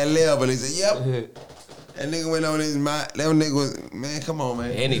still in that level. He said, yep. That nigga went on his mind. That nigga was, man, come on,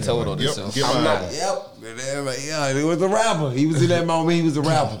 man. And he told on himself. I'm not. Yep. Yeah, he was a rapper. He was in that moment. He was a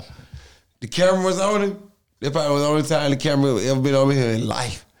rapper. The camera was on him. That probably was the only time the camera ever been over here in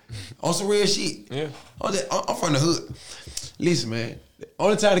life. On some real shit. Yeah. I'm from the hood. Listen, man. The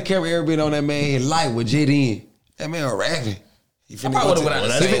only time the camera ever been on that man in life was Jet In. That man was rapping. He finna I would've went out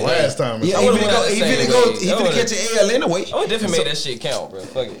the same way. Last time. Yeah, he finna catch an L anyway. I would definitely made that shit count, bro.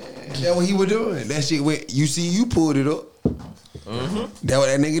 Fuck it. That's what he was doing. That shit went, you pulled it up. Mm-hmm. That's what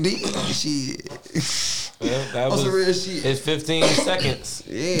that nigga did. Shit. Yeah, that was some real shit. It's 15 seconds.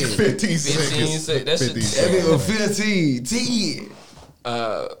 Yeah. 15 seconds. That shit. That was 15. 10.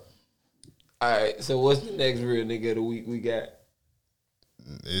 All right, so what's the next real nigga of the week we got?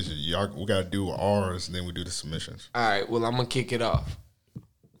 We gotta do ours, and then we do the submissions. All right, well, I'm gonna kick it off.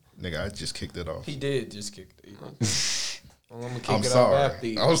 Nigga, I just kicked it off. He did just kick it. Well, I'm gonna kick I'm it sorry. off after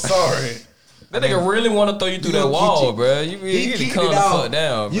you. I'm sorry. That nigga really want to throw you through that wall, bro. You need to calm the fuck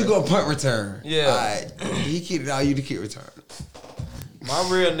down, bro. You go punt return. Yeah. All right. He kicked it out, you the kick return. My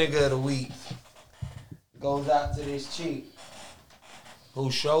real nigga of the week goes out to this chick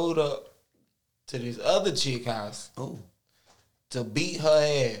who showed up to this other chick house to beat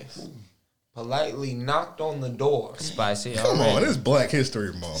her ass. Politely knocked on the door. Spicy. Come on, this Black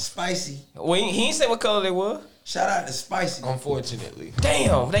History Month. Spicy. Well, he ain't say what color they were. Shout out to Spicy. Unfortunately.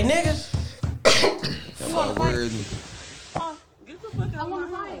 Damn, they niggas.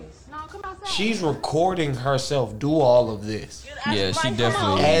 She's recording herself do all of this. Yeah, she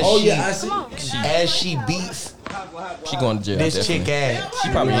definitely. As she beats She going to jail. this definitely. chick ass. She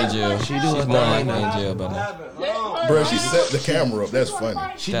probably in jail. She's more likely in jail by now. Bro, she set the camera up. That's funny.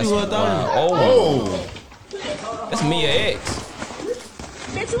 She That's do her thing. wow. Oh. That's Mia X.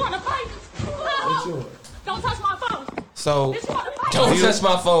 Bitch, you want to fight? Don't touch my phone. So Don't touch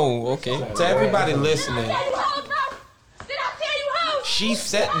my phone. Okay. to everybody listening, Did I tell you how? she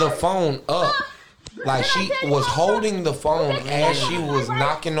set the phone up. Like she was holding the phone as she was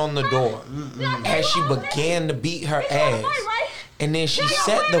knocking on the door, as she began to beat her ass, and then she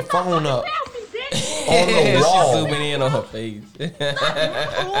set the phone up on the She's wall, zooming in on her face.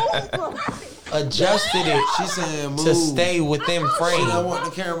 adjusted it She said move. to stay within She frame. don't want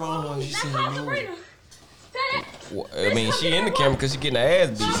the camera on her. She said move. Well, I mean, she in the camera because she getting her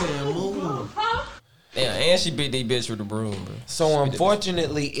ass She beat. said move. Yeah, and she beat that bitch with the broom, bro. So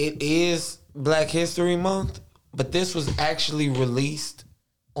unfortunately, it is Black History Month, but this was actually released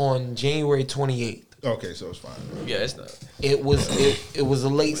on January 28th. Okay, so it's fine. Yeah, it's not. It was a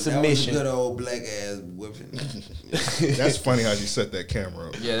late submission. That was a good old black ass whipping. That's funny how she set that camera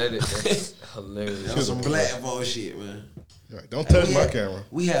up. Yeah, that's hilarious. That was some black bullshit, man. Like, don't touch my camera.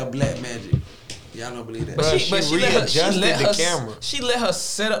 We have black magic. Y'all don't believe that? But She she let her- readjusted let the her- camera. She let her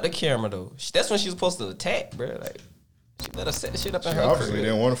set up the camera though. That's when she was supposed to attack, bro. Like she let her set the shit up in She her. obviously crib.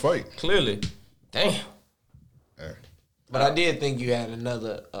 didn't want to fight. Clearly, damn. Yeah. But I did think you had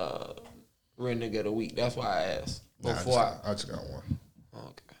another real nigga of the week. That's why I asked. Nah, Before I just got one.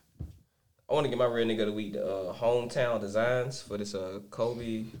 Okay. I want to get my real nigga of the week the hometown designs for this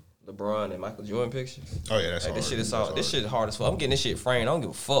Kobe, LeBron, and Michael Jordan picture. Oh yeah, that's Like this hard. shit is That's hard. This hard. shit is hard as fuck. I'm getting this shit framed. I don't give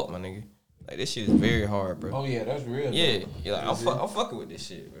a fuck, my nigga. Like this shit is very hard, bro. Oh yeah, that's real. Yeah, yeah. Like, I'm fucking with this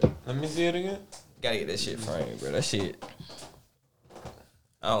shit, bro. Let me see it again. Gotta get that shit framed, bro. That shit.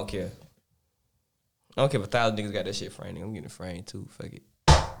 I don't care. I don't care if 1,000 niggas got that shit framed. I'm getting it framed too. Fuck it.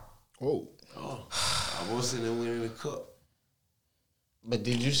 Whoa. I was sitting there winning the cup. But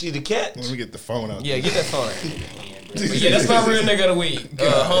did you see the catch? Let me get the phone out. Yeah, get that phone. But yeah, that's my real nigga of the week.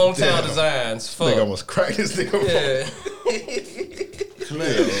 Hometown damn. designs. Fuck. Nigga almost cracked this nigga. Yeah.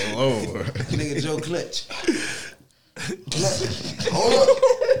 Clutch. Lord. Nigga Joe Clutch. Clutch. Hold up.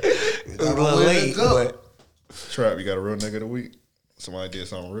 It was a little late, but Trap, you got a real nigga of the week? Somebody did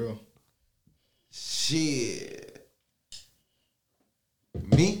something real? Shit.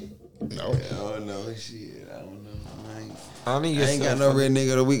 Me? No. Oh no, shit. I don't know. I I ain't got no real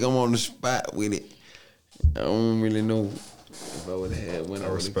nigga of the week. I'm on the spot with it. I don't really know if I would have had one. I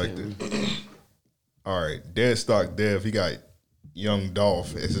respect it. All right, Dead Stock Dev, he got Young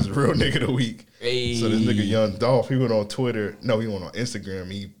Dolph as his real nigga of the week. Hey. So this nigga Young Dolph, he went on Twitter. No, he went on Instagram.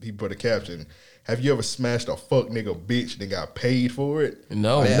 He put a caption. Have you ever smashed a fuck nigga bitch and got paid for it?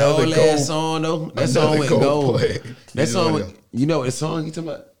 No. That old ass song though. That song went gold. That song went, you know what the song you talking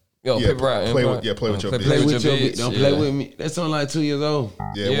about? Yo, Yeah, Pip Rock. play with your bitch. Play with your bitch. bitch. Don't play with me. That song like 2 years old.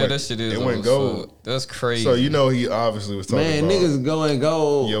 Yeah, that shit is. It went old gold. as fuck. That's crazy. So you know he obviously was talking Man, about niggas going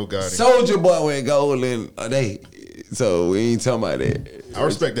gold. Yo Gotti. Soldier Boy went gold in a day. So we ain't talking about that. I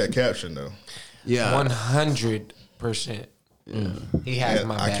respect that caption though. Yeah. 100%. He has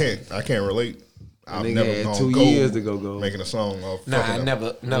my back. I can't relate. I've Nigga never had gone 2 gold years to go gold. making a song off. Nah, fucking I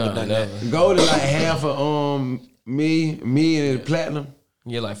up. never done that. Gold is like half of me and platinum.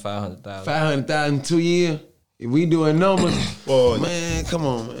 Yeah, like 500,000. 500,000 2 years. If we doing numbers, Well, man, come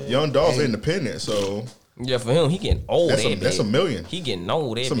on, man. Young Dolph independent, so Yeah, for him, he getting old. that's a million. He getting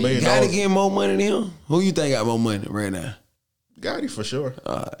old. That's That $1 million. Gotti getting more money than him. Who you think got more money right now? Gotti for sure.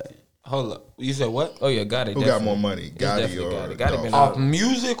 Hold up. You said what? Oh yeah, Gotti. Who got more money, It's Gotti definitely or Gotti. Gotti been Dolph? Off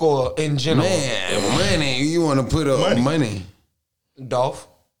music or in general? Man, money. You want to put up money. Dolph?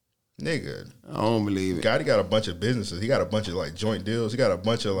 Nigga, I don't believe it. Gotti got a bunch of businesses. He got a bunch of like joint deals. He got a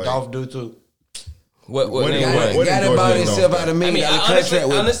bunch of like. Dolph do too. What What name is- was? what Gotti endorsement bought Dolph himself got? out of $1 million honestly, contract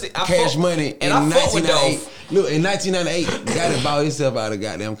with I Cash fuck- Money and in I fuck with 1998. Dolph. Look, in 1998, Gotti bought himself out of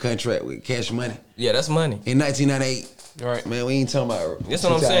goddamn contract with Cash Money. Yeah, that's money. In 1998. Right. Man, we ain't talking about. That's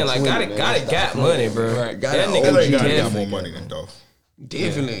what I'm saying. Like, 2020, Gotti got money, bro. Right. That Gotti nigga I think Gotti got definitely more money than Dolph.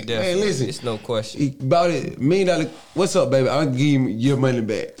 Definitely. Yeah, Man, listen. It's no question. He bought it $1 million. What's up, baby? I'll give you your money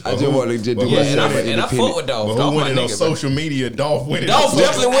back. I just want to just do Yeah, my and I shit. fuck with Dolph. But Dolph who my winning on nigga, bro. social media? Dolph winning. Dolph on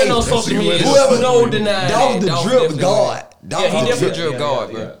definitely social winning on media. social media. Whoever- No denying Dolph that. the Dolph drip definitely god. winning. Dolph Yeah, he the definitely drip- drip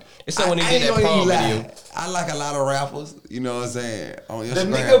god, bro. It's when he I did ain't that gonna prom lie. video. I like a lot of rappers. You know what I'm saying? On Instagram.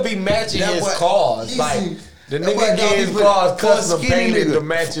 The nigga be matching That his boy- cars. Like, listen, the that boy nigga Dolph get be his put- cars for a custom skinny painted nigga. to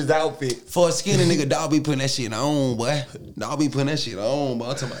match his outfit. For a skinny nigga, dog be putting that shit on, boy. Dog be putting that shit on, boy.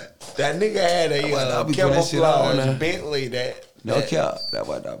 I'm talking about. That nigga had That boy Dog be putting that shit on, camouflage man. Bentley No cap. That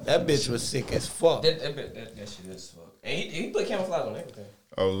boy Dog. That bitch was sick as fuck. That shit is fuck. And he put camouflage on everything.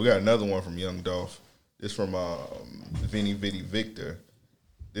 Oh, we got another one from Young Dolph. This from Vinny Vitty Victor.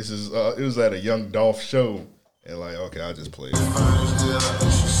 This is it was at a Young Dolph show, and like, okay, I'll just play it.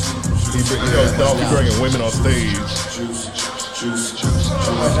 Dolph be bringing women on stage.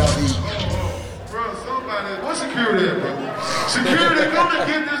 Bro, somebody, what security at, bro? Security, come to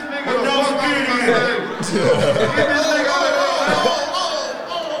get this nigga the fuck on the stage. Get this nigga on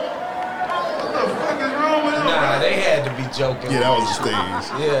What the fuck is wrong with him? Nah, they had to be joking. Yeah, that was the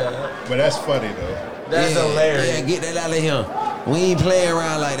stage. Yeah. But that's funny though. That's hilarious. Yeah, get that out of here. We ain't playing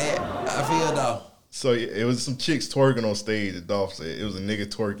around like that. I feel dog. So it was some chicks twerking on stage. And Dolph said it was a nigga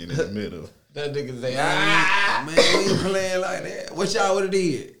twerking in the middle. That nigga say, Man, we ain't playing like that. What y'all would have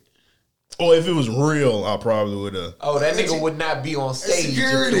did? Or if it was real, I probably would have. Oh, that nigga would not be on stage.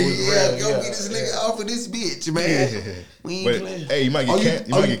 Security. if it was Yeah, real, go yeah. get this nigga off of this bitch, man. We ain't But playing. hey, you might get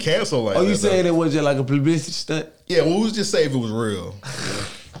get canceled like Oh, that. you though. saying it was just like a publicity stunt? Yeah, well, who's just say if it was real?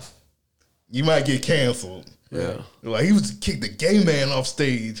 You might get canceled. Yeah. Like he was to kick the gay man off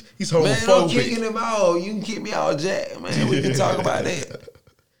stage. He's Man, I'm homophobic. kicking him out. You can kick me out, Jack. Man, we can talk about that.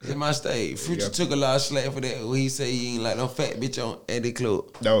 It's my stage. Future took a lot of slack for that when he said he ain't like no fat bitch on at the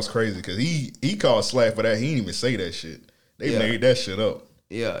club. That was crazy because he called slack for that. He didn't even say that shit. They Yeah. made that shit up.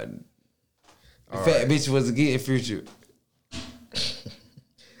 Yeah. The All fat right. bitch was getting Future.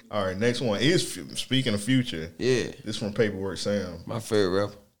 All right, next one is speaking of Future. Yeah. This from Paperwork Sam. My favorite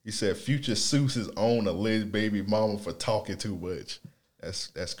rapper. He said Future sues his own alleged baby mama for talking too much.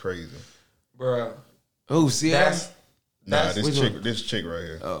 That's crazy. Bruh. Who, Sierra? Nah, which one? this chick right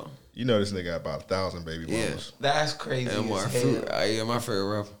here. Oh. You know this nigga got about 1,000 baby mamas. That's crazy And my as hell. yeah, my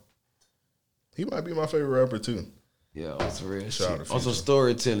favorite rapper. He might be my favorite rapper too. Yeah, on some real Shout out shit. to On some Future.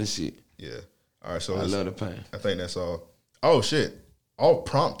 storytelling shit. Yeah. All right, so I let's- love the pain. I think that's all. Oh shit. All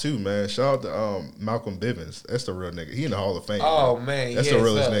prompt too, man. Shout out to Malcolm Bivens. That's the real nigga. He in the Hall of Fame. Oh bro. man, That's yes, the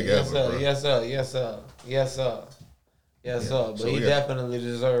realest sir. nigga yes, ever, sir. bro. Yes, sir. Yes, sir. Yes, sir. Yes, sir. But So he we got- definitely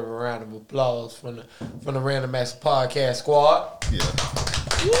deserves a round of applause from the Random Acts Podcast squad. Yeah.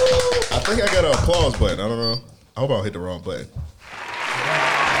 I think I got an applause button. I don't know. I hope I don't hit the wrong button.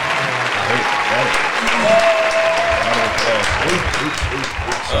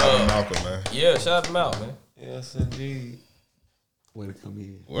 Shout out to Malcolm, man. Yeah, shout him out, man. Yes, indeed. Way to come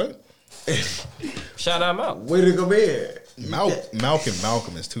in. What? Shout him out. Way to come in.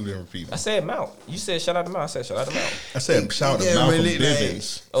 Malcolm is two different people. I said Mount. You said shout out to Mount. I said shout out to Mount. I said shout out to Yeah, Malcolm really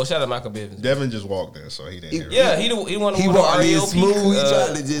Bivens. Oh, shout out to Malcolm Bivens. Devin just walked in, so he didn't hear it. Yeah, he the one He who won walked the in REOP. smooth. He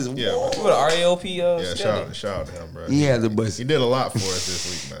tried to just Yeah, walk. He won the REOP. Yeah, standing. shout out to him, bro. He had the bus. He did a lot for us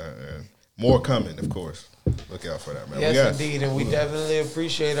this week, man. And more coming, of course. Look out for that, man. Yes, We got- indeed, and we definitely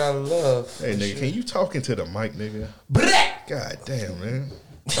appreciate our love. Hey, nigga, can you talk into the mic, nigga? Black. God damn, man.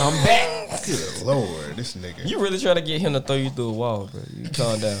 I'm back. Good Lord, this nigga. You really try to get him to throw you through a wall, bro. You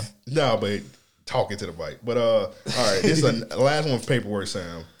calm down. Nah, but talking to the mic. But all right, this is the last one for Paperwork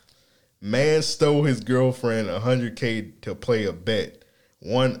Sam. Man stole his girlfriend $100K to play a bet,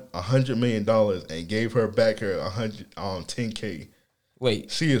 won $100 million, and gave her back her $10K.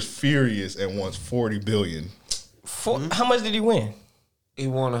 Wait, She is furious and wants $40 billion. how much did he win? He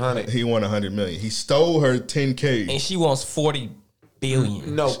won 100. He won $100 million. He stole her $10K. And she wants 40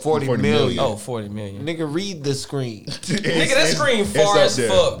 billion. No, 40 40 million. million. Oh, 40 million. Nigga, read the screen. Nigga, that screen it's far up as there.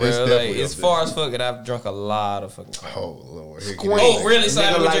 fuck, It's bro. Like, definitely it's up far as fuck, and I've drunk a lot of fucking coffee. Oh Lord. Here Squint. Oh, really? So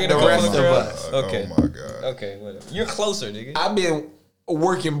I've Nigga been like drinking the the rest rest of of us. Okay. Oh my God. Okay, whatever. You're closer, nigga. I've been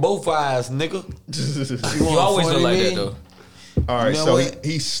working both eyes, nigga. You always look like that, though. All right, You know so what?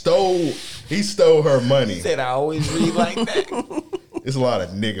 he stole her money. Said I always read like that. There's a lot of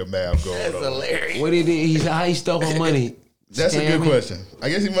nigga math going That's on. hilarious. What he did? How he stole her money? That's a good Scamming? question. I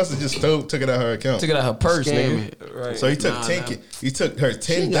guess he must have just took it out of her account. Took it out her purse, nigga. Scamming. Right. So he took Nah, 10. nah. He took her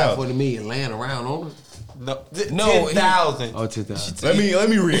She got 10,000. $40 million laying around on her. No, No, 10,000. Oh, 10,000. Let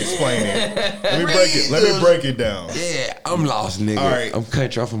me re-explain it. Let me break it down. Yeah, I'm lost, nigga. All right. I'm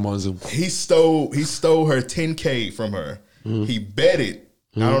cutting you off from on Zoom. He stole her 10K from her. He bet it.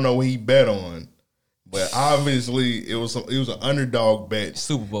 I don't know what he bet on, but obviously it was an underdog bet.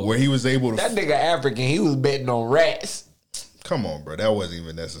 Super Bowl. Where he was able to. That nigga African, he was betting on rats. Come on, bro. That wasn't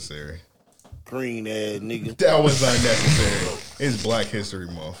even necessary. Green ass nigga. That was unnecessary. It's Black History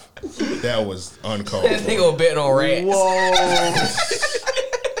Month. That was uncalled That for. nigga was betting on rats.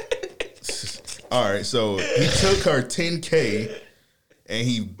 All right, so he took her 10K and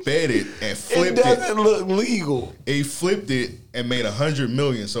he bet it and It flipped doesn't look legal. He flipped it and made 100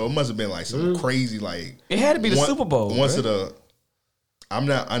 million. So it must have been like some crazy like. It had to be the Super Bowl, Once bruh. of the.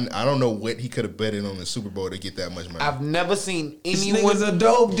 I don't know what he could have betted on the Super Bowl to get that much money. I've never seen This anyone. nigga's a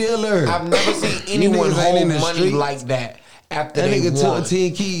dope dealer. I've never seen anyone niggas ain't in hold the money streets. like that after That they nigga won. took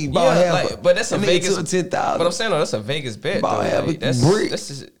 10 keys. Yeah, Ball half. like, but that's a that nigga Vegas. took 10,000. But I'm saying, no, that's a Vegas bet. Ball Though. have a Like, that's brick.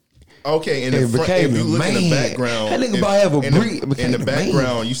 just, Okay, in It the front, became if you a look in the man. background, That nigga if- about to have a in brick. It the, became in the a man.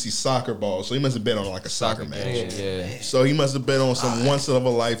 background, you see soccer balls. So he must have bet on like a soccer match. yeah. So he must have bet on some once of a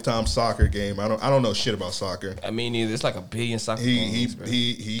lifetime soccer game. I don't know shit about soccer. I mean, it's like a billion soccer He games, bro.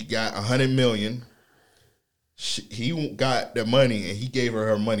 he got 100 million. He got the money and he gave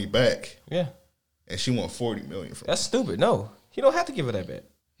her money back, Yeah, and she won 40 million from. that's stupid. No, he don't have to give her that bet.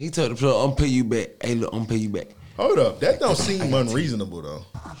 He told the plug, I'm pay you back. Hey, look, I'm pay you back. Hold up, that don't seem unreasonable though.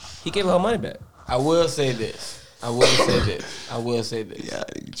 He gave her money back. I will say this. I will say this. Yeah,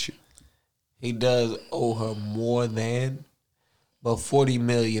 you. He does owe her more than, but 40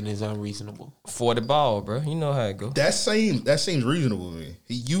 million is unreasonable. For the ball, bro. You know how it go. That seems reasonable to me.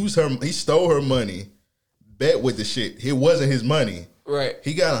 He stole her money, bet with the shit. It wasn't his money. Right.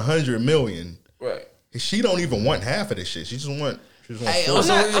 He got 100 million. Right. She don't even want half of this shit. She just want. Hey,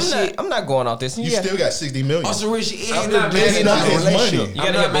 40. I'm not going off this. You still got 60 million. Also, Rich, I'm not mad It's not at his you. money. You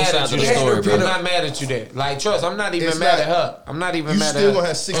gotta hear both sides of the story, bro. I'm not mad at you there. Like, trust, I'm not even It's mad not- at her. I'm not even You mad still at her. gonna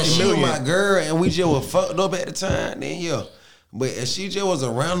have 60 She was million. my girl, and we just was fucked up at the time. Then yeah, but if she just was a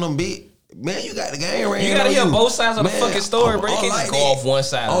random bitch, man, you got the game ran. You gotta on hear you. both sides of the Man, fucking story, I'm- bro. You I'm can't like just go that. off one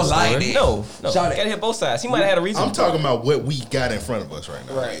side of I'm the like story. that. No. Shout You it. gotta hear both sides. He might have had a reason. I'm talking about what we got in front of us right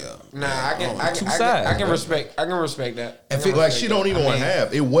now. Right. Nah, I can respect that. If I it- can Like she respect don't that. even I want mean,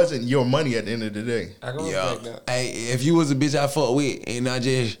 half. It wasn't your money at the end of the day. I can Yeah. respect that. Hey, if you was a bitch I fuck with and I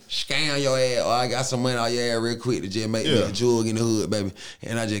just scam your ass or I got some money on your ass real quick to just make me Yeah. a jug in the hood, baby,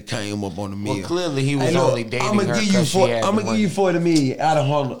 and I just came up on the meal. Well, clearly he was Hey, look, only dating I'ma her give you 'cause she had I'm the gonna give money. you 40 million out of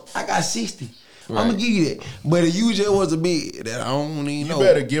 100. I got 60. I'm gonna give you that. But if you just was a bitch that I don't even You know,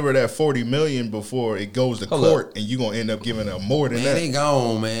 better give her that 40 million before it goes to Hold court, and you gonna end up giving her more than man, that. they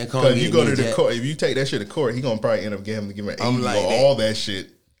gone, man. Come Because get you go me, to the Jack. court, if you take that shit to court, he gonna probably end up giving her 80 I'm like or that. all that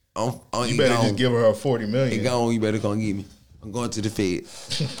shit. I'm You it better gone. just give her 40 It million. gone. You better come get me. I'm going to the Fed.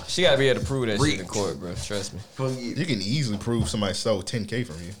 She gotta be able to prove that shit Reach. in court, bro. Trust me. Come get You can easily prove somebody stole 10K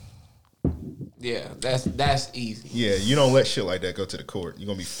from you. Yeah, that's easy. Yeah, you don't let shit like that go to the court. You're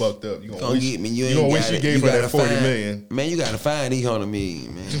gonna be fucked up. You gonna Come wish, get me. You you ain't gonna got wish you it. gave her gotta that 40 find- million. Man, you gotta find these 100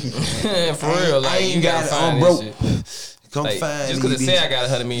 million, man. For real, like you gotta find I'm this broke. shit. Come Like, find just because these it say I bitches. got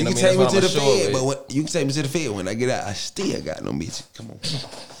 100 million, You I can mean, take me that's to what the I'm gonna show Fed, up but with. you can take me to the Fed. When I get out, I still got no bitches. Come on.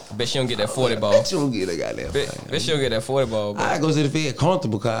 I bet she don't get that 40 ball. Bet you don't get a goddamn Bet thing. she don't get that 40 ball, bro. I go to the Fed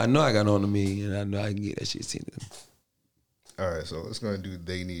comfortable because I know I got on 100 million and I know I can get that shit sent to them. All right, so let's go and do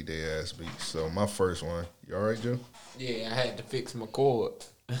They Need Their Ass Beats. So my first one, you all right, Joe? Yeah, I had to fix my cord.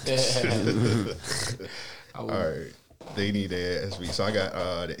 All right, They Need Their Ass Beats. So I got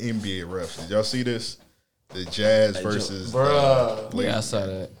the NBA refs. Did y'all see this? The Jazz versus Bruh. Lakers. Yeah, I saw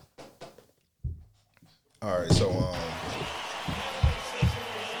that. All right, so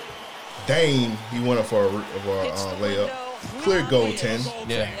Dame, he went up for a layup, clear goaltend,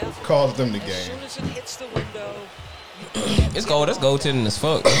 Yeah. caused them the game. It's gold. That's goaltending as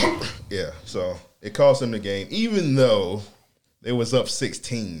fuck. Yeah, so it cost them the game, even though they was up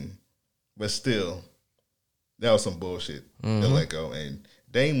 16, but still, that was some bullshit to let go. And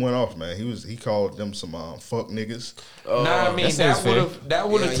Dame went off, man. He called them some fuck niggas. Nah, I mean that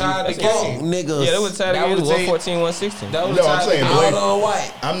would have tied the game. Niggas. Yeah, that would tie the game. 114, 116. That No, I'm saying all on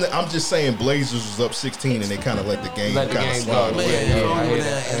white. I'm just saying Blazers was up 16 and they kind of let the game kind of slide.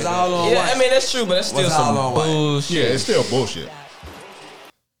 It's all on Yeah, white. I mean that's true, but that's still What's all some on white? bullshit. Yeah, it's still bullshit.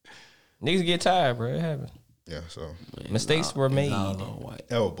 Niggas get tired, bro. It happens. Yeah, so Mistakes were made.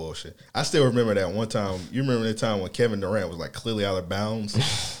 that was bullshit. I still remember that one time. You remember the time when Kevin Durant was like clearly out of bounds,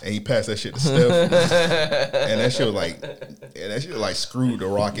 and he passed that shit to Steph, and that shit was like screwed the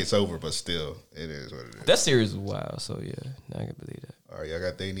Rockets over. But still, it is what it is. That series was wild, so yeah, I can believe that. All right, y'all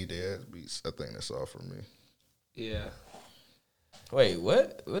got They Need Their Ass Beats. I think that's all for me. Yeah. Wait,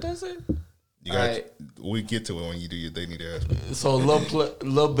 what? What is it? You got. We get to it when you do your They Need Their Ass Beats. So a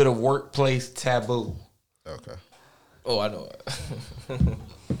little bit of workplace taboo. Okay. Oh, I know it.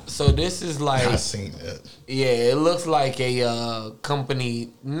 So this is like I seen that. Yeah, it looks like a company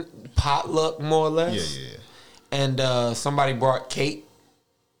potluck, more or less. Yeah. And somebody brought cake.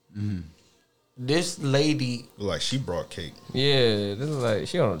 This lady, Like she brought cake. Yeah, this is like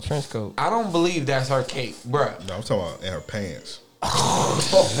she on a trench coat. I don't believe that's her cake, bruh. No, I'm talking about in her pants.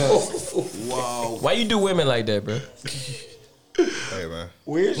 Whoa. Why you do women like that, bro? Hey man.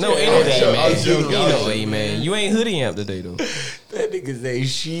 Where's No, your any day, ass? man. joking. Anyway, man. You ain't hoodie amp today, though. That nigga say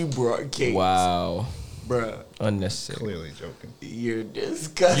she brought cake. Wow. Bruh. Unnecessary. Clearly joking. You're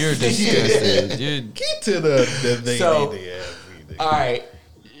disgusting. You're disgusted. You're Get to the They So, Need Their Ass Beats. all right.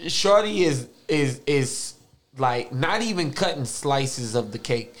 Shorty is like not even cutting slices of the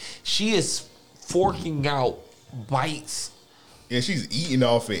cake. She is forking out bites Yeah, she's eating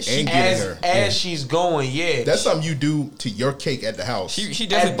off it and getting her. as she's going. Yeah, That's something you do to your cake at the house. She at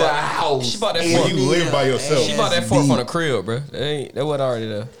definitely the bought. house. She bought that when fork. you live by yourself. She bought that fork from the crib, bro. That wasn't already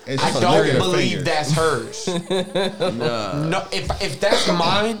there. And I she's don't licking her believe fingers. that's hers. No, if that's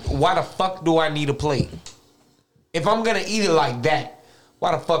mine, why the fuck do I need a plate? If I'm gonna eat it like that,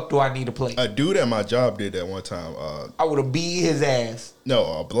 why the fuck do I need a plate? A dude at my job did that one time. I would have beat his ass.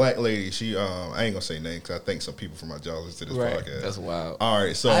 No, a black lady. She I ain't gonna say names because I think some people from my job listen to this Right. podcast. That's wild. All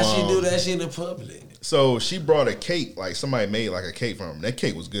right, so How she do that shit in public? So she brought a cake, like somebody made like a cake from him. That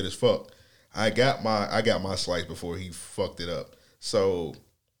cake was good as fuck. I got my slice before he fucked it up. So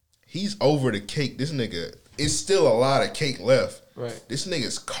he's over the cake. This nigga, it's still a lot of cake left. Right. This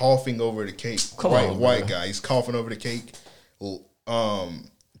nigga's coughing over the cake. Come white on, white bro. guy. He's coughing over the cake.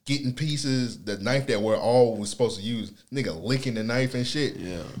 Getting pieces, the knife that we're all was supposed to use. Nigga licking the knife and shit.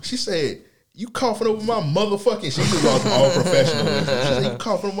 Yeah. She said, "You coughing over my motherfucking." She was all professional. She said, "You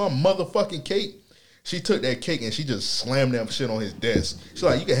coughing over my motherfucking cake." She took that cake and she just slammed that shit on his desk. She's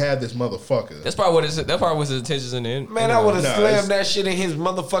like, "You can have this motherfucker." That's probably what it. That probably was his intentions in the end. Man, I would have Nah, slammed it's- that shit in his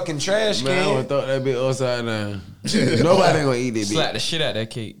motherfucking trash Man, I can. would thought that bitch upside down. Nobody gonna eat it, Slap bitch. the shit out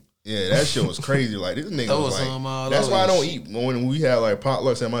that cake. Yeah, that shit was crazy. Like this nigga Throw was some all like, that's over why I this don't eat when we have like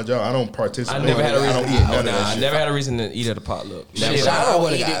potlucks at my job. I don't participate. I never had a I reason. don't eat none of that I shit. never had a reason to eat at a potluck. Never. Shit, I I don't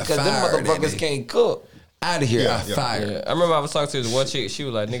would've eat it got because them fired that motherfuckers day. can't cook. Out of here, Yeah, I yeah. fired. Yeah, I remember I was talking to this one chick. She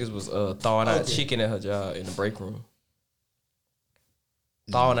was like, niggas was thawing out chicken at her job in the break room.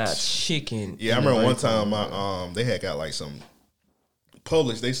 Thawing out chicken. Yeah, I in the remember one break room. time they had got like some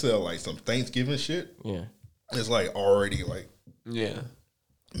Publix. They sell like some Thanksgiving shit. Yeah. It's like already like Yeah.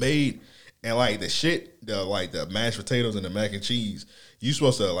 made, and like the shit, the mashed potatoes and the mac and cheese, you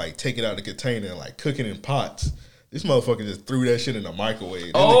supposed to like take it out of the container and like cook it in pots. This motherfucker just threw that shit in the microwave.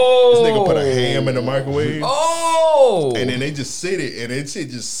 This nigga put a ham in the microwave. Oh, and then they just sit it, and it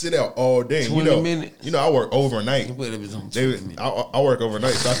just sit out all day. 20 minutes. You know, I work overnight. Whatever it's on They, 20 minutes. I work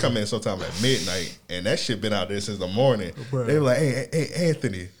overnight, so I come in sometime at midnight, and that shit been out there since the morning. They were like, hey,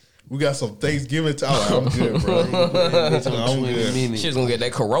 Anthony, we got some Thanksgiving time. I'm like, I'm good, bro. I'm good. She's gonna get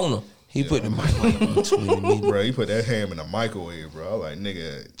that corona. He put the microwave on 20 minutes. Bro, he put that ham in the microwave, bro. I was like,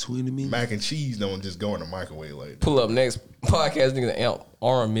 nigga, 20 minutes. mac and cheese don't just go in the microwave like that. Pull up next podcast, nigga, the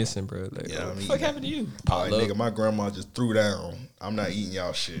arm missing, bro. Like, Yeah, what I the mean, fuck happened to you? Like, Potluck. nigga, my grandma just threw down. I'm not eating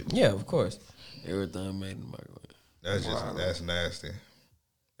y'all shit. Yeah, of course. Everything made in the microwave. That's just that's nasty.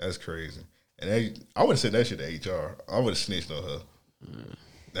 That's crazy. And I would have said that shit to HR. I would have snitched on her.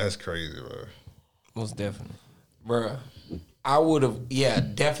 That's crazy, bro. Most definitely. Bruh. I would have,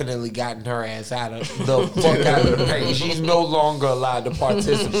 definitely gotten her ass out of the fuck out of the paint. She's no longer allowed to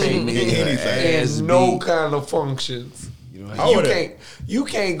participate in anything. no kind of functions. You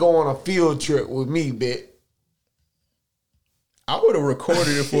can't go on a field trip with me, bitch. I would have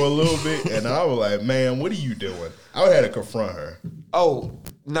recorded it for a little bit, and I was like, man, what are you doing? I would have had to confront her. Oh,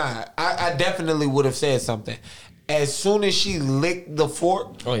 nah. I definitely would have said something. As soon as she licked the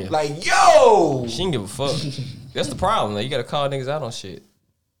fork, Oh, yeah. like, yo! She didn't give a fuck. That's the problem. Like, you gotta call niggas out on shit.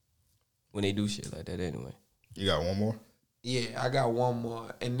 when they do shit like that anyway. You got one more? Yeah, I got one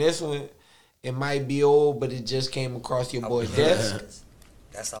more. And this one, it might be old, but it just came across your boy's desk.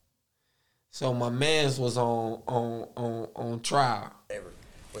 That's all. So my man's was on trial.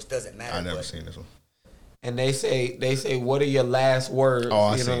 Which doesn't matter. I never seen this one. And they say, what are your last words? Oh,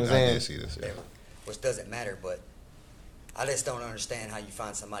 I you know what I'm I saying? did see this. Yeah. Which doesn't matter, but I just don't understand how you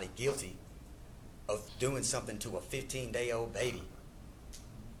find somebody guilty of doing something to a 15-day-old baby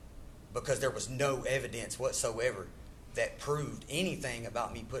because there was no evidence whatsoever that proved anything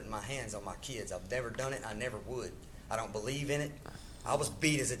about me putting my hands on my kids. I've never done it. I never would. I don't believe in it. I was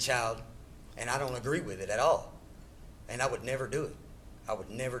beat as a child, and I don't agree with it at all. And I would never do it. I would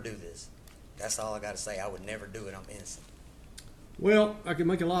never do this. That's all I got to say. I would never do it. I'm innocent. Well, I can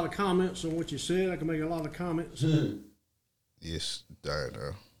make a lot of comments on what you said. I can make a lot of comments. Yes, died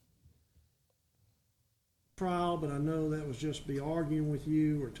now. Trial, but I know that was just be arguing with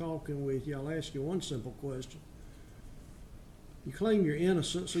you or talking with you. I'll ask you one simple question. You claim you're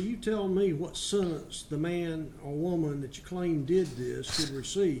innocent, so you tell me what sentence the man or woman that you claim did this could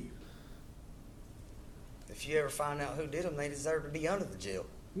receive. If you ever find out who did them, they deserve to be under the jail.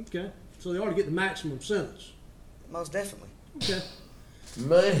 Okay, so they ought to get the maximum sentence. Most definitely. Okay.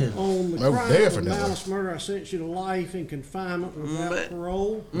 Man. On the No, crime of definitely. malice murder, I sentence you to life in confinement without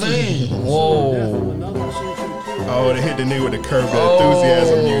parole. Man. Whoa. Death of another, I sentence you to 2 Oh, they hit the nigga with the Curb Your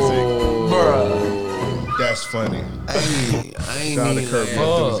Enthusiasm music. Bruh. That's funny. I ain't Shout out to even Curb Your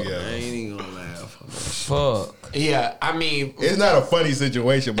laugh. Enthusiasm. I ain't even gonna laugh. Fuck. Yeah, I mean, It's not a funny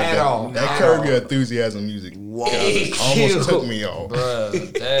situation, but At all. that At Curb all. Your Enthusiasm music It almost took me off.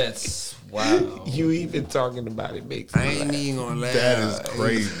 Bruh, that's wow. You even talking about it makes I me ain't laugh. even gonna laugh. That is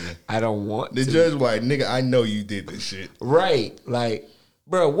crazy. I don't want The to. judge was like, nigga, I know you did this shit. Right. Like,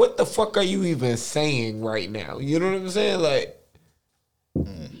 bro, what the fuck are you even saying right now? You know what I'm saying? Like,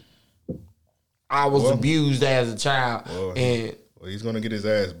 I was Well- abused as a child. Well, and, Well, he's gonna get his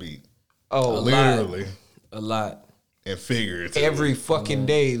ass beat. oh, Literally A lot. and figuratively. every fucking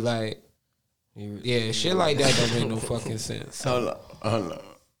day. Like, yeah, shit like that don't make no fucking sense. Hold on.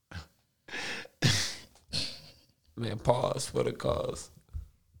 Man, pause for the cause.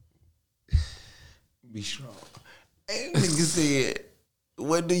 Be strong. And nigga said,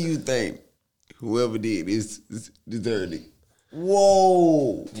 what do you think whoever did this deserved it?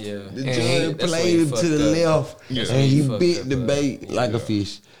 Whoa. Yeah. The And judge that's played him why to he the fucked up. left Yeah. and he Fucked bit up, the bait like a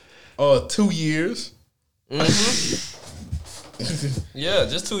fish. 2 years. Yeah,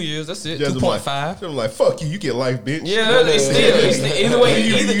 just 2 years. That's it. Judge was like, 2.5. Judge was like, fuck you, you get life, bitch. Yeah, it's still either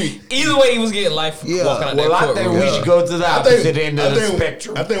way he was getting life Yeah. walking out Well, that I courtroom. think we should go to the opposite end of the I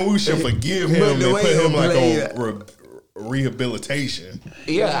spectrum. think we should forgive But him the and way put him he like played on rehabilitation.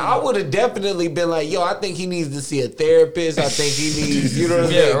 Yeah, I would have definitely been like, yo, I think he needs to see a therapist. I think he needs, you know what I'm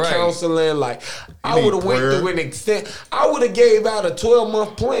saying, right. counseling. Like, I need would have went prayer. through an extent. I would have gave out a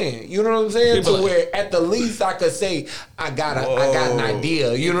 12-month plan. You know what I'm saying? People To like- where at the least I could say I got an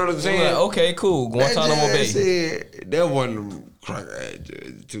idea. You know what I'm I'm saying? like, okay, cool. Guantanamo That Bay. judge said that wasn't crack ass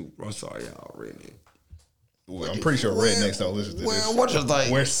judge too. I'm sorry, y'all already. I'm pretty sure rednecks don't listen to this. What you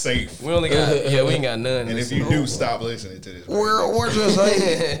think? We're safe. We only got we ain't got none. And if you do, stop listening to this. What you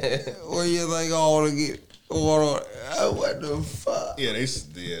think? Where you think all to get? What the fuck? Yeah,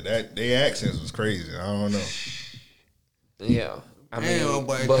 their accents was crazy. I don't know. Yeah. I mean, Damn,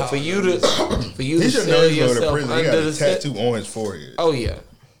 boy, but for you to He should know sell he's going to yourself prison. He got under a the set. tattoo on his forehead. Oh yeah.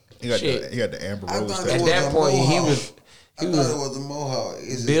 He got Shit. the Amber I Rose thought tattoo. At was that a point, he mohawk. was I thought it was a mohawk.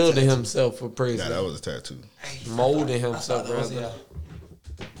 Is it building tattoo? himself for prison, Nah, that was a tattoo. molding himself. Rather.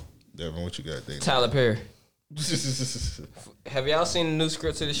 Devin, what you got there? Tyler Perry. Have y'all seen the new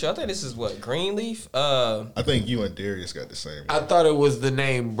script to the show? I think this is what, Greenleaf? I think you and Darius got the same. I thought it was the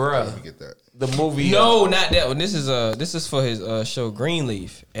name, bruh. Let me get that. The movie. No, not that one. This is for his show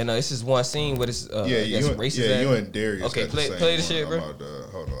Greenleaf, and this is one scene where this Yeah, you and Darius. Okay, got play the same the one. shit, bro. I'm about to-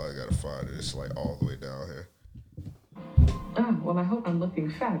 hold on, I gotta find it. It's like all the way down here. Oh, well, I hope I'm looking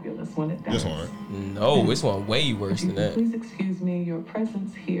fabulous when it does. This one. No, this one way worse than that. Please excuse me, your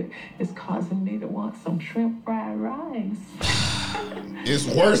presence here is causing me to want some shrimp fried rice. It's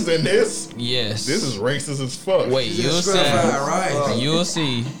worse than this. Yes. This is racist as fuck. Wait, you'll see. You'll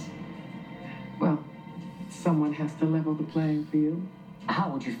see. Well, someone has to level the playing field. How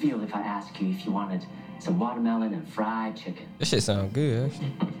would you feel if I asked you if you wanted some watermelon and fried chicken? This shit sound good,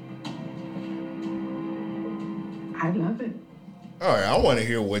 actually. I love it. All right, I want to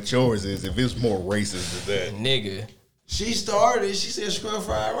hear what yours is. If it's more racist than that, Nigga. She started. She said shrimp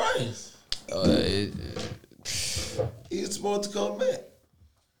fried rice. He's supposed to come back.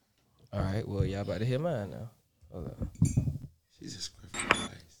 All right, well, y'all about to hear mine now. Hold on. She said shrimp fried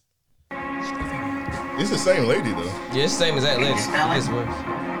rice. It's the same lady though. Yeah, it's the same as that lady. It's worse.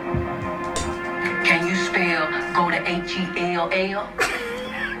 Can you spell go to H-E-L-L?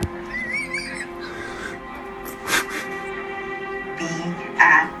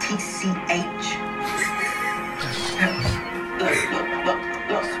 B-I-T-C-H. Look.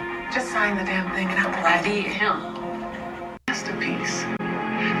 Just sign the damn thing and I'll be I did him. Masterpiece.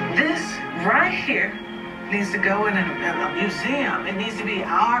 This right here needs to go in a museum. It needs to be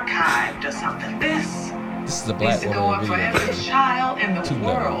archived or something. This is the black needs to go woman up for video. every child in the Too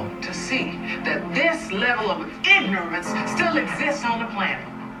world to see that this level of ignorance still exists on the planet.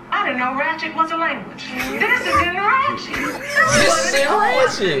 I didn't know Ratchet was a language. This is in Ratchet. This is in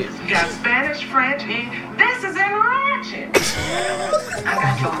Ratchet. You got Spanish, French, this is in Ratchet. I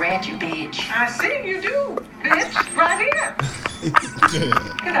got your Ratchet, bitch. I see you do, bitch. Right here.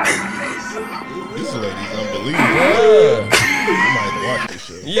 Get out of my face. This lady's unbelievable. I might have to watch this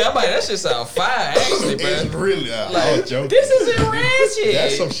shit. Yeah, that shit sound fire, actually, bro. It's really, I was joking. This is in Ratchet.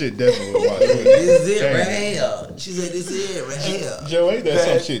 That's some shit definitely would watch. This is it right here. She said, "This is it right here." Joe, ain't that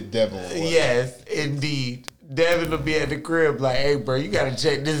some shit definitely would watch? Yes, indeed. Devin will be at the crib like, "Hey, bro, you gotta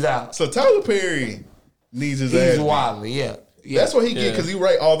check this out." So Tyler Perry needs his ass He's beat. wildly, yeah. That's what he get because he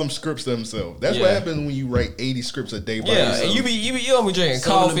write all them scripts to himself. That's what happens when you write 80 scripts a day by yourself. Yeah, and you don't be drinking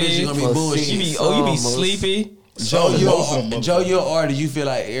coffee. You be bullshit. You be sleepy. Joe, you're an artist. You feel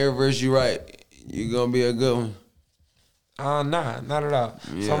like every verse you write, you gonna be a good one. Nah, not at all.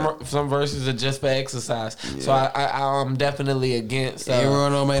 Yeah. Some verses are just for exercise. Yeah. So I'm definitely against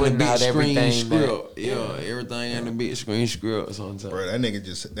everyone on the putting big out screen everything. script. Everything on the big screen script sometimes. Bro, that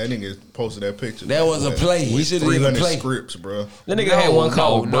nigga posted that picture. That was a play. He should have did a play. Scripts, bro. That nigga had one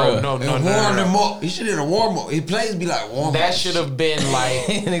called No. Warm them up. He should have did a warm up. His plays be like warm up. That should have been like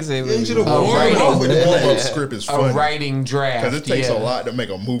he should have warmed up with the warm play. up script is funny. A writing draft. Because it takes a lot to make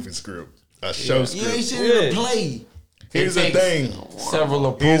a movie script, a show script. Yeah, he should have did a play. Here's the thing. Several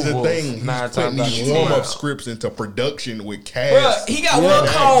approvals. Here's the thing. He's putting these warm-up scripts into production with cast. Bruh, he got one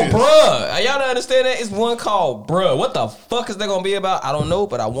called Bruh. Y'all don't understand that? It's one called Bruh. What the fuck is that gonna be about? I don't know,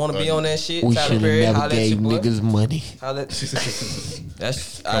 but I want to be on that shit. We Tyler should Perry, have never holla at gave your boy. niggas money.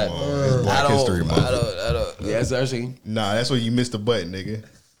 That's Come on, it's Black History Month. I don't. Yes, actually. Nah, that's where you missed the button, nigga.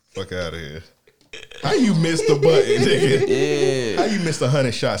 Fuck out of here. How you missed the button, nigga? Yeah. How you missed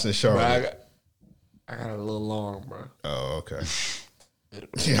 100 shots in Charlotte? I got a little long, bro. Oh, okay.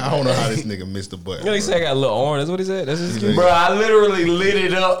 Yeah, I don't know how this nigga missed the button. You know, he said I got a little orange. That's what he said. That's his excuse. Bro, I literally lit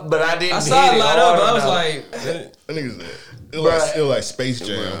it up, but I didn't. I saw it light up, but I was like, that nigga said, it was like Space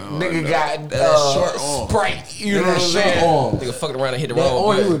Jam. Nigga got short arm. Sprite. You know what I'm saying? Nigga fucked around and hit the That wrong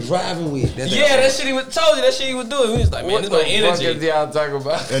arm he button. was driving with. That shit he was told you. That shit he was doing. He was like, man, What this the my fuck energy. is y'all talking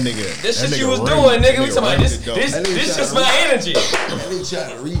about? That nigga. This that shit you nigga was ring- doing, nigga. We that talking about ring this. the dope. This just my energy. That nigga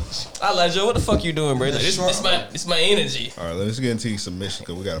trying to reach. I like Joe. What the fuck you doing, bro? Like, this my energy. All right, let's get into these submissions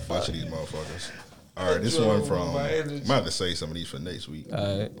because we got a bunch of these motherfuckers. All right, this one from. I might have to say some of these for next week.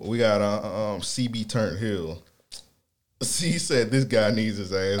 All right. We got CB Turnt Hill. He said this guy needs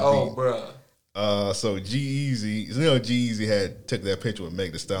his ass Oh, beat. bro. So G-Eazy, G-Eazy had took that picture with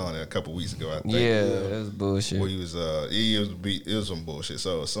Meg Thee Stallion a couple weeks ago, I think. Yeah, that was bullshit. Where he was it was some bullshit.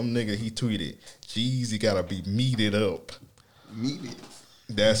 So some nigga he tweeted, G-Eazy gotta be meated up. Meated.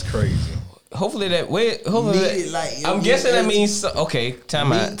 That's crazy. Hopefully that I'm guessing that means okay.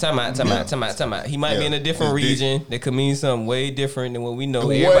 Time out. He might be in a different region that could mean something way different than what we know.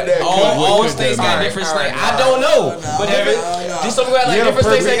 All states got different slang. I don't know, but these some got like different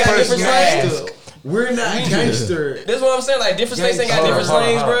states ain't got different slangs. We're not gangster. That's what I'm saying. Like different states ain't got different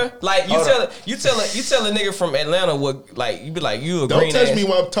slangs, bro. Like you tell a nigga from Atlanta what like you be like you a Don't green touch ass. me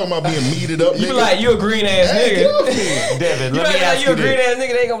while I'm talking about being meated up. You be nigga. like you a green ass Hey, nigga. Devin, You let me like ask you a you green this. ass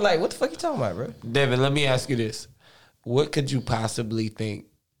nigga. They gonna be like, what the fuck you talking about, bro? Devin, let me ask you this. What could you possibly think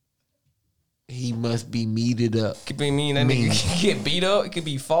he must be meated up? Could be mean that nigga get beat up. It could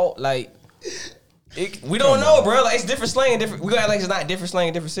be fault. Like we don't know, bro. Like it's different slang. Different. We got like it's not different slang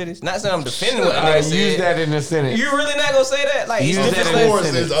in different cities. Not saying I'm defending what that nigga said. Use that in a sentence. You really not gonna say that? Like Use it's that different in a slang.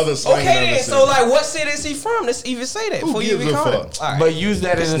 sentence. There's other slang Okay in then. other So cities. like, what city is he from? Let's even say that before you gives even a call fuck? him. All right. But use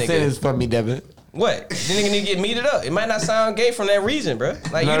that This in a nigga. sentence for me, Devin. What? The nigga need to get meted up. It might not sound gay from that region, bro.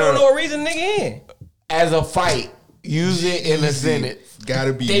 Like No, you no, don't no. know what region the nigga in. As a fight, use it in a sentence.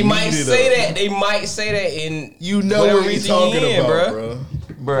 Gotta be. They might meated say up. that. They might say that in You know whatever what he's region talking he in, about, bro.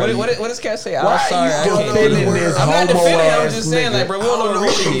 Bro, What does Cat say? Why I'm sorry. you I can't defending do it. this I'm not homo defending. I'm ass just saying, nigga? like, bro, we don't know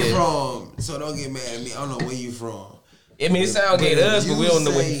what region he you is. from. So don't get mad at me. I don't know where you from. I mean, it sounds gay to us, but we don't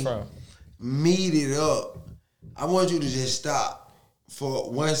know where say he's from. Meet it up. I want you to just stop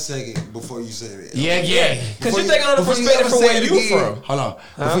For 1 second before you say that. Yeah. Because you're thinking on the perspective from where you from. Hold on.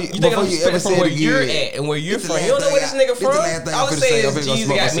 You thinking on the perspective from where you're at and where you're from. You don't know where this nigga from. All I say is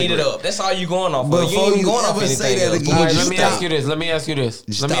Jeezy got meted up. That's all you going off of. You ain't even going off anything else. All right, let me ask you this.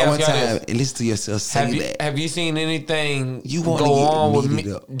 Stop one time and listen to yourself say that. Have you seen anything You go wanna get on with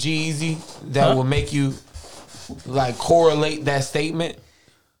meted up. Jeezy that will make you like correlate that statement?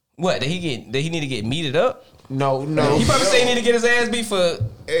 What? That he need to get meted up? No. He probably say he need to get his ass beat for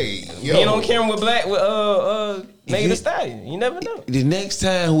being on camera with Megan Thee Stallion. You never know. The next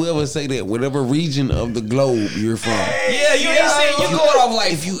time whoever say that, whatever region of the globe you're from. Yeah, you ain't saying you going off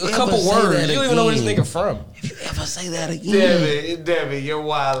like a couple words. You don't even know where this nigga from. If you ever say that again, Devin, you're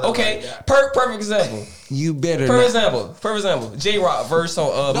wild. Okay, perfect example. You better. For example, J-Rock verse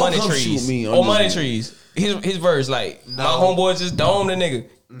on Money come Trees. shoot me On Money this. Trees. His verse like my homeboy just domed the nigga.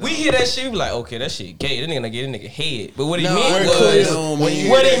 We hear that shit, we be like, okay, that shit gay. That nigga get a nigga head. But what he meant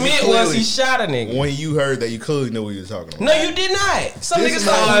was he shot a nigga. When you heard that, you clearly knew what you was talking about. No, you did not. Some This niggas is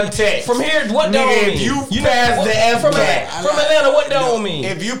like context. from here. What dome Nigga, mean? if you pass the F-cat from Atlanta, what dome mean?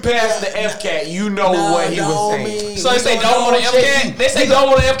 If you pass the F-cat, you know what he was saying. So they say dome on the F-cat. They say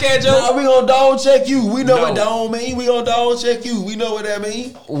dome on the F-cat, Joe. Nah, we gonna dome check you. We know No. what dome mean. We gonna dome check you. We know what that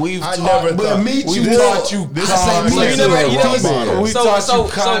mean. We've I taught, never but thought- meet we you. taught you this context. is So you never bottom. We taught you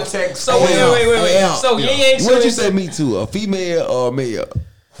context. So wait. Yeah. So Ying Yang What'd you Twins. say me to? A female or a male?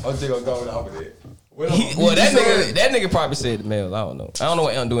 I'm just gonna go off of that. Well, that nigga probably said the male. I don't know. I don't know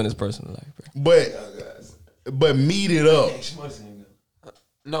what I'm doing in his personal life, bro. But meet it up.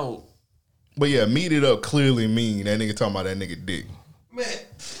 No. But yeah, meet it up clearly mean that nigga talking about that nigga dick. Man.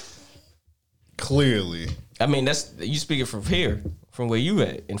 Clearly. I mean, that's you speaking from here, from where you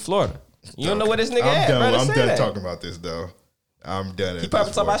at in Florida. You don't know where this nigga at, I'm done. bro. I'm Say done that. talking about this though. I'm done. He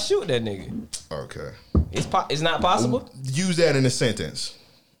probably talking about shoot that nigga. Okay. It's not possible. Use that in a sentence.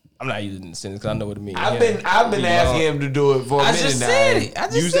 I'm not using it in a sentence because I know what it means. I've been asking him to do it for a I minute just now. said it. I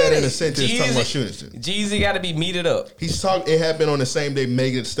just Use said that in it. a sentence talking about shooting shit. Jeezy got to be meted up. He's talking. It happened on the same day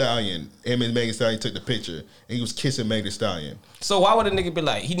Megan Thee Stallion. Him and Megan Thee Stallion took the picture, and he was kissing Megan Thee Stallion. So why would a nigga be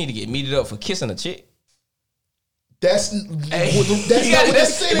like he need to get meted up for kissing a chick? That's not what the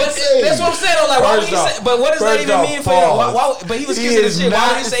sentence says. That's what I'm saying. Like, why would he say? But what does that even mean for him? Why, but he was kissing a chick. Why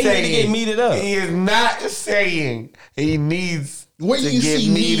would he say he need to get meted up? He is not saying he needs. Where to you get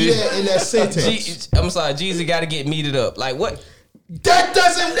see meted me in that sentence? I'm sorry, Jeezy got to get meted up. Like what?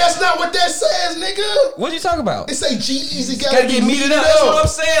 That's not what that says, nigga. What you talking about? It say Jeezy Gotta get meted up. That's what I'm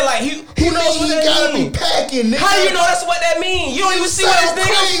saying. Like who knows what that gotta mean? be packing, nigga. How do you know that's what that mean? You don't even see where this nigga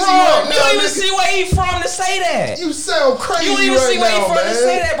crazy from. right You now, don't even nigga. see where he from to say that. You sound crazy. You don't even right see where he now, from man. to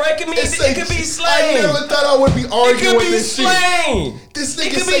say that, bro. It could mean it could be slang. I never thought I would be arguing with this slang. shit. This It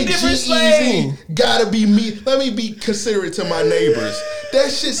nigga could say be different G-Eazy gotta be me. Let me be considerate to my neighbors. That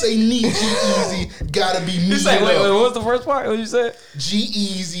shit say need G-Eazy gotta be me. You say wait, what was the first part? What you said?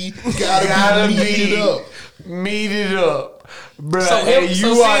 G-Eazy gotta be meted up. Meted up. Bruh, So him- and so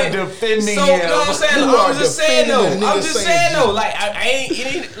you see are it- defending so, him. You know what I'm saying? You are I'm just saying defending though. the I'm nigga just saying saying though. Like I ain't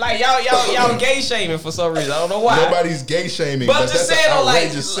it ain't- like y'all gay shaming for some reason. I don't know why. Nobody's gay shaming, But I'm but just that's saying an though, like,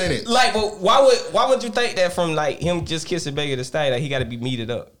 outrageous sentence. like, but why would you think that from like him just kissing Megan Thee Stallion? Like he got to be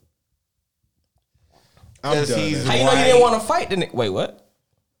meted up. I'm done. he's How you know he didn't want to fight the nigga? Wait, what?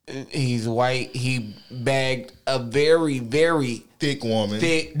 He's white. He bagged a very, very thick woman.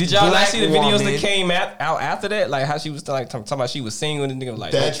 Did y'all not black see the videos woman. that came out after that? Like how she was like talking about she was singing with the nigga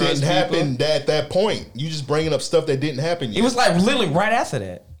like That don't didn't trust happen people. at that point. You just bringing up stuff that didn't happen yet. It was like literally right after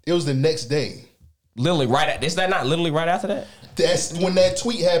that. It was the next day. Literally right at is that not literally right after that? That's when that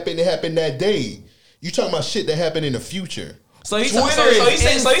tweet happened. It happened that day. You talking about shit that happened in the future. So he Twitter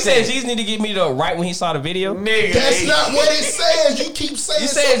said is Jeezy need to get me to right when he saw the video. Nigga, That's not what it says. You keep saying You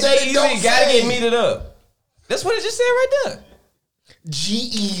said something that it don't Jeezy gotta say. get meted up. That's what it just said right there.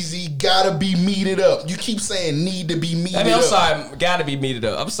 G-Eazy gotta be meted up. You keep saying need to be meted I mean, I'm up. sorry, gotta be meted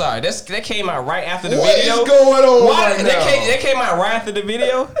up. I'm sorry. That came out right after the What video. is going on Why, right that now? That came out right after the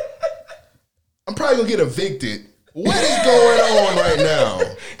video. I'm probably gonna get evicted. What is going on right now?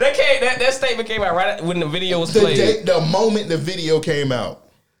 That statement came out right when the video was played. The moment the video came out.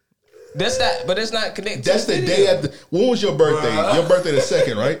 That's not, but it's not connected. That's to the video. day after. When was your birthday? Your birthday the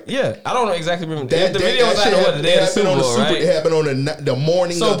 2nd, right? Yeah, I don't know exactly remember. That the day, video was that out shit what the day of the Super happened on the Bowl, Super. right? It happened on the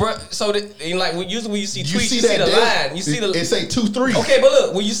morning. So, of, bro, like usually when you see you tweets, see you see that the day? line. You see the It say 2-3. Okay, but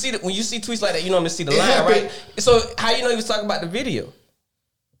look, when you see tweets like that, you normally see the It line, happened. right? So how you know he was talking about the video?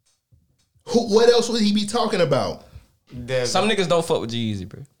 What else would he be talking about? Some niggas don't fuck with G-Eazy,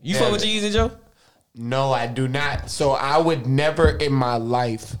 bro. You fuck with G-Eazy, Joe? No, I do not. So I would never in my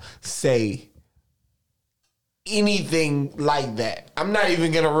life say anything like that. I'm not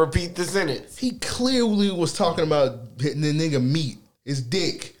even gonna repeat the sentence. He clearly was talking about hitting the nigga meat, his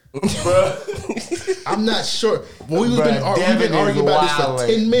dick. I'm not sure. We've been arguing about this for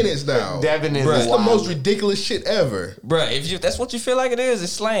 10 minutes now. Devin is It's the wild. most ridiculous shit ever. Bruh, if that's what you feel like it is,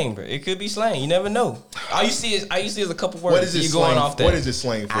 it's slang, bro. It could be slang. You never know. All you see is a couple words. What is it you slang? going off that. What is it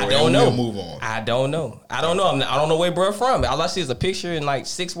slang for? I And don't know. we'll move on. I don't know. I don't know where bruh from. All I see is a picture and like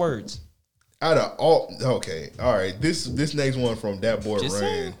 6 words. Out of all, okay, all right. This next one from that boy Just Ran.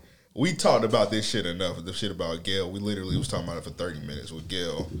 saying. We talked about this shit enough. The shit about Gail. We literally was talking about it for 30 minutes with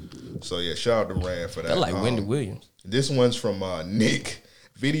Gail. So yeah, shout out to Ran for that. That's like Wendy Williams. This one's from Nick.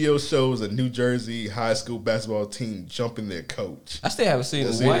 Video shows a New Jersey high school basketball team jumping their coach. I still haven't seen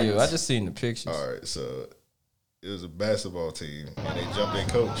the video. I just seen the pictures. All right, so it was a basketball team and they jumped their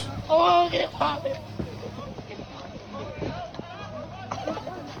coach. Oh, get popping.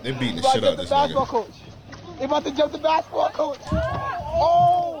 They beating the shit out of this nigga. Coach. They about to jump the basketball coach.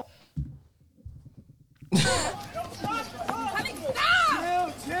 Oh!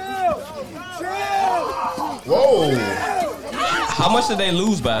 Whoa! How much did they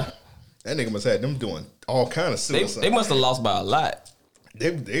lose by? That nigga must have had them doing all kind of suicide. They must have lost by a lot.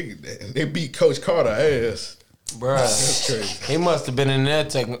 They beat Coach Carter ass. Bruh, That's crazy. he must have been in there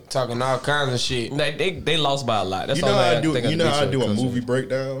talking all kinds of shit. They lost by a lot. That's You know all how I I do. think You know how I do a comes movie in.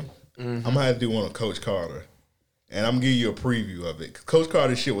 breakdown. I'm gonna have to do one on Coach Carter, and I'm gonna give you a preview of it. Coach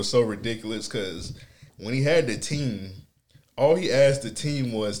Carter's shit was so ridiculous because when he had the team, all he asked the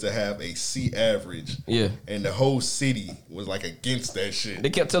team was to have a C average. Yeah. And the whole city was like against that shit.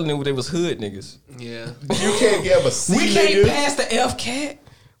 They kept telling them they was hood niggas. Yeah. You can't give a C. We can't nigga. pass the F cat.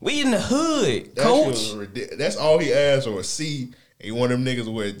 We in the hood, That coach. shit was ridiculous. That's all he asked for a C. And he wanted them niggas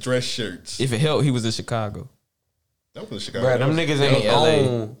to wear dress shirts. If it helped, he was in Chicago. That was in Chicago. Bruh, them That was- niggas ain't LA.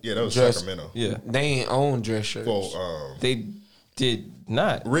 own. Yeah, that was dress, Sacramento. Yeah. They ain't own dress shirts. For They did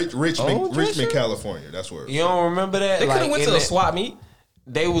not. Richmond, Own dress Richmond, shirt? California. That's where. You don't remember that? They could have went in to a that- swap meet.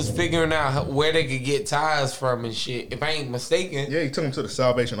 They was figuring out where they could get ties from and shit. If I ain't mistaken. Yeah, he took him to the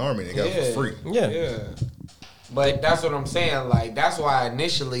Salvation Army and they got it for free. Yeah. But that's what I'm saying. Like that's why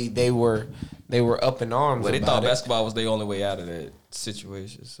initially they were up in arms. Well, they about thought it. basketball was the only way out of that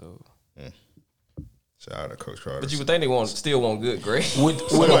situation. So, Shout out to Coach Carter. but you would think they still want good grades. with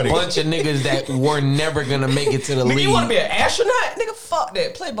a bunch of niggas that were never gonna make it to the Nigga, league. you want to be an astronaut? Nigga, fuck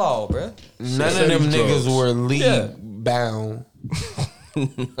that. Play ball, bro. None of them niggas were league bound. Yeah,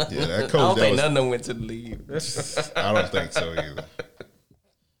 that I coach. don't That think was, none of them went to the league. I don't think so either.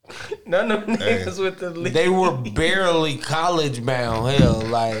 None of them niggas went to the league. They were barely college bound. Hell,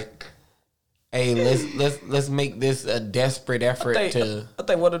 like, hey, let's make this a desperate effort I to.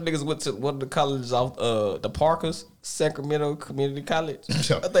 think one of the niggas went to one of the colleges off the Parkers, Sacramento Community College. I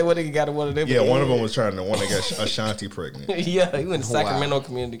think one nigga got to one of them. Yeah, one of them was trying to one that got Ashanti pregnant. Yeah, he went to Wow. Sacramento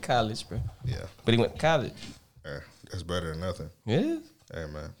Community College, bro. Yeah, But he went to college. yeah, that's better than nothing. Yeah. Hey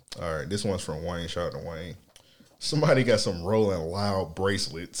man, all right. This one's from Wayne. Shout out to Wayne. Somebody got some Rolling Loud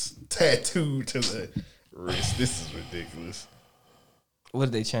bracelets tattooed to the wrist. This is ridiculous. What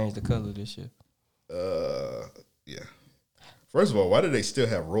did they change the color this year? Yeah. First of all, why do they still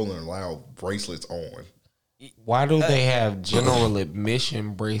have Rolling Loud bracelets on? Why do they have general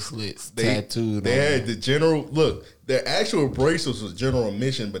admission bracelets tattooed? They on had the general look. Their actual bracelets was general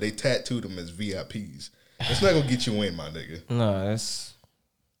admission, but they tattooed them as VIPs. It's not gonna get you in, my nigga. No, that's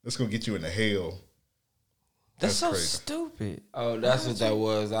gonna get you in the hell. That's so crazy. stupid. Oh, that's what that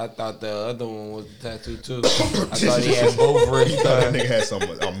was. I thought the other one was a tattoo too. I thought he had both He wrists thought that done. nigga had some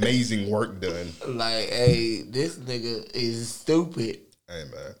amazing work done. Like, hey, this nigga is stupid. Hey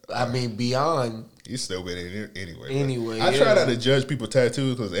man, I mean, beyond. he's stupid anyway. man. Anyway, I try yeah. not to judge people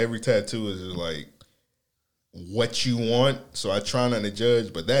tattoos because every tattoo is just like what you want. So I try not to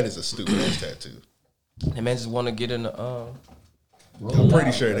judge, but that is a stupid ass tattoo. That man just want to get in the. I'm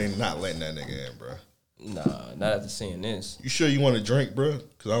pretty sure they not letting that nigga in, bro. Nah, not after seeing this. You sure you want to drink, bro?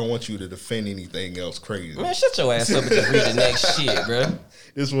 Because I don't want you to defend anything else crazy. Man, shut your ass up and just read the next shit, bro.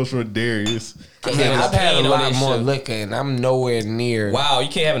 This one's from Darius. I mean, I've had a opinion on lot this more show. liquor, and I'm nowhere near. Wow, you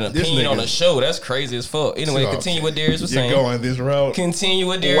can't have an This opinion on nigga- a show. That's crazy as fuck. Anyway, So, continue what Darius was You're saying. going this route. Continue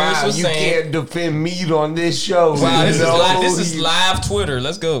what Darius Wow, was you saying. can't defend meat on this show. Wow, this is No, live. This is live Twitter.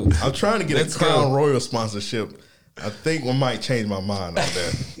 Let's go. I'm trying to get Let's a Crown go. Royal sponsorship. I think we might change my mind on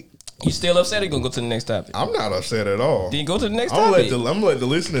that. You still upset? Or you gonna go to the next topic? I'm not upset at all. Then you go to the next I'm topic. gonna let the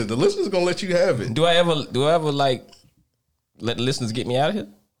listeners. The listeners gonna let you have it. Do I ever like let the listeners get me out of here?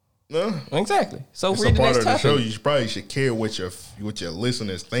 No, Exactly. So it's a read the part next of the topic. show. You probably should care what your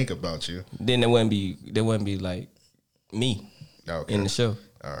listeners think about you. Then there wouldn't be like me Okay. in the show.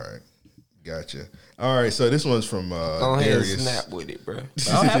 All right. Gotcha. All right, so this one's from Go ahead and Darius. snap with it, bro. I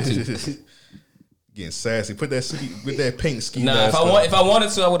don't have to. Getting sassy. Put that with that pink ski Nah, mask. if I wanted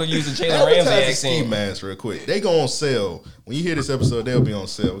to, I would have used the Jalen Ramsey Advertise the ski accent. mask real quick. They go on sale. When you hear this episode, they'll be on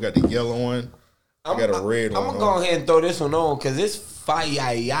sale. We got the yellow one. We got a red one. I'm gonna go ahead and throw this one on because it's fire.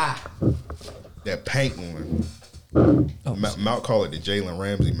 That pink one. Mount call it the Jalen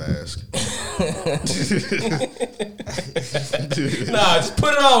Ramsey mask. Nah, just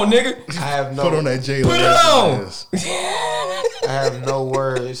put it on, nigga. I have no. Put on that Jalen Put it Ramsey on. mask. I have no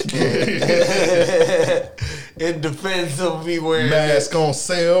words. In defense of me wearing Mask on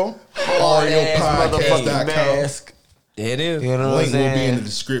sale. motherfucking REOpodcast.com. mask. It is. You know what I'm Link will be in saying? the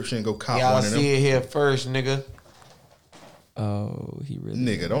description. Go cop Y'all one of them. see it here first, nigga. Oh, he really.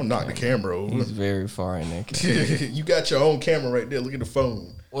 Nigga, don't knock the camera over. He's very far in that camera. You got your own camera right there. Look at the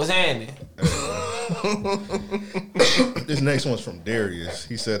phone. What's happening? This next one's from Darius.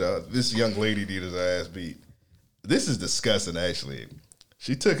 He said, this young lady did his ass beat. This is disgusting, actually.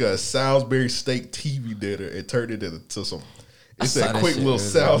 She took a Salisbury steak TV dinner and turned it into some. It's saw that that quick shit little earlier.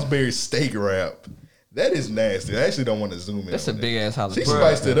 Salisbury steak wrap. That is nasty. I actually don't want to zoom in. That's a on big ass that. She jalapeno.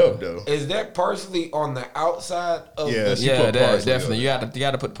 spiced it up though. Is that parsley on the outside of Yeah, the she Yeah, put parsley definitely. on You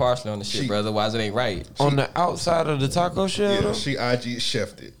gotta put parsley on the shit, She- brother. Otherwise, it ain't right. on the outside of the taco shell? Yeah, though? she IG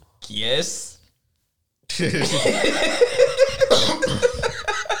chefed it. Yes.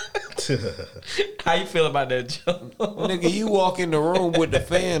 How you feel about that, Joe? Nigga, you walk in the room with the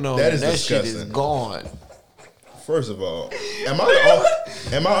fan on. That is that shit is disgusting. gone. First of all, am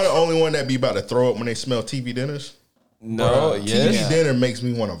I the only one that be about to throw up when they smell TV dinners? No, TV yes. dinner makes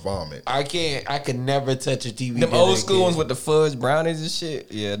me want to vomit. I can never touch a TV. Them dinner old school again. ones with the fudge brownies and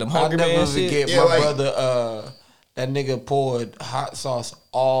shit. Yeah, them I'll Hungry never Man shit. forget Yeah, my like- brother. That nigga poured hot sauce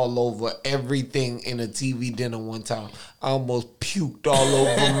all over everything in a TV dinner one time. I almost puked all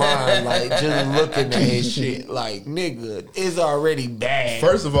over mine, like just looking at his shit. Like, nigga, it's already bad.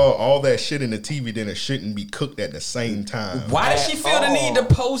 First of all that shit in the TV dinner shouldn't be cooked at the same time. Why does she feel the need to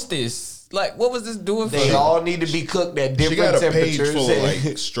post this? Like, what was this doing for They her? all need to be cooked at She different got a page temperatures. full of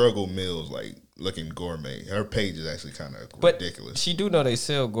like struggle meals, like looking gourmet. Her page is actually kind of But ridiculous. she do know they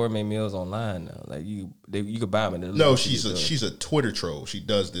sell gourmet meals online now. Like you could buy them. In the No, little she's shit, she's a Twitter troll. She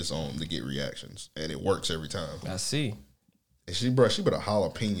does this to get reactions, and it works every time. I see. And she put a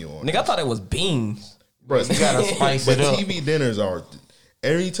jalapeno on. Nigga, I thought it was beans. Bro, You gotta spice it up. TV dinners are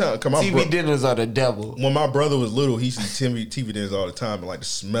every time. Come on, TV dinners are the devil. When my brother was little, he used to see TV dinners all the time, and like the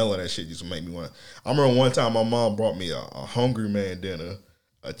smell of that shit used to make me want. I remember one time my mom brought me a Hungry Man dinner,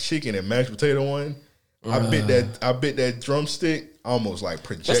 a chicken and mashed potato one. I bit that drumstick, almost like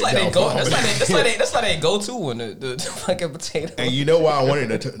projectile. That's like they go. vomit. That's like they go to one the fucking potato. And you know why I wanted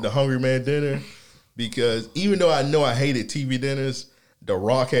the Hungry Man dinner? Because even though I know I hated TV dinners, The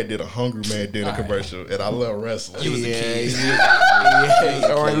Rock had did a Hungry Man dinner commercial, and I love wrestling. You was a kid.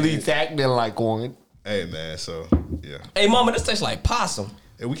 Yeah, or at least acting like one. Hey man, so yeah. Hey mama, this tastes like possum.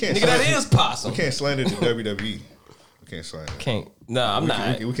 And we can't. Nigga, that is possum. We can't slander the WWE. We can't slander. Can't. No, I'm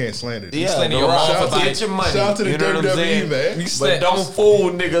not. We can't slander. Yeah, slander The your Rock, mom for buying- get your money. Shout out to the You know what I'm WWE, saying? man. But don't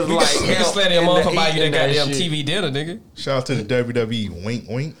fool niggas You like can him. slander your mom for buying you that into goddamn shit. TV dinner, nigga. Shout out to the WWE. Wink,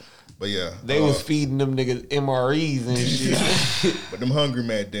 wink. But yeah, They was feeding them niggas MREs and shit. but them Hungry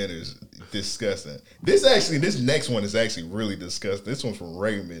Man dinners, disgusting. This next one is actually really disgusting. This one's from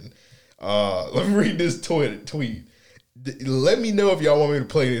Raymond. Let me read this tweet. Let me know if y'all want me to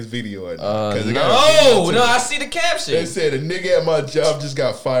play this video or not. No, I see the caption. They said a nigga at my job just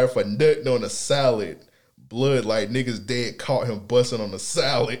got fired for nutting on a salad. Blood like niggas dead caught him busting on the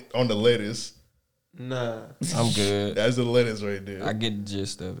salad on the lettuce. Nah. I'm good. That's the lettuce right there. I get the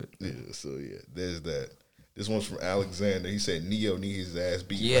gist of it. Yeah, so yeah, there's that. This one's from Alexander. He said Neo needs his ass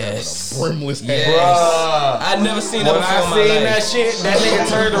beat Yes. for having a brimless Yes. ass. I never seen that When before I in my seen life. that shit, that nigga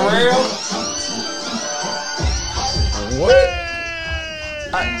turned around. What?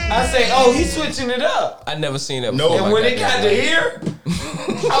 I say, oh, he's switching it up. I never seen that No. before. And when it got to here,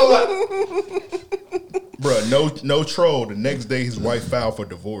 I was like, Bruh, no troll. The next day his wife filed for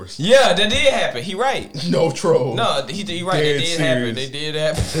divorce. Yeah, that did happen. He right. No troll. No, he right. Dead That did serious. happen. They did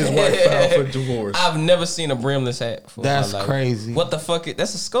happen. His wife filed for divorce. I've never seen a brimless hat before. in my That's life. crazy. What the fuck?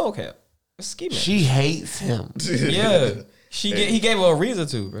 That's a skull cap. It's ski mask. she hates him. Yeah. He gave her a reason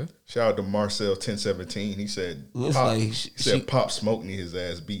to, bro. Shout out to Marcel 1017. He said Looks Pop, like he she- said Pop Smoke need his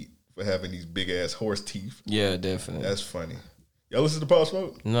ass beat for having these big ass horse teeth. Yeah, definitely. That's funny. Y'all listen to Pop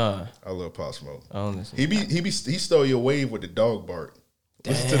Smoke? Nah. I love Pop Smoke. I don't listen. He stole your wave with the dog bark.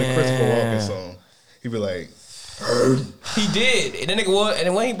 Listen to the Christopher Walken song. He be like, He did. And that nigga was. And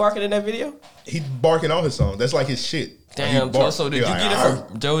then when he barking in that video, he barking all his songs. That's like his shit. Damn, so did you get it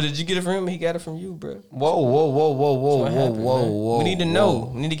from Joe? Did you get it from him? He got it from you, bro. Whoa. We need to know.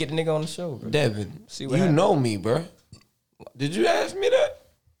 We need to get the nigga on the show, bro. Devin, see what you happened. know me, bro. Did you ask me that?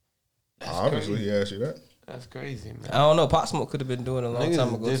 Obviously, he asked you that. That's crazy, man. I don't know. Pop Smoke could have been doing it a long Niggas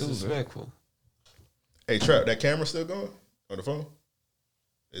time ago is too, bro. disrespectful. Hey, Trap, that camera still going on the phone?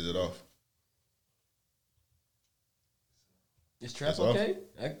 Is it off? Is Trap It's off? okay?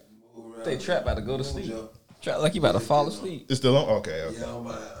 I think Trap about to go to sleep. Trap like he about to fall asleep. It's still on? Okay.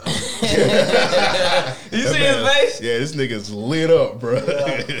 You see his face? Yeah, this nigga's lit up,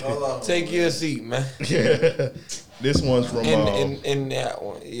 bro. Take your seat, man. Yeah. This one's from in that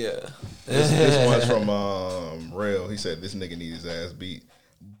one, yeah. This one's from Rail. He said this nigga need his ass beat.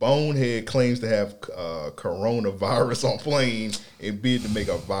 Bonehead claims to have coronavirus on plane and bid to make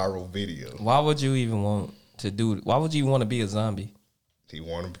a viral video. Why would you even want to do? Why would you want to be a zombie? He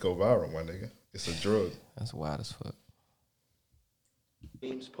wanted to go viral, my nigga. It's a drug. That's wild as fuck.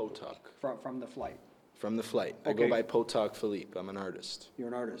 James Potok. From the flight. From the flight. I Okay. go by Potok Philippe. I'm an artist. You're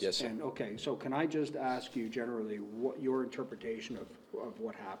an artist. Yes, sir. And okay, so can I just ask you generally what your interpretation of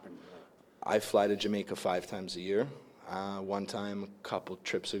what happened? I fly to Jamaica 5 times a year. One time, a couple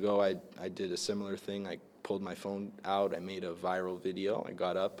trips ago, I did a similar thing. I pulled my phone out. I made a viral video. I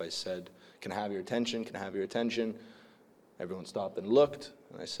got up. I said, "Can I have your attention? Can I have your attention?" Everyone stopped and looked.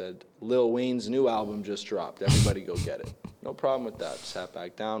 And I said, "Lil Wayne's new album just dropped. Everybody go get it." No problem with that. Sat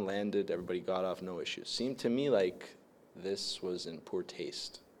back down, landed. Everybody got off. No issues. Seemed to me like this was in poor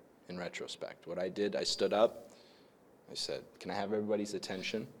taste in retrospect. What I did, I stood up. I said, "Can I have everybody's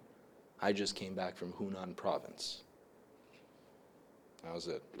attention? I just came back from Hunan province." That was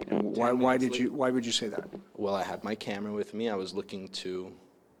it. And why would you say that? Well, I had my camera with me. I was looking to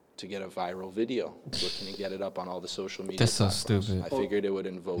get a viral video, looking to get it up on all the social media That's so platforms. stupid. I figured it would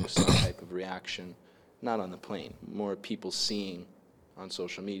invoke some type of reaction, not on the plane, more people seeing on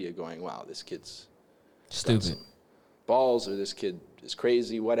social media going, "Wow, this kid's got Stupid. some balls," or "This kid is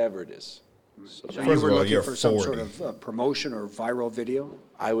crazy," whatever it is. So you were looking for some sort of promotion or viral video?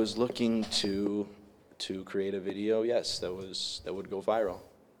 I was looking to create a video, yes, that would go viral.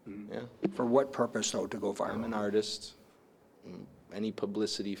 Yeah. For what purpose, though, to go viral? I'm an artist. Any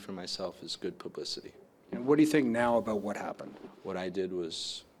publicity for myself is good publicity. And what do you think now about what happened? What I did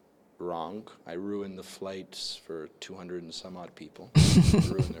was wrong. I ruined the flights for 200 and some odd people.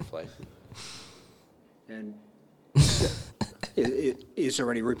 Ruined their flight. And is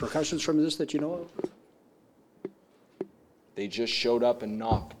there any repercussions from this that you know of? They just showed up and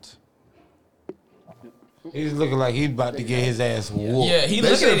knocked. He's looking like he's about to get his ass whooped. Yeah, he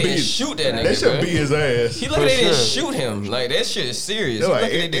looked at it and shoot that nigga. That should bro. be his ass. He looked at it and shoot him. Like, that shit is serious. They're He like,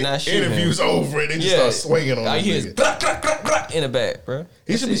 looked at it, did not shoot him. interview's over and they just start swinging on All this you hear is nigga. clack, clack, clack, clack in the back, bro.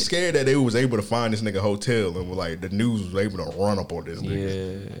 He should be scared that they was able to find this nigga hotel and like the news was able to run up on this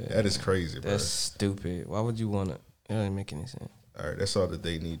nigga. Yeah. That is crazy, bro. That's stupid. Why would you want to? It doesn't make any sense. All right, that's all that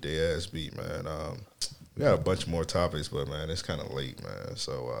they need their ass beat, man. We got a bunch more topics, but man, it's kind of late, man.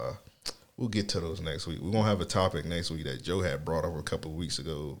 So we'll get to those next week. We're gonna have a topic next week that Joe had brought up a couple of weeks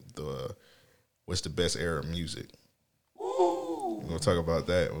ago. What's the best era of music? We're gonna talk about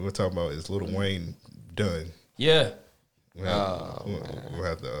that. We're gonna talk about is Lil Wayne done? Yeah. We'll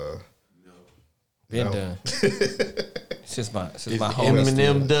have to. Been no. done. Since my Is whole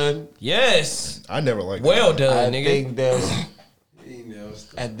Eminem done? Yes. I never liked well that. done, I nigga. think that's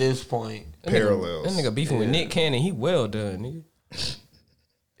at this point parallels. That nigga beefing with Nick Cannon. He well done, nigga.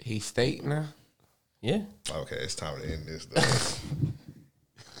 He state now. Yeah. Okay, it's time to end this though.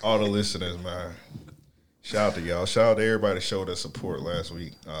 All the listeners, man. Shout out to y'all. Shout out to everybody that showed us support last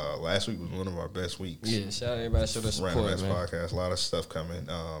week. Last week was one of our best weeks. Yeah, shout out to everybody that showed us support, Random Ass man. Podcast. A lot of stuff coming.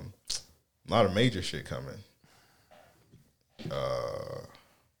 A lot of major shit coming. Da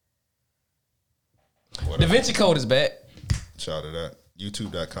Vinci Code is back. Shout out to that.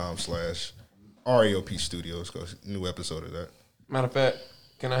 YouTube.com/RAOP Studios. Go new episode of that. Matter of fact,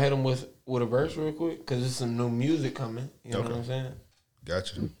 can I hit him with a verse real quick? Because there's some new music coming. You know what I'm saying?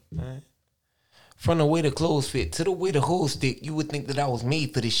 Gotcha. All right. From the way the clothes fit to the way the hoes stick, you would think that I was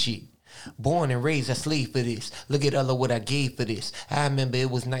made for this shit. Born and raised, I slave for this. Look at all of what I gave for this. I remember it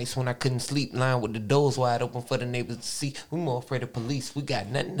was nice when I couldn't sleep, lying with the doors wide open for the neighbors to see. We more afraid of police. We got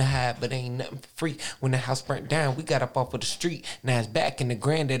nothing to hide, but ain't nothing for free. When the house burnt down, we got up off of the street. Now it's back in the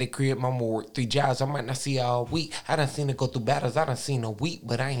granddaddy crib. Mama worked 3 jobs. I might not see her all week. I done seen her go through battles. I done seen her weak,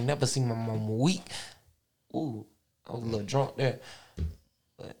 but I ain't never seen my mama weak. Ooh, I was a little drunk there.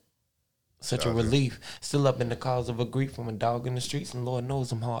 But Such a relief. Still up in the cause of a grief from a dog in the streets, and Lord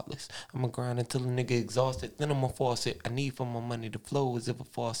knows I'm heartless. I'ma grind until a nigga exhausted, then I'ma force it. I need for my money to flow as if a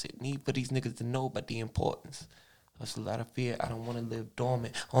faucet. Need for these niggas to know about the importance. Hustle out of fear, I don't wanna live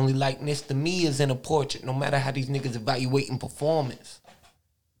dormant. Only likeness to me is in a portrait, no matter how these niggas evaluating performance.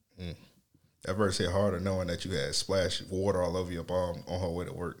 That verse hit harder knowing that you had splashed water all over your palm on her way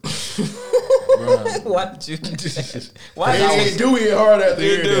to work. Why did you do that? Why it do hit hard after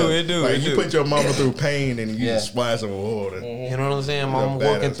It do. Like you put your mama through pain and you just splash her with water. You know what I'm saying? Mama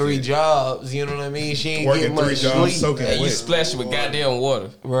working 3 jobs, you know what I mean? She ain't Working getting 3 much jobs, sleep. soaking And you wet. splash it with goddamn water.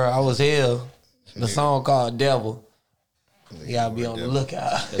 Bro, I was hell. The song called Devil. You gotta be on the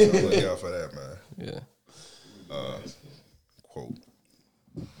lookout. Look out for that, man. Yeah. Quote.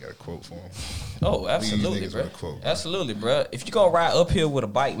 Got a quote for him. Oh, These absolutely, niggas bro. with a quote. Absolutely, bro. If you gonna ride uphill with a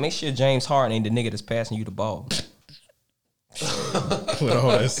bike, make sure James Harden ain't the nigga that's passing you the ball. With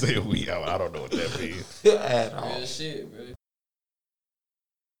all that said, I don't know what that means. At all. Real shit, bro.